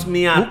Titin Tin.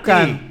 Rosmiati.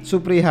 Bukan.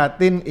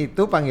 Suprihatin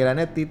itu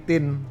panggilannya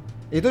Titin.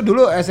 Itu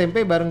dulu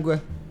SMP bareng gue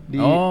di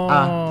Oh,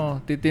 A.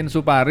 Titin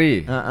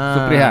Supari. Ah.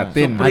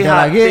 Suprihatin. Supri- Ada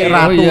lagi Prihatin.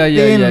 Ratu Oh iya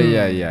Tin.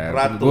 iya.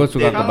 Ratu Gue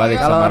suka Tin. kebalik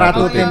Kalau sama Ratu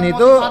Ratu Tin Tin.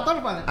 itu motivator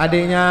apa?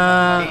 adiknya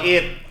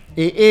Iit.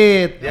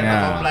 Iit. Dia Ya.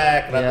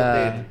 komplek Ratu Ya.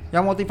 Tin.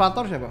 Yang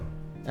motivator siapa?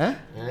 Eh?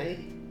 Hai.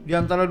 Di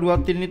antara dua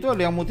tin itu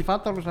ada yang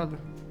motivator satu.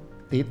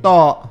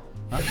 Tito.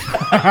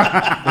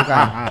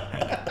 Bukan.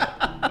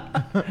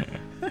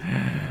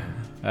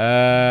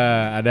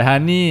 Ada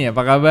Hani,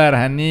 apa kabar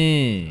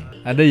Hani?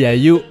 Ada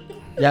Yayu.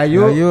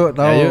 Yayu.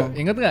 tahu. Yayu,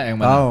 inget nggak yang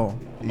mana? Tahu.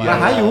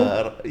 Yahayu.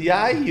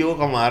 Yahayu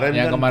kemarin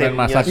Yang kan kemarin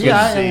timnya masak Iya, Susi.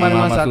 yang kemarin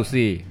sama masak.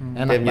 Susi.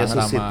 Enak Timnya banget.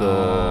 Susi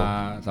tuh.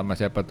 Sama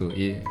siapa tuh?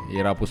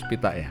 Ira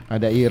Puspita ya.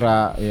 Ada Ira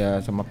ya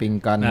sama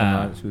Pinkan Nah. sama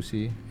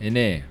Susi.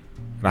 Ini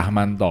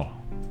Rahmanto.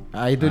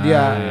 Nah, itu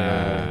dia.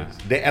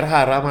 DRH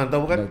Rahmanto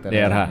bukan? Dokter.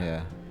 DRH.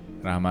 Ya.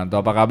 Rahmanto,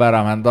 apa kabar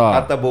Rahmanto?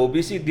 Kata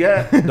Bobby sih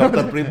dia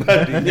dokter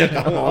pribadinya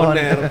kamu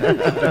owner.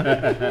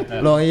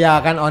 Loh iya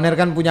kan Oner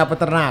kan punya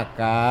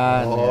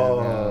peternakan.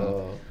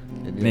 Oh.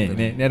 Ya. Jadi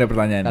Nih ada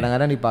pertanyaan. nih.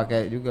 kadang-kadang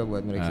dipakai juga buat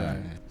meriksa.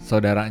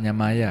 Saudaranya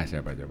Maya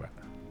siapa coba?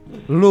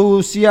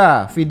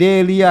 Lucia,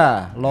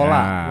 Fidelia,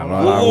 Lola. Nah,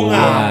 Lola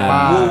Hubungan.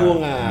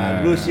 Nah.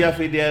 Lucia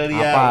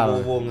Fidelia Apal.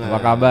 hubungan. Apa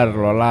kabar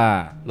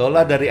Lola?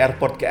 Lola dari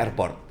airport ke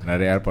airport.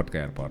 Dari airport ke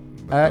airport.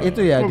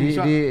 Itu ya Kok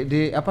bisa?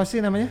 di apa sih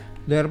namanya?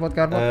 Di airport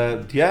Karno.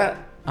 Dia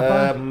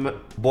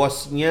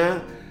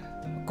bosnya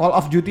Call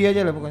of Duty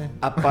aja lah pokoknya.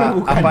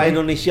 apa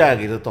Indonesia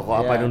gitu, toko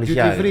apa Ya,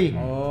 Indonesia. Duty free.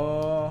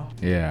 Oh.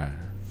 Iya.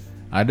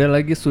 Ada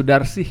lagi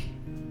Sudarsih.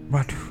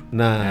 Waduh.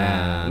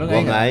 Nah, Lu gua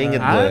nggak inget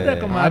gue. Ada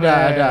kemarin. Ada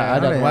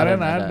Kemarin kemarin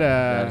ada.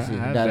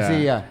 Darsi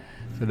ya.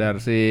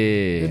 Sudarsi.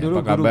 Itu dulu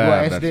Apa guru kabar, gua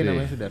SD Darsi?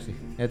 namanya Sudarsi.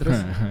 Ya terus.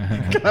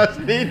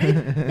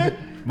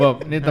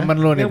 Bob, ini temen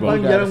lu nih, Yang Bob.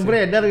 paling jarang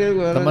beredar gitu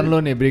gua. Temen lu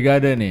nih,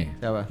 Brigade nih.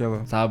 Siapa? Siapa?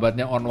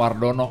 Sahabatnya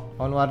Onwardono.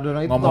 Onwardono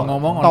itu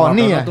Ngomong-ngomong Tony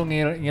Onwardono ya? tuh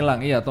ngilang.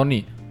 Iya, Tony.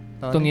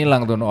 Itu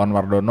ngilang tuh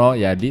Onwardono,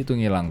 Yadi tuh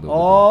ngilang tuh.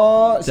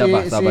 Oh,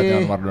 Siapa si sahabatnya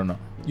Onwardono?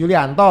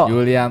 Yulianto.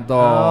 Yulianto,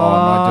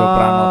 Nojo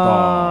Pranoto.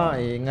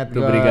 Ingat Itu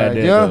gua. Brigade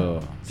Jo. tuh.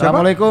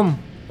 Assalamualaikum,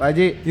 Pak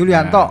Haji.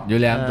 Yulianto. Nah,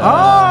 Yulianto.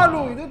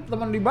 Aduh, itu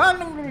teman di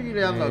Bandung dulu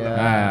Yulianto. Iya. tuh.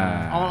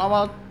 Nah,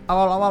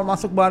 Awal-awal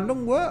masuk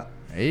Bandung gua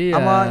iya.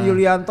 sama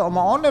Yulianto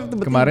sama Oner tuh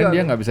bertiga. Kemarin dia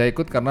tuh. nggak bisa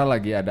ikut karena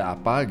lagi ada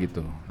apa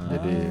gitu.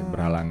 Jadi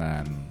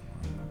berhalangan.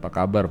 Apa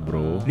kabar,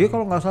 Bro? Dia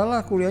kalau nggak salah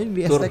kuliahnya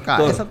di Tur,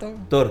 STKS atau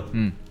Tur.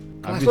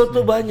 Kelas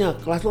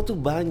lo tuh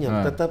banyak,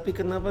 Ah. tetapi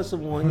kenapa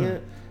semuanya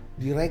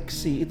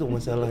direksi itu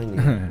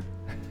masalahnya.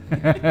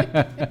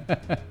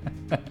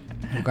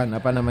 Bukan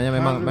apa namanya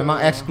memang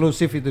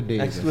eksklusif itu deh.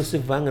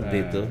 Eksklusif banget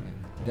deh itu.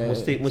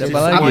 Mesti Siapa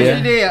lagi semuanya- ya?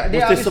 Dia mesti,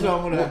 habis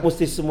dong udah.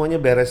 mesti semuanya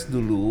beres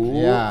dulu,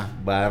 Iya.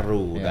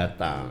 baru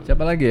datang.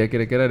 Siapa lagi ya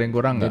kira-kira ada yang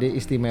kurang nggak? Jadi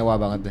istimewa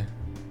banget deh.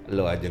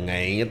 Lo aja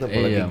nggak inget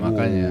apalagi Iya gue.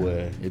 makanya.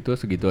 Itu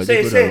segitu aja Se,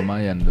 gue se. udah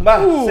lumayan tuh. Mbah,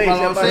 Kalau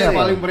siapa saya Se?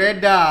 paling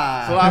beredar.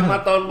 Selamat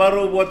tahun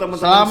baru buat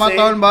teman-teman. Selamat Se.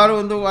 tahun baru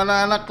untuk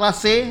anak-anak kelas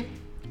C,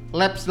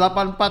 Labs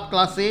 84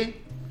 kelas C.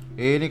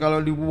 Ini kalau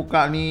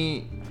dibuka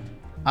nih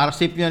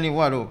arsipnya nih,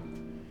 waduh.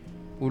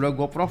 Udah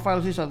gua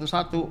profile sih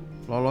satu-satu,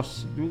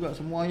 lolos juga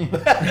semuanya.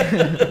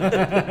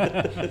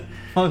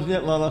 Maksudnya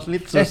lolos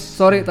litsus.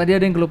 Sorry tadi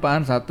ada yang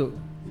kelupaan satu.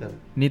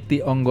 Niti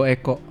Onggo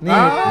Eko.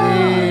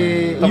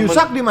 Nih,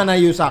 Yusak di mana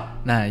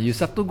Yusak? Nah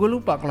Yusak tuh gue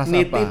lupa kelas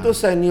Niti apa. tuh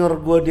senior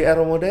gue di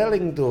Aero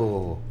Modeling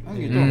tuh. Oh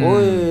gitu.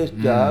 Wih,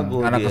 jago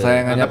Anak dia.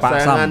 kesayangannya Anak Pak Sam.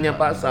 kesayangannya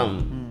Pak Sam.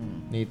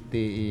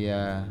 Niti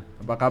iya.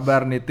 Apa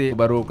kabar Niti?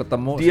 Baru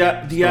ketemu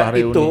Dia setelah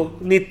reuni. itu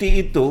Niti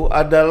itu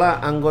adalah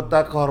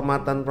anggota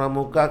kehormatan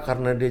pramuka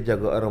karena dia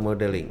jago Aero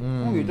Modeling.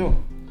 Oh gitu.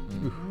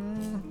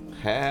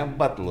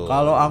 Hebat loh.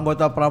 Kalau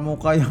anggota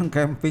pramuka yang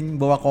camping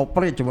bawa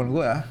koper ya cuman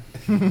gua.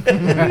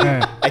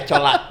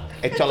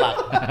 Ecolak.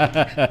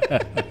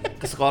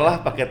 Ke sekolah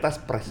pakai tas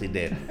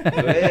presiden.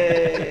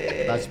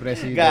 Weh. Tas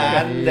presiden.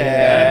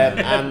 Ganden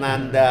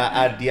Ananda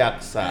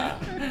Adiaksa.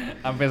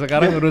 Sampai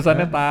sekarang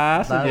urusannya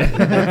tas. aja.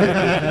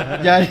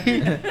 Jadi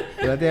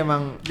Berarti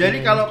emang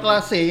kalau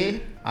kelas C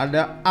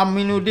ada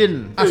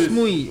Aminuddin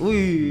Asmui.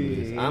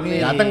 Wih. Amin.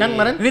 dateng kan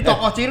kemarin? Ini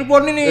tokoh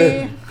Cirebon ini.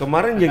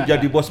 Kemarin yang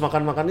jadi bos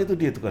makan-makan itu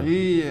dia tuh kan.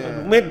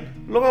 Iya. Min,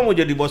 lo nggak mau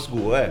jadi bos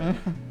gue?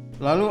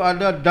 Lalu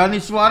ada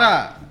Danis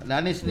Suara.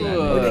 Danis nih.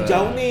 Oh, ini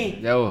jauh nih.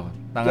 Jauh.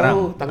 Tangerang.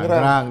 Jauh, Tangerang.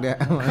 Tangerang dia.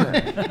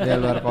 Dia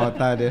luar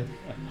kota dia.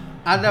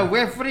 Ada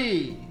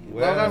Wefri.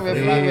 Tahu kan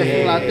Wefri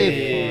Latif.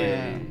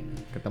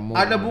 Ketemu.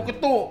 Ada Bu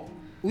Ketu,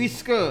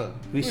 Wiske.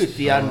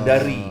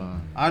 Wistiandari.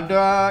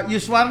 Ada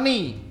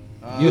Yuswarni.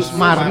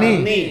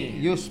 Yusmarni.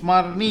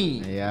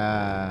 Iya.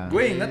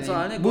 Gue inget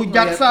soalnya Bu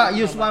Jaksa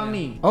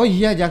Yuswarni. Oh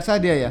iya jaksa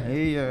dia ya.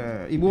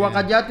 Iya, Ibu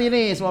Wakajati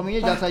nih, suaminya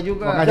jaksa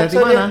juga. Wakajati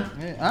Jaksa mana?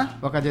 Hah?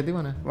 Wakajati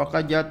mana?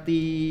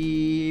 Wakajati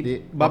Di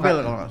Babel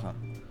kalau nggak salah.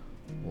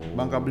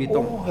 Bangka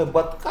Belitung Oh,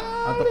 hebat kali.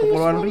 atau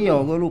Kepulauan Riau,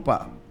 gue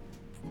lupa.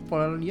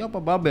 Kepulauan Riau apa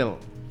Babel?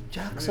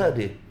 Jaksa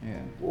deh.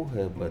 Iya. Oh,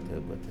 hebat.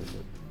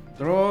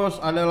 Terus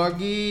ada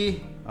lagi,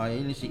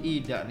 ini si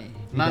Ida nih,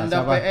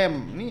 Nanda siapa? PM,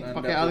 nih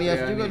pakai alias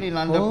juga nih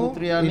Nanda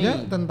Putriani. Ida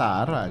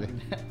tentara deh.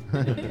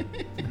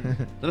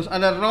 Terus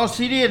ada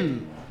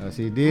Rosidin,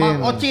 Rosidin. Mang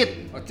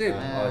Ocit. Ocit.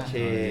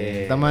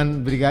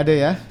 Teman brigade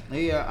ya.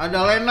 Iya, ada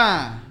Lena.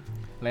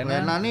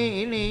 Lena nih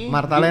ini.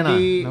 Marta Lena,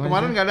 namanya Kemarin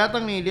siapa? nggak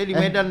datang nih, dia di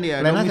Medan dia.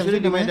 Lena siapa Domisili sih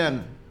di namanya? Medan.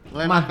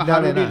 Lena Magdalena.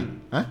 Kaharudin.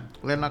 Hah?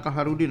 Lena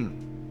Kaharudin.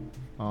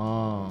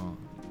 Oh.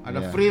 Ada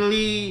iya.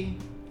 Prilly.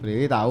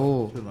 Prilly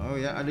tahu. Oh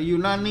ya, ada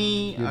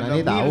Yunani, ada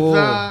Yunani tahu.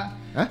 Mirza,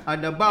 Hah?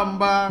 ada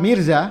Bambang.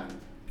 Mirza.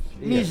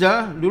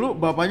 Mirza dulu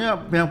bapaknya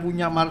yang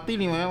punya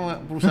Martini,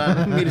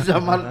 perusahaan Mirza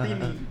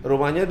Martini.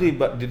 Rumahnya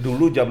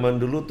dulu zaman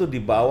dulu tuh di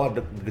bawah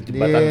Di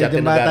jembatan jembatan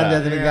Jatinegara.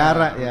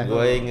 Jatinegara ya.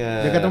 Gue ingat.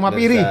 Dekat rumah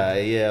Piri.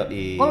 Iya.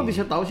 Kalau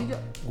bisa tahu sih,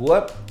 Jak? Gue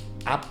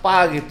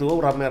apa gitu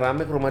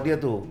rame-rame ke rumah dia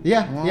tuh.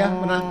 Iya, iya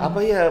pernah. Apa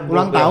ya?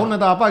 Ulang Bro, tahun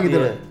atau apa gitu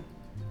Iya. loh.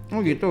 Oh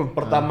gitu.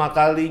 Pertama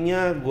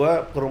kalinya gue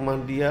ke rumah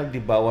dia di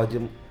bawah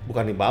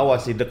bukan di bawah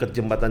sih, deket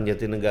jembatan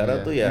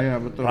Jatinegara tuh ya. Iya,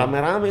 betul.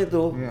 Rame-rame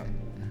tuh. Iya.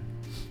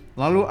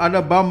 Lalu ada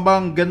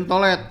Bambang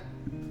Gentolet.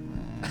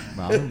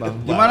 Bambang.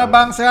 Gimana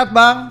Bang? Sehat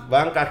Bang?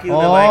 Bang, kaki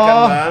udah baik kan,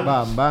 Bang?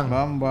 Bambang.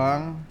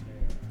 Bambang.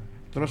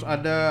 Terus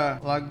ada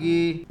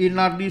lagi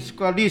Inardis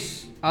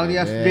Kadis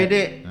alias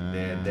Dede.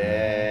 Dede,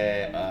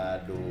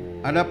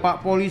 aduh. Ada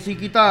Pak Polisi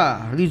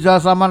kita, Riza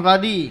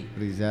Samanradi.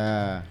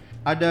 Riza.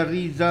 Ada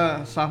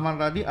Riza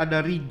Samanradi,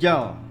 ada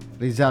Rijal.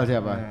 Rizal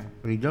siapa?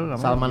 Rijal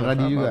namanya Salman Rijal Radi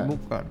apa? juga?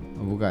 Bukan.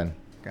 Oh, bukan.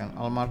 Kan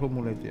almarhum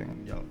mulai itu yang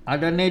Rijal.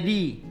 Ada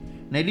Nedi.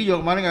 Nedi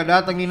juga kemarin nggak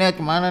datang nih Net.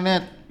 Kemana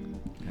Net?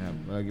 Ya,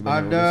 lagi banyak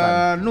Ada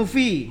urusan.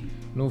 Nufi.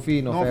 Novi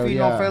Novi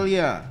Novelia.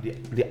 Novelia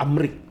Di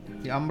Amrik.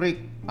 di Amrik.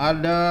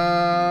 Ada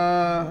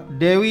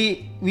Dewi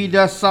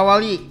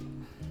Widasawali.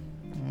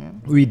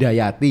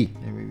 Widayati.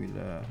 Dewi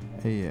Wida.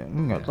 Iya,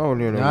 nggak tahu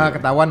dia. Nah,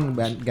 ketahuan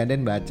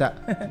Ganden baca.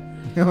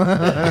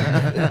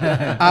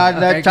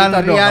 Ada Kayak kita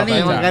dong, Chandriani.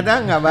 Emang kata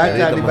nggak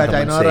baca,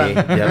 dibacain orang.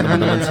 Ya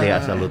teman-teman saya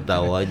asal lu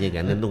tahu aja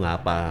kan itu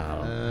ngapal.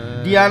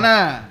 Diana.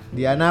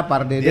 Diana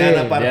Pardede.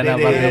 Diana Pardede.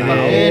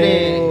 Pardede.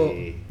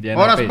 Diana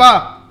Horas Page. Pak.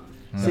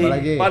 Si, Apa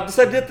lagi?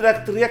 pantesan dia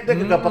teriak-teriak dia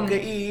kagak pakai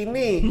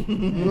ini.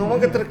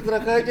 Ngomongnya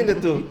teriak-teriak aja deh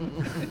tuh.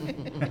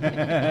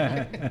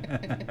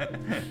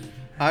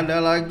 Ada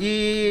lagi,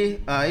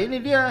 ini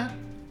dia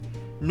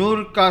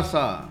Nur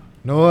Kasa.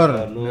 Nur.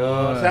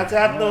 Nur,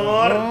 sehat-sehat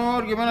Nur.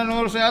 Nur, gimana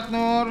Nur? Sehat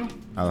Nur?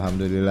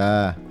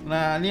 Alhamdulillah.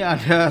 Nah, ini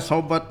ada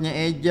sobatnya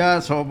Eja,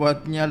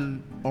 sobatnya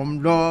Om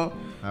Dol,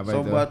 Apa itu?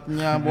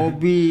 sobatnya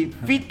Bobby,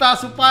 Vita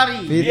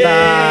Supari. Vita.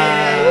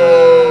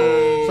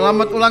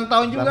 Selamat ulang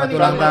tahun juga Selamat nih.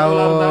 ulang tahun.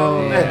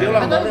 Dia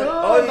ulang tahun.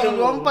 Oh Oh, iya, tanggal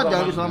 24 jangan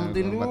belum.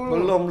 diselamatin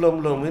dulu.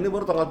 Belum. Ini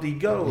baru tanggal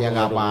 3 loh. Ya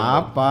nggak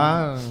apa-apa.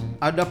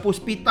 Ada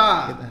Puspita.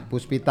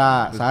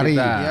 Puspita, Sari.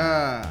 Puspita. Ya.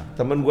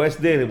 Temen gue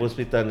SD nih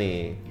Puspita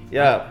nih.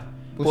 Ya,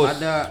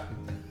 Ada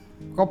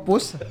Kok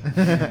pus?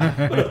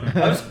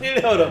 Harus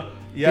pilih dong.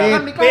 Ya,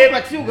 Kan di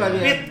kompleks juga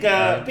dia.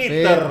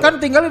 Peter. kan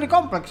tinggalnya di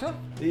kompleks ya.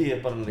 Iya,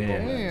 pernah.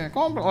 Iya,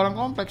 kompleks orang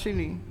kompleks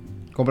ini.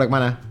 Komplek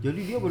mana? Jadi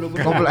dia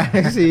benar-benar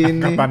Kompleks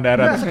ini.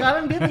 Pandaran. Nah,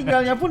 sekarang dia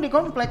tinggalnya pun di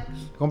kompleks.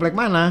 Komplek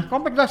mana?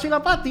 Kompleks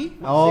Dasilapati.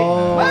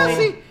 Oh.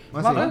 Masih.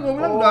 Masih. Makanya gue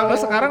bilang Oh,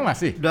 sekarang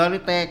masih? dari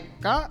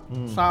TK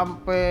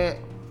sampai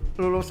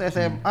lulus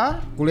SMA,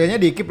 Kuliahnya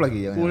di IKIP lagi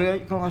ya? kuliah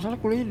kalau nggak salah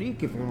kuliahnya di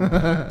IKIP.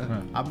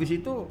 Habis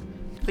itu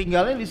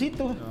tinggalnya di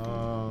situ.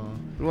 Oh.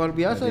 Luar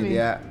biasa Jadi nih.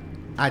 dia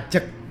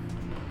acek.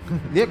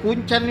 Dia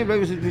kuncen nih,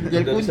 bisa jadi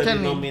Udah bisa kuncen nih.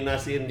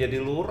 dinominasiin jadi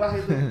lurah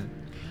itu.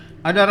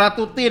 Ada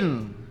Ratu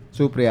Tin.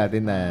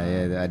 Supriyatin nah, ya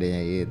itu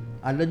adanya It.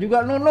 Ada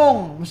juga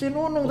Nunung, mesti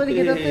Nunung tadi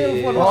kita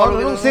telepon. Oh,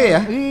 Nunung sih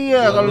ya?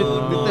 Iya, kalau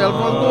di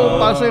telepon tuh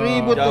pasti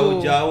ribut tuh.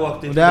 Jauh-jauh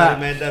waktu itu Udah.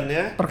 dari Medan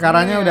ya.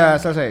 Perkaranya udah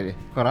selesai deh.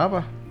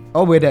 Kenapa?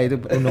 Oh beda itu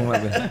Nunung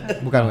lagi.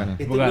 Bukan.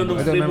 Itu Bukan. Nunung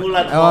Itu Sri Nunung-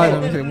 Mulat. Oh,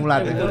 Nunung Sri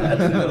Mulat. Itu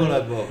Sri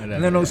Mulat, Bo.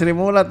 Nunung Sri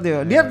Mulat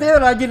dia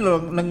rajin loh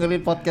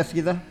dengerin podcast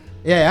kita.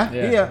 Iya ya?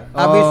 Iya. Iya,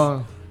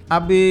 Oh.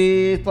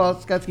 abis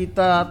podcast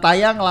kita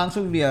tayang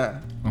langsung dia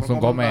Langsung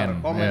berkomentar,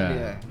 komen. komen Iya.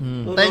 dia.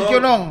 Nunung. Thank you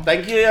Nong.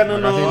 Thank you ya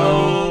Nunung.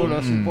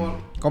 Udah support.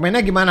 Komennya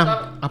gimana?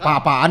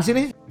 Apa-apaan sih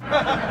nih?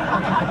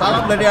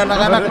 Salam dari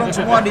anak-anak Nong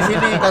semua di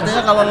sini.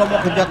 Katanya kalau lo mau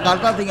ke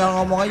Jakarta tinggal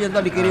ngomong aja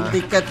ntar dikirim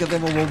tiket katanya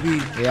mau Bobby.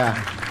 Iya.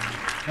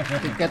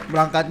 Tiket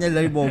berangkatnya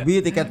dari Bobby,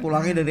 tiket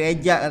pulangnya dari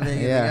Eja katanya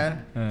gitu Iya. kan.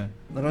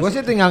 Terus Gue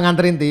sih tinggal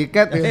nganterin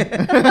tiket ya.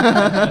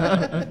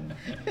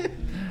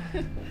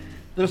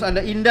 terus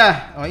ada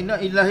Indah. Oh,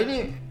 Indah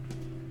ini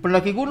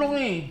pendaki gunung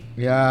nih.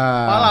 Ya.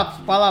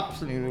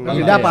 Palaps nih.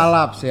 Indah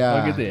Palaps ya. Oh,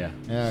 gitu ya?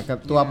 Ya,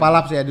 ketua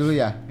Palaps ya dulu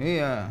ya.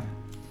 Iya.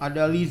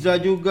 Ada Liza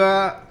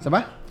juga.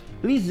 Siapa?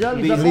 Liza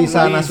Lisa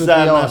Lisa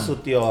Nasution.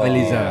 Nasution.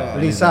 Elisa.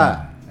 Lisa.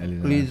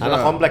 Liza. Anak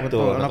komplek Betul,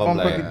 tuh, anak anak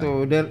komplek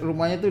komplek. itu.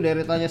 Rumahnya tuh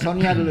deretannya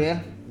Sonia dulu ya.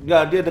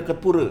 Enggak, dia deket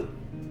Pura.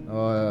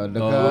 Oh,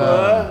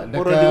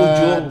 Pura di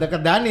ujung. deket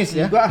Danis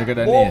ya. Juga. Dekat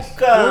Danis.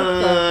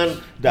 Bukan.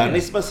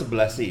 Danis mah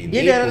sebelah sini. Dia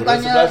Pura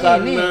deretannya sebelah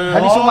sana. ini,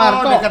 Hadi Sumarto.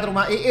 Oh, dekat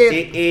rumah Iit.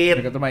 Iit.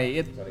 Dekat rumah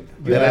Iit.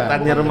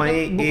 Deretannya rumah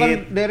Bukan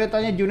Iit.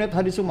 deretannya Junet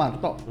Hadi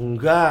Sumarto.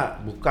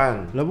 Enggak, bukan.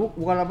 Lah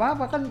bukan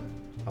apa-apa kan.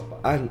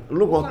 Apaan?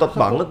 Lu ngotot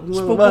banget gua,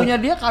 Sepupunya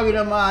dia kawin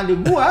sama adik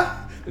gua.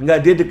 Enggak,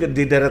 dia deket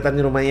di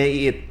deretannya rumahnya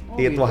Iit. Oh,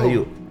 Iit gitu.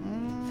 Wahyu.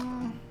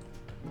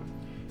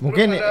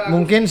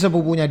 Mungkin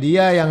sepupunya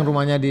dia yang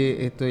rumahnya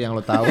di itu yang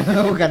lo tahu,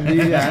 bukan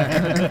dia.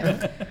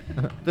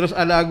 Terus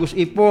ada Agus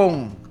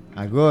Ipung.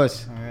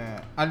 Agus.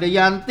 Ada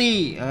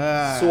Yanti.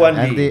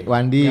 Suwandi.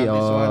 Wandi. Yanti Oh.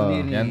 Suwandi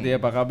nih. Yanti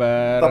apa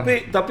kabar?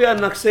 Tapi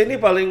anak saya ini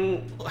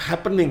paling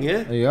happening ya.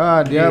 Iya,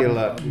 dia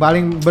Gila.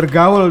 paling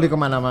bergaul di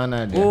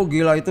kemana-mana dia. Oh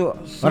gila itu.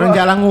 Orang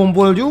jarang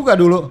ngumpul juga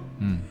dulu.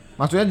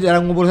 Maksudnya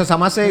jarang ngumpul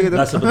sesama saya gitu.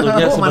 Nah,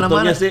 sebetulnya Oh,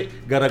 mana-mana. sih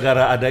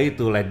gara-gara ada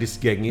itu ladies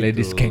gang itu.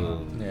 Ladies gang.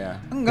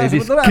 Iya. Enggak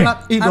Ladies sebetulnya gang. anak.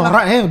 Ih,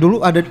 norak dulu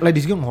ada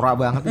ladies gang norak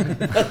banget.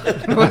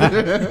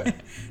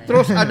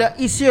 Terus ada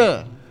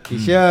Isya.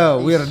 Isya,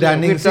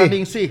 Wirdaningsih.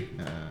 Wirdaningsih.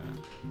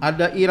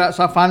 Ada Ira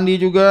Safandi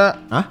juga.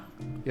 Hah?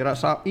 Ira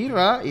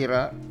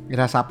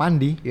Ira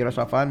Sapandi.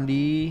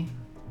 Safandi.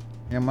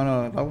 Yang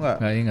mana tahu nggak?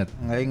 Nggak ingat.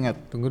 Nggak ingat.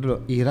 Tunggu dulu.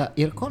 Ira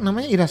kok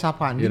namanya Ira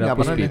Sapandi? Ira Nggak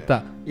pernah deh. Puspita.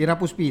 Ira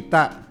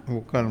Puspita.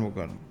 Bukan.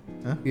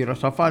 Hah? Ira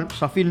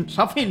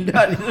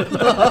Safinda.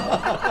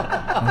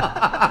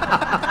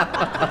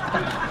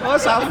 Oh,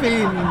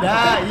 Safinda.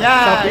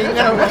 Ya,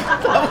 ingat.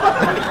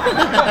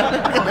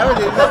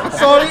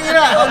 Sorry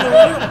Ira. Aduh,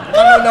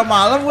 kalau udah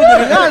malam gue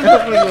jadi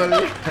ngantuk nih gue.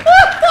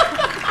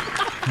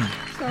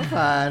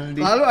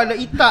 Sapandi. Lalu ada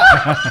Ita.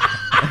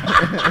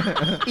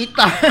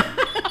 Ita.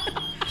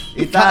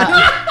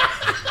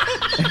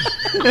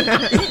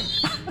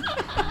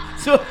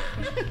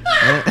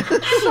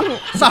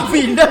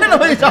 Safinda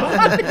namanya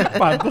Safandi.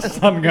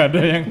 Pantesan nggak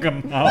ada yang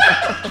kenal.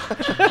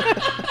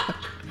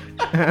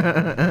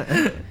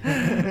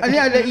 Ini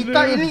ada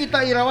Ita, ini Ita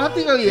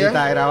Irawati kali ya?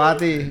 Ita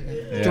Irawati.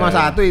 Iya. Cuma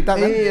satu Ita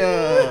kan? Iya.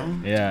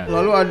 Iya.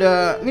 Lalu ada,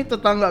 ini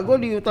tetangga gue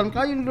di hutan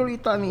kayu dulu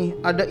Ita nih.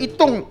 Ada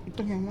Itung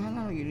yang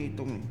mana lagi nih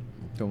Itung nih?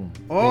 Tung.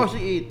 Oh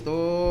si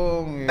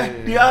Itung.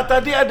 Dia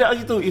tadi ada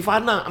itu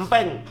Ivana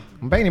Empeng.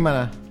 Empeng di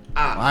mana?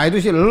 Ah, itu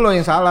sih lo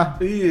yang salah.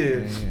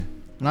 Iya.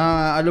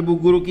 Nah ada bu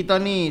guru kita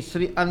nih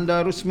Sri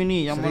Anda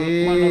Rusmini yang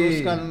Sri.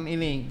 meneruskan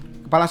ini.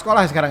 Kepala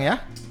sekolah sekarang ya?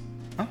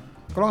 Hah?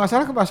 Kalau nggak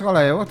salah kepala sekolah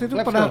ya waktu itu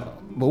Left pernah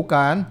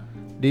bukan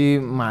di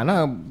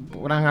mana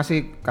pernah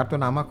ngasih kartu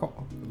nama kok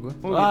gue.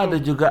 Wah, ada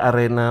juga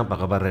Arena, apa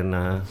kabar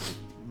Arena?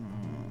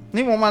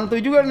 Ini mau mantu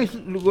juga nih,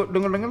 gue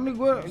denger nih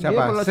gue dia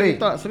Siapa? pernah Sri?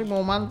 cerita Sri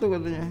mau mantu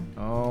katanya.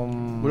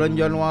 Om, Bulan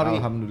Januari.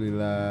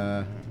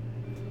 Alhamdulillah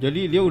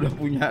Jadi dia udah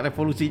punya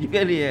revolusi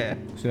juga dia.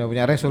 sudah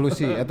punya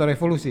resolusi atau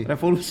revolusi.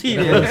 Revolusi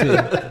dia. Revolusi.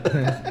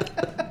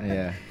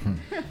 Iya.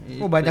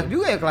 Oh banyak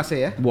juga ya kelasnya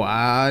ya?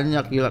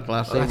 Banyak gila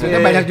kelasnya. Maksudnya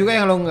banyak juga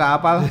yang lo nggak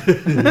hafal.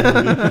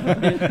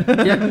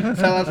 Ya,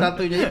 salah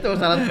satunya itu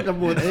salah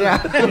tersebut. Iya.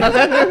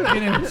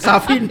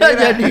 Safinda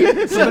jadi.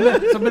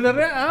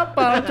 Sebenarnya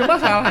apa? Cuma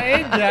salah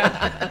eja.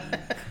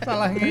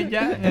 Salah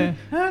ngejanya.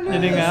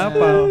 Jadi nggak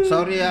hafal.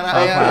 Sorry ya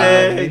Oke, Raya.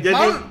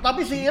 jadi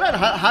Tapi si Iran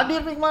hadir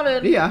nih kemarin.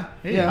 Iya.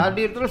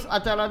 Hadir terus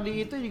acara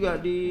di itu juga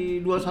di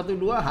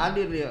 212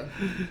 hadir dia.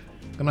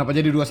 Kenapa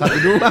jadi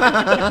 212?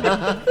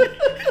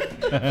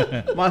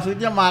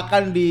 Maksudnya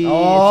makan di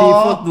Oh.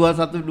 seafood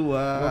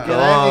 212.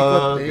 Kirain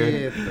ikut oke.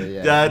 itu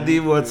ya. Jadi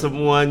buat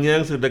semuanya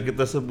yang sudah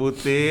kita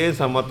sebutin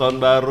sama tahun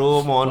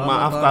baru, mohon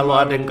maaf kalau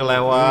ada yang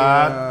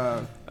kelewat.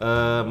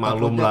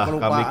 Maklum Takutnya lah,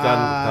 kami kan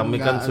kelupaan,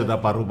 nggak- sudah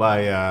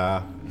parubaya,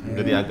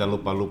 jadi agak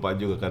lupa-lupa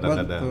juga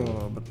kadang-kadang.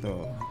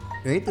 Betul.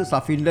 Ya itu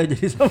Safinda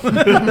jadi sama.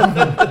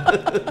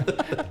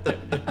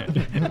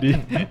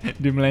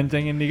 di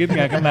melencengin dikit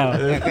nggak kenal.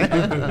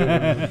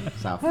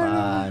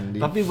 Safandi.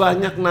 Tapi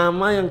banyak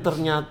nama yang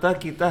ternyata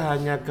kita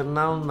hanya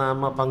kenal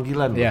nama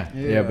panggilan. Iya,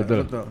 iya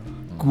betul.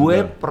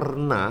 Gue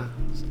pernah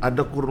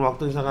ada kurun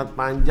waktu yang sangat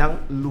panjang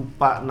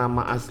lupa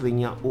nama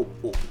aslinya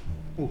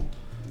UU.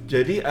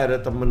 Jadi ada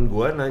temen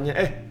gue nanya,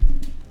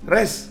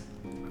 Res,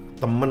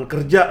 temen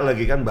kerja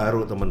lagi kan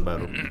temen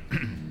baru.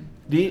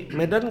 Di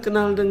Medan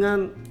kenal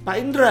dengan Pak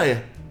Indra ya?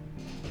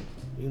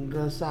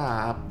 Indra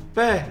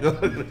siapa?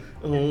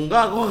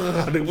 Enggak, gue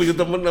gak ada yang punya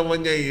temen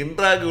namanya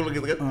Indra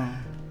gitu kan.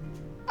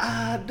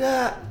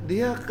 Ada,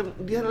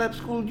 dia lab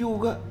school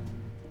juga.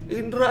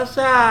 Indra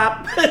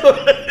siapa?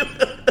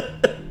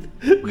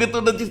 Begitu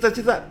udah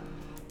cita-cita.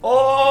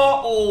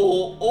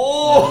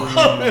 Oh.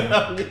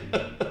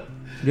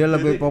 Dia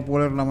lebih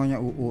populer namanya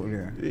UU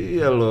dia.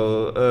 Iya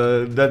loh,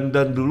 dan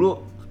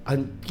dulu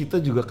kita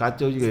juga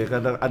kacau juga ya.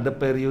 Kadang ada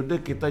periode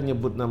kita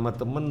nyebut nama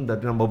temen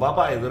dan nama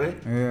bapak itu deh.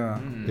 Iya.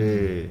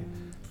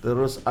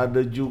 Terus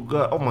ada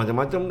juga,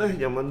 macam-macam deh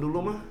zaman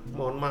dulu mah.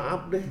 Mohon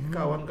maaf deh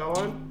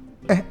kawan-kawan.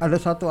 Ada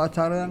satu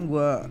acara yang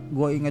gua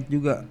inget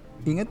juga.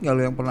 Ingat nggak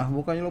lo yang pernah?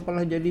 Bukannya lo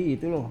pernah jadi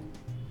itu loh,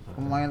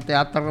 pemain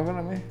teater apa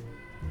namanya?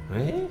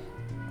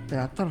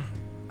 Teater.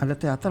 Ada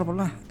teater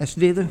pernah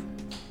SD itu.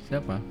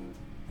 Siapa?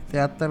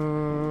 Teater.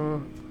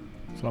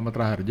 Selamat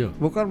Raharjo.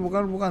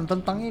 Bukan.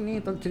 Tentang ini,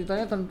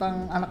 ceritanya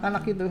tentang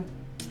anak-anak itu.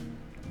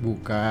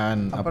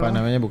 Bukan, apa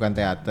namanya? Bukan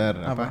teater,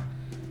 apa?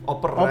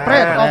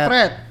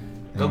 Operet.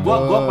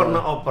 Gua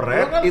pernah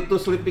operet itu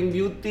Sleeping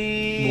Beauty.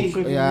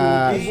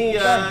 Ya,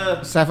 Iya.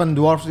 Seven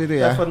Dwarfs itu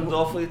ya. Seven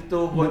Dwarf itu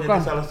gua Bukan.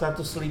 jadi salah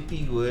satu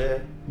Sleepy gue.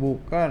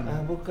 Bukan.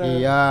 Bukan.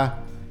 Iya.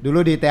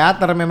 Dulu di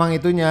teater memang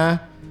itunya.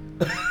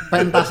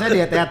 Pentasnya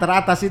di teater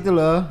atas itu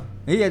loh.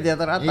 Iya,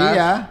 teater atas.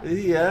 Iya.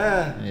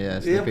 Iya,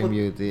 Sleeping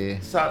Beauty.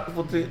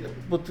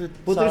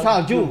 Putri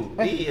Salju.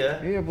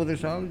 Iya. Iya, Putri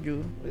Salju.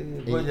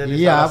 Gua jadi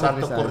Iya, salah Putri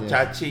satu Salju.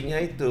 kurcacinya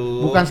itu.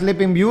 Bukan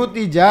Sleeping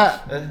Beauty,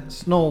 Ja.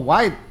 Snow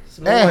White.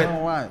 Snow White.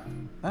 Snow White.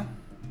 Hah?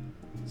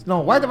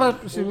 Snow White apa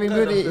Sleeping Bukan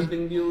Beauty? dong,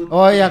 Sleeping Beauty.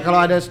 Oh iya,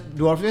 kalau ada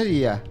dwarfnya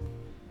iya.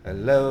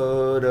 Hello,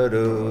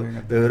 dodo,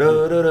 dodo,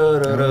 dodo,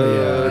 dodo, dodo,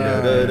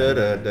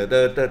 dodo,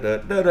 dodo,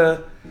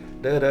 dodo,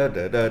 dodo,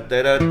 dodo,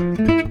 dodo.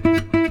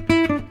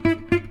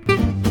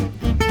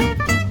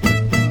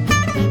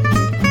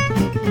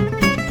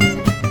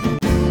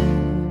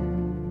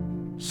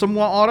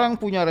 Semua orang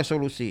punya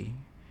resolusi.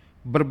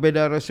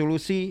 Berbeda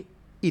resolusi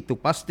itu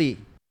pasti.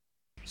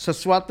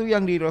 Sesuatu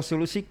yang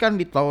diresolusikan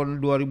di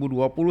tahun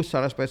 2020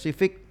 secara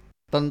spesifik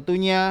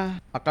tentunya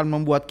akan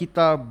membuat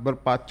kita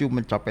berpacu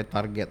mencapai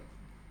target.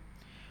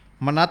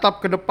 Menatap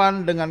ke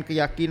depan dengan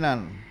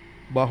keyakinan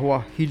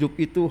bahwa hidup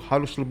itu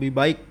harus lebih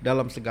baik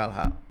dalam segala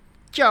hal.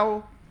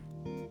 Ciao.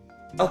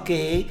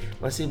 Oke,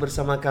 masih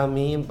bersama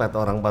kami 4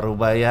 orang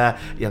parubaya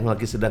yang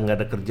lagi sedang gak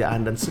ada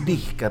kerjaan dan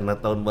sedih karena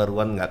tahun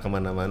baruan gak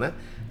kemana-mana.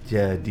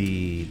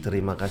 Jadi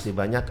terima kasih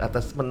banyak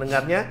atas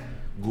mendengarnya.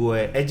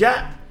 Gue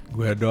Eja.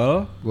 Gue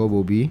Dol. Gue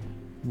Bobby.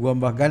 Gua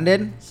Mbah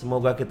Ganden.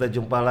 Semoga kita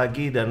jumpa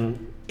lagi dan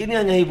ini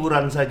hanya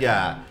hiburan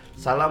saja.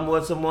 Salam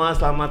buat semua,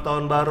 selamat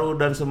tahun baru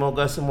dan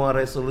semoga semua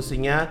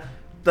resolusinya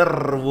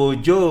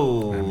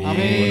terwujud.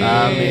 Amin.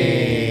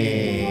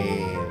 Amin.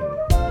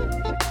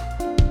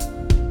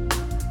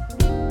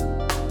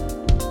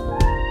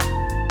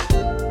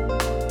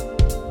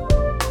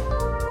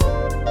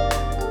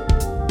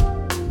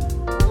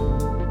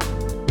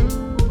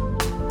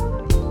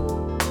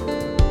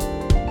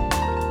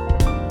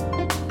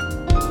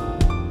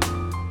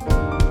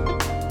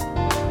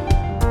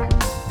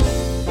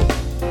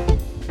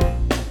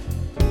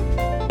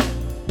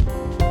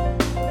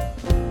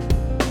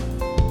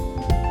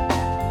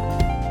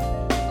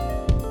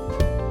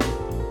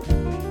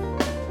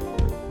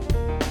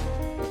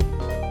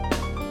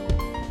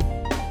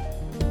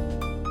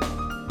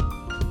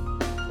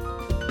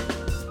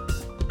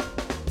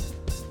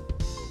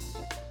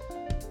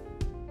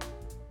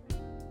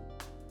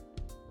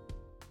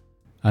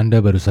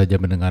 Anda baru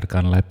saja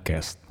mendengarkan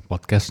Labcast,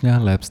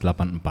 podcastnya Labs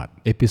 84,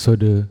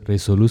 episode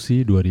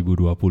Resolusi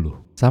 2020.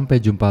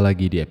 Sampai jumpa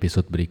lagi di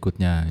episode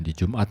berikutnya di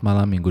Jumat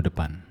malam minggu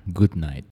depan. Good night.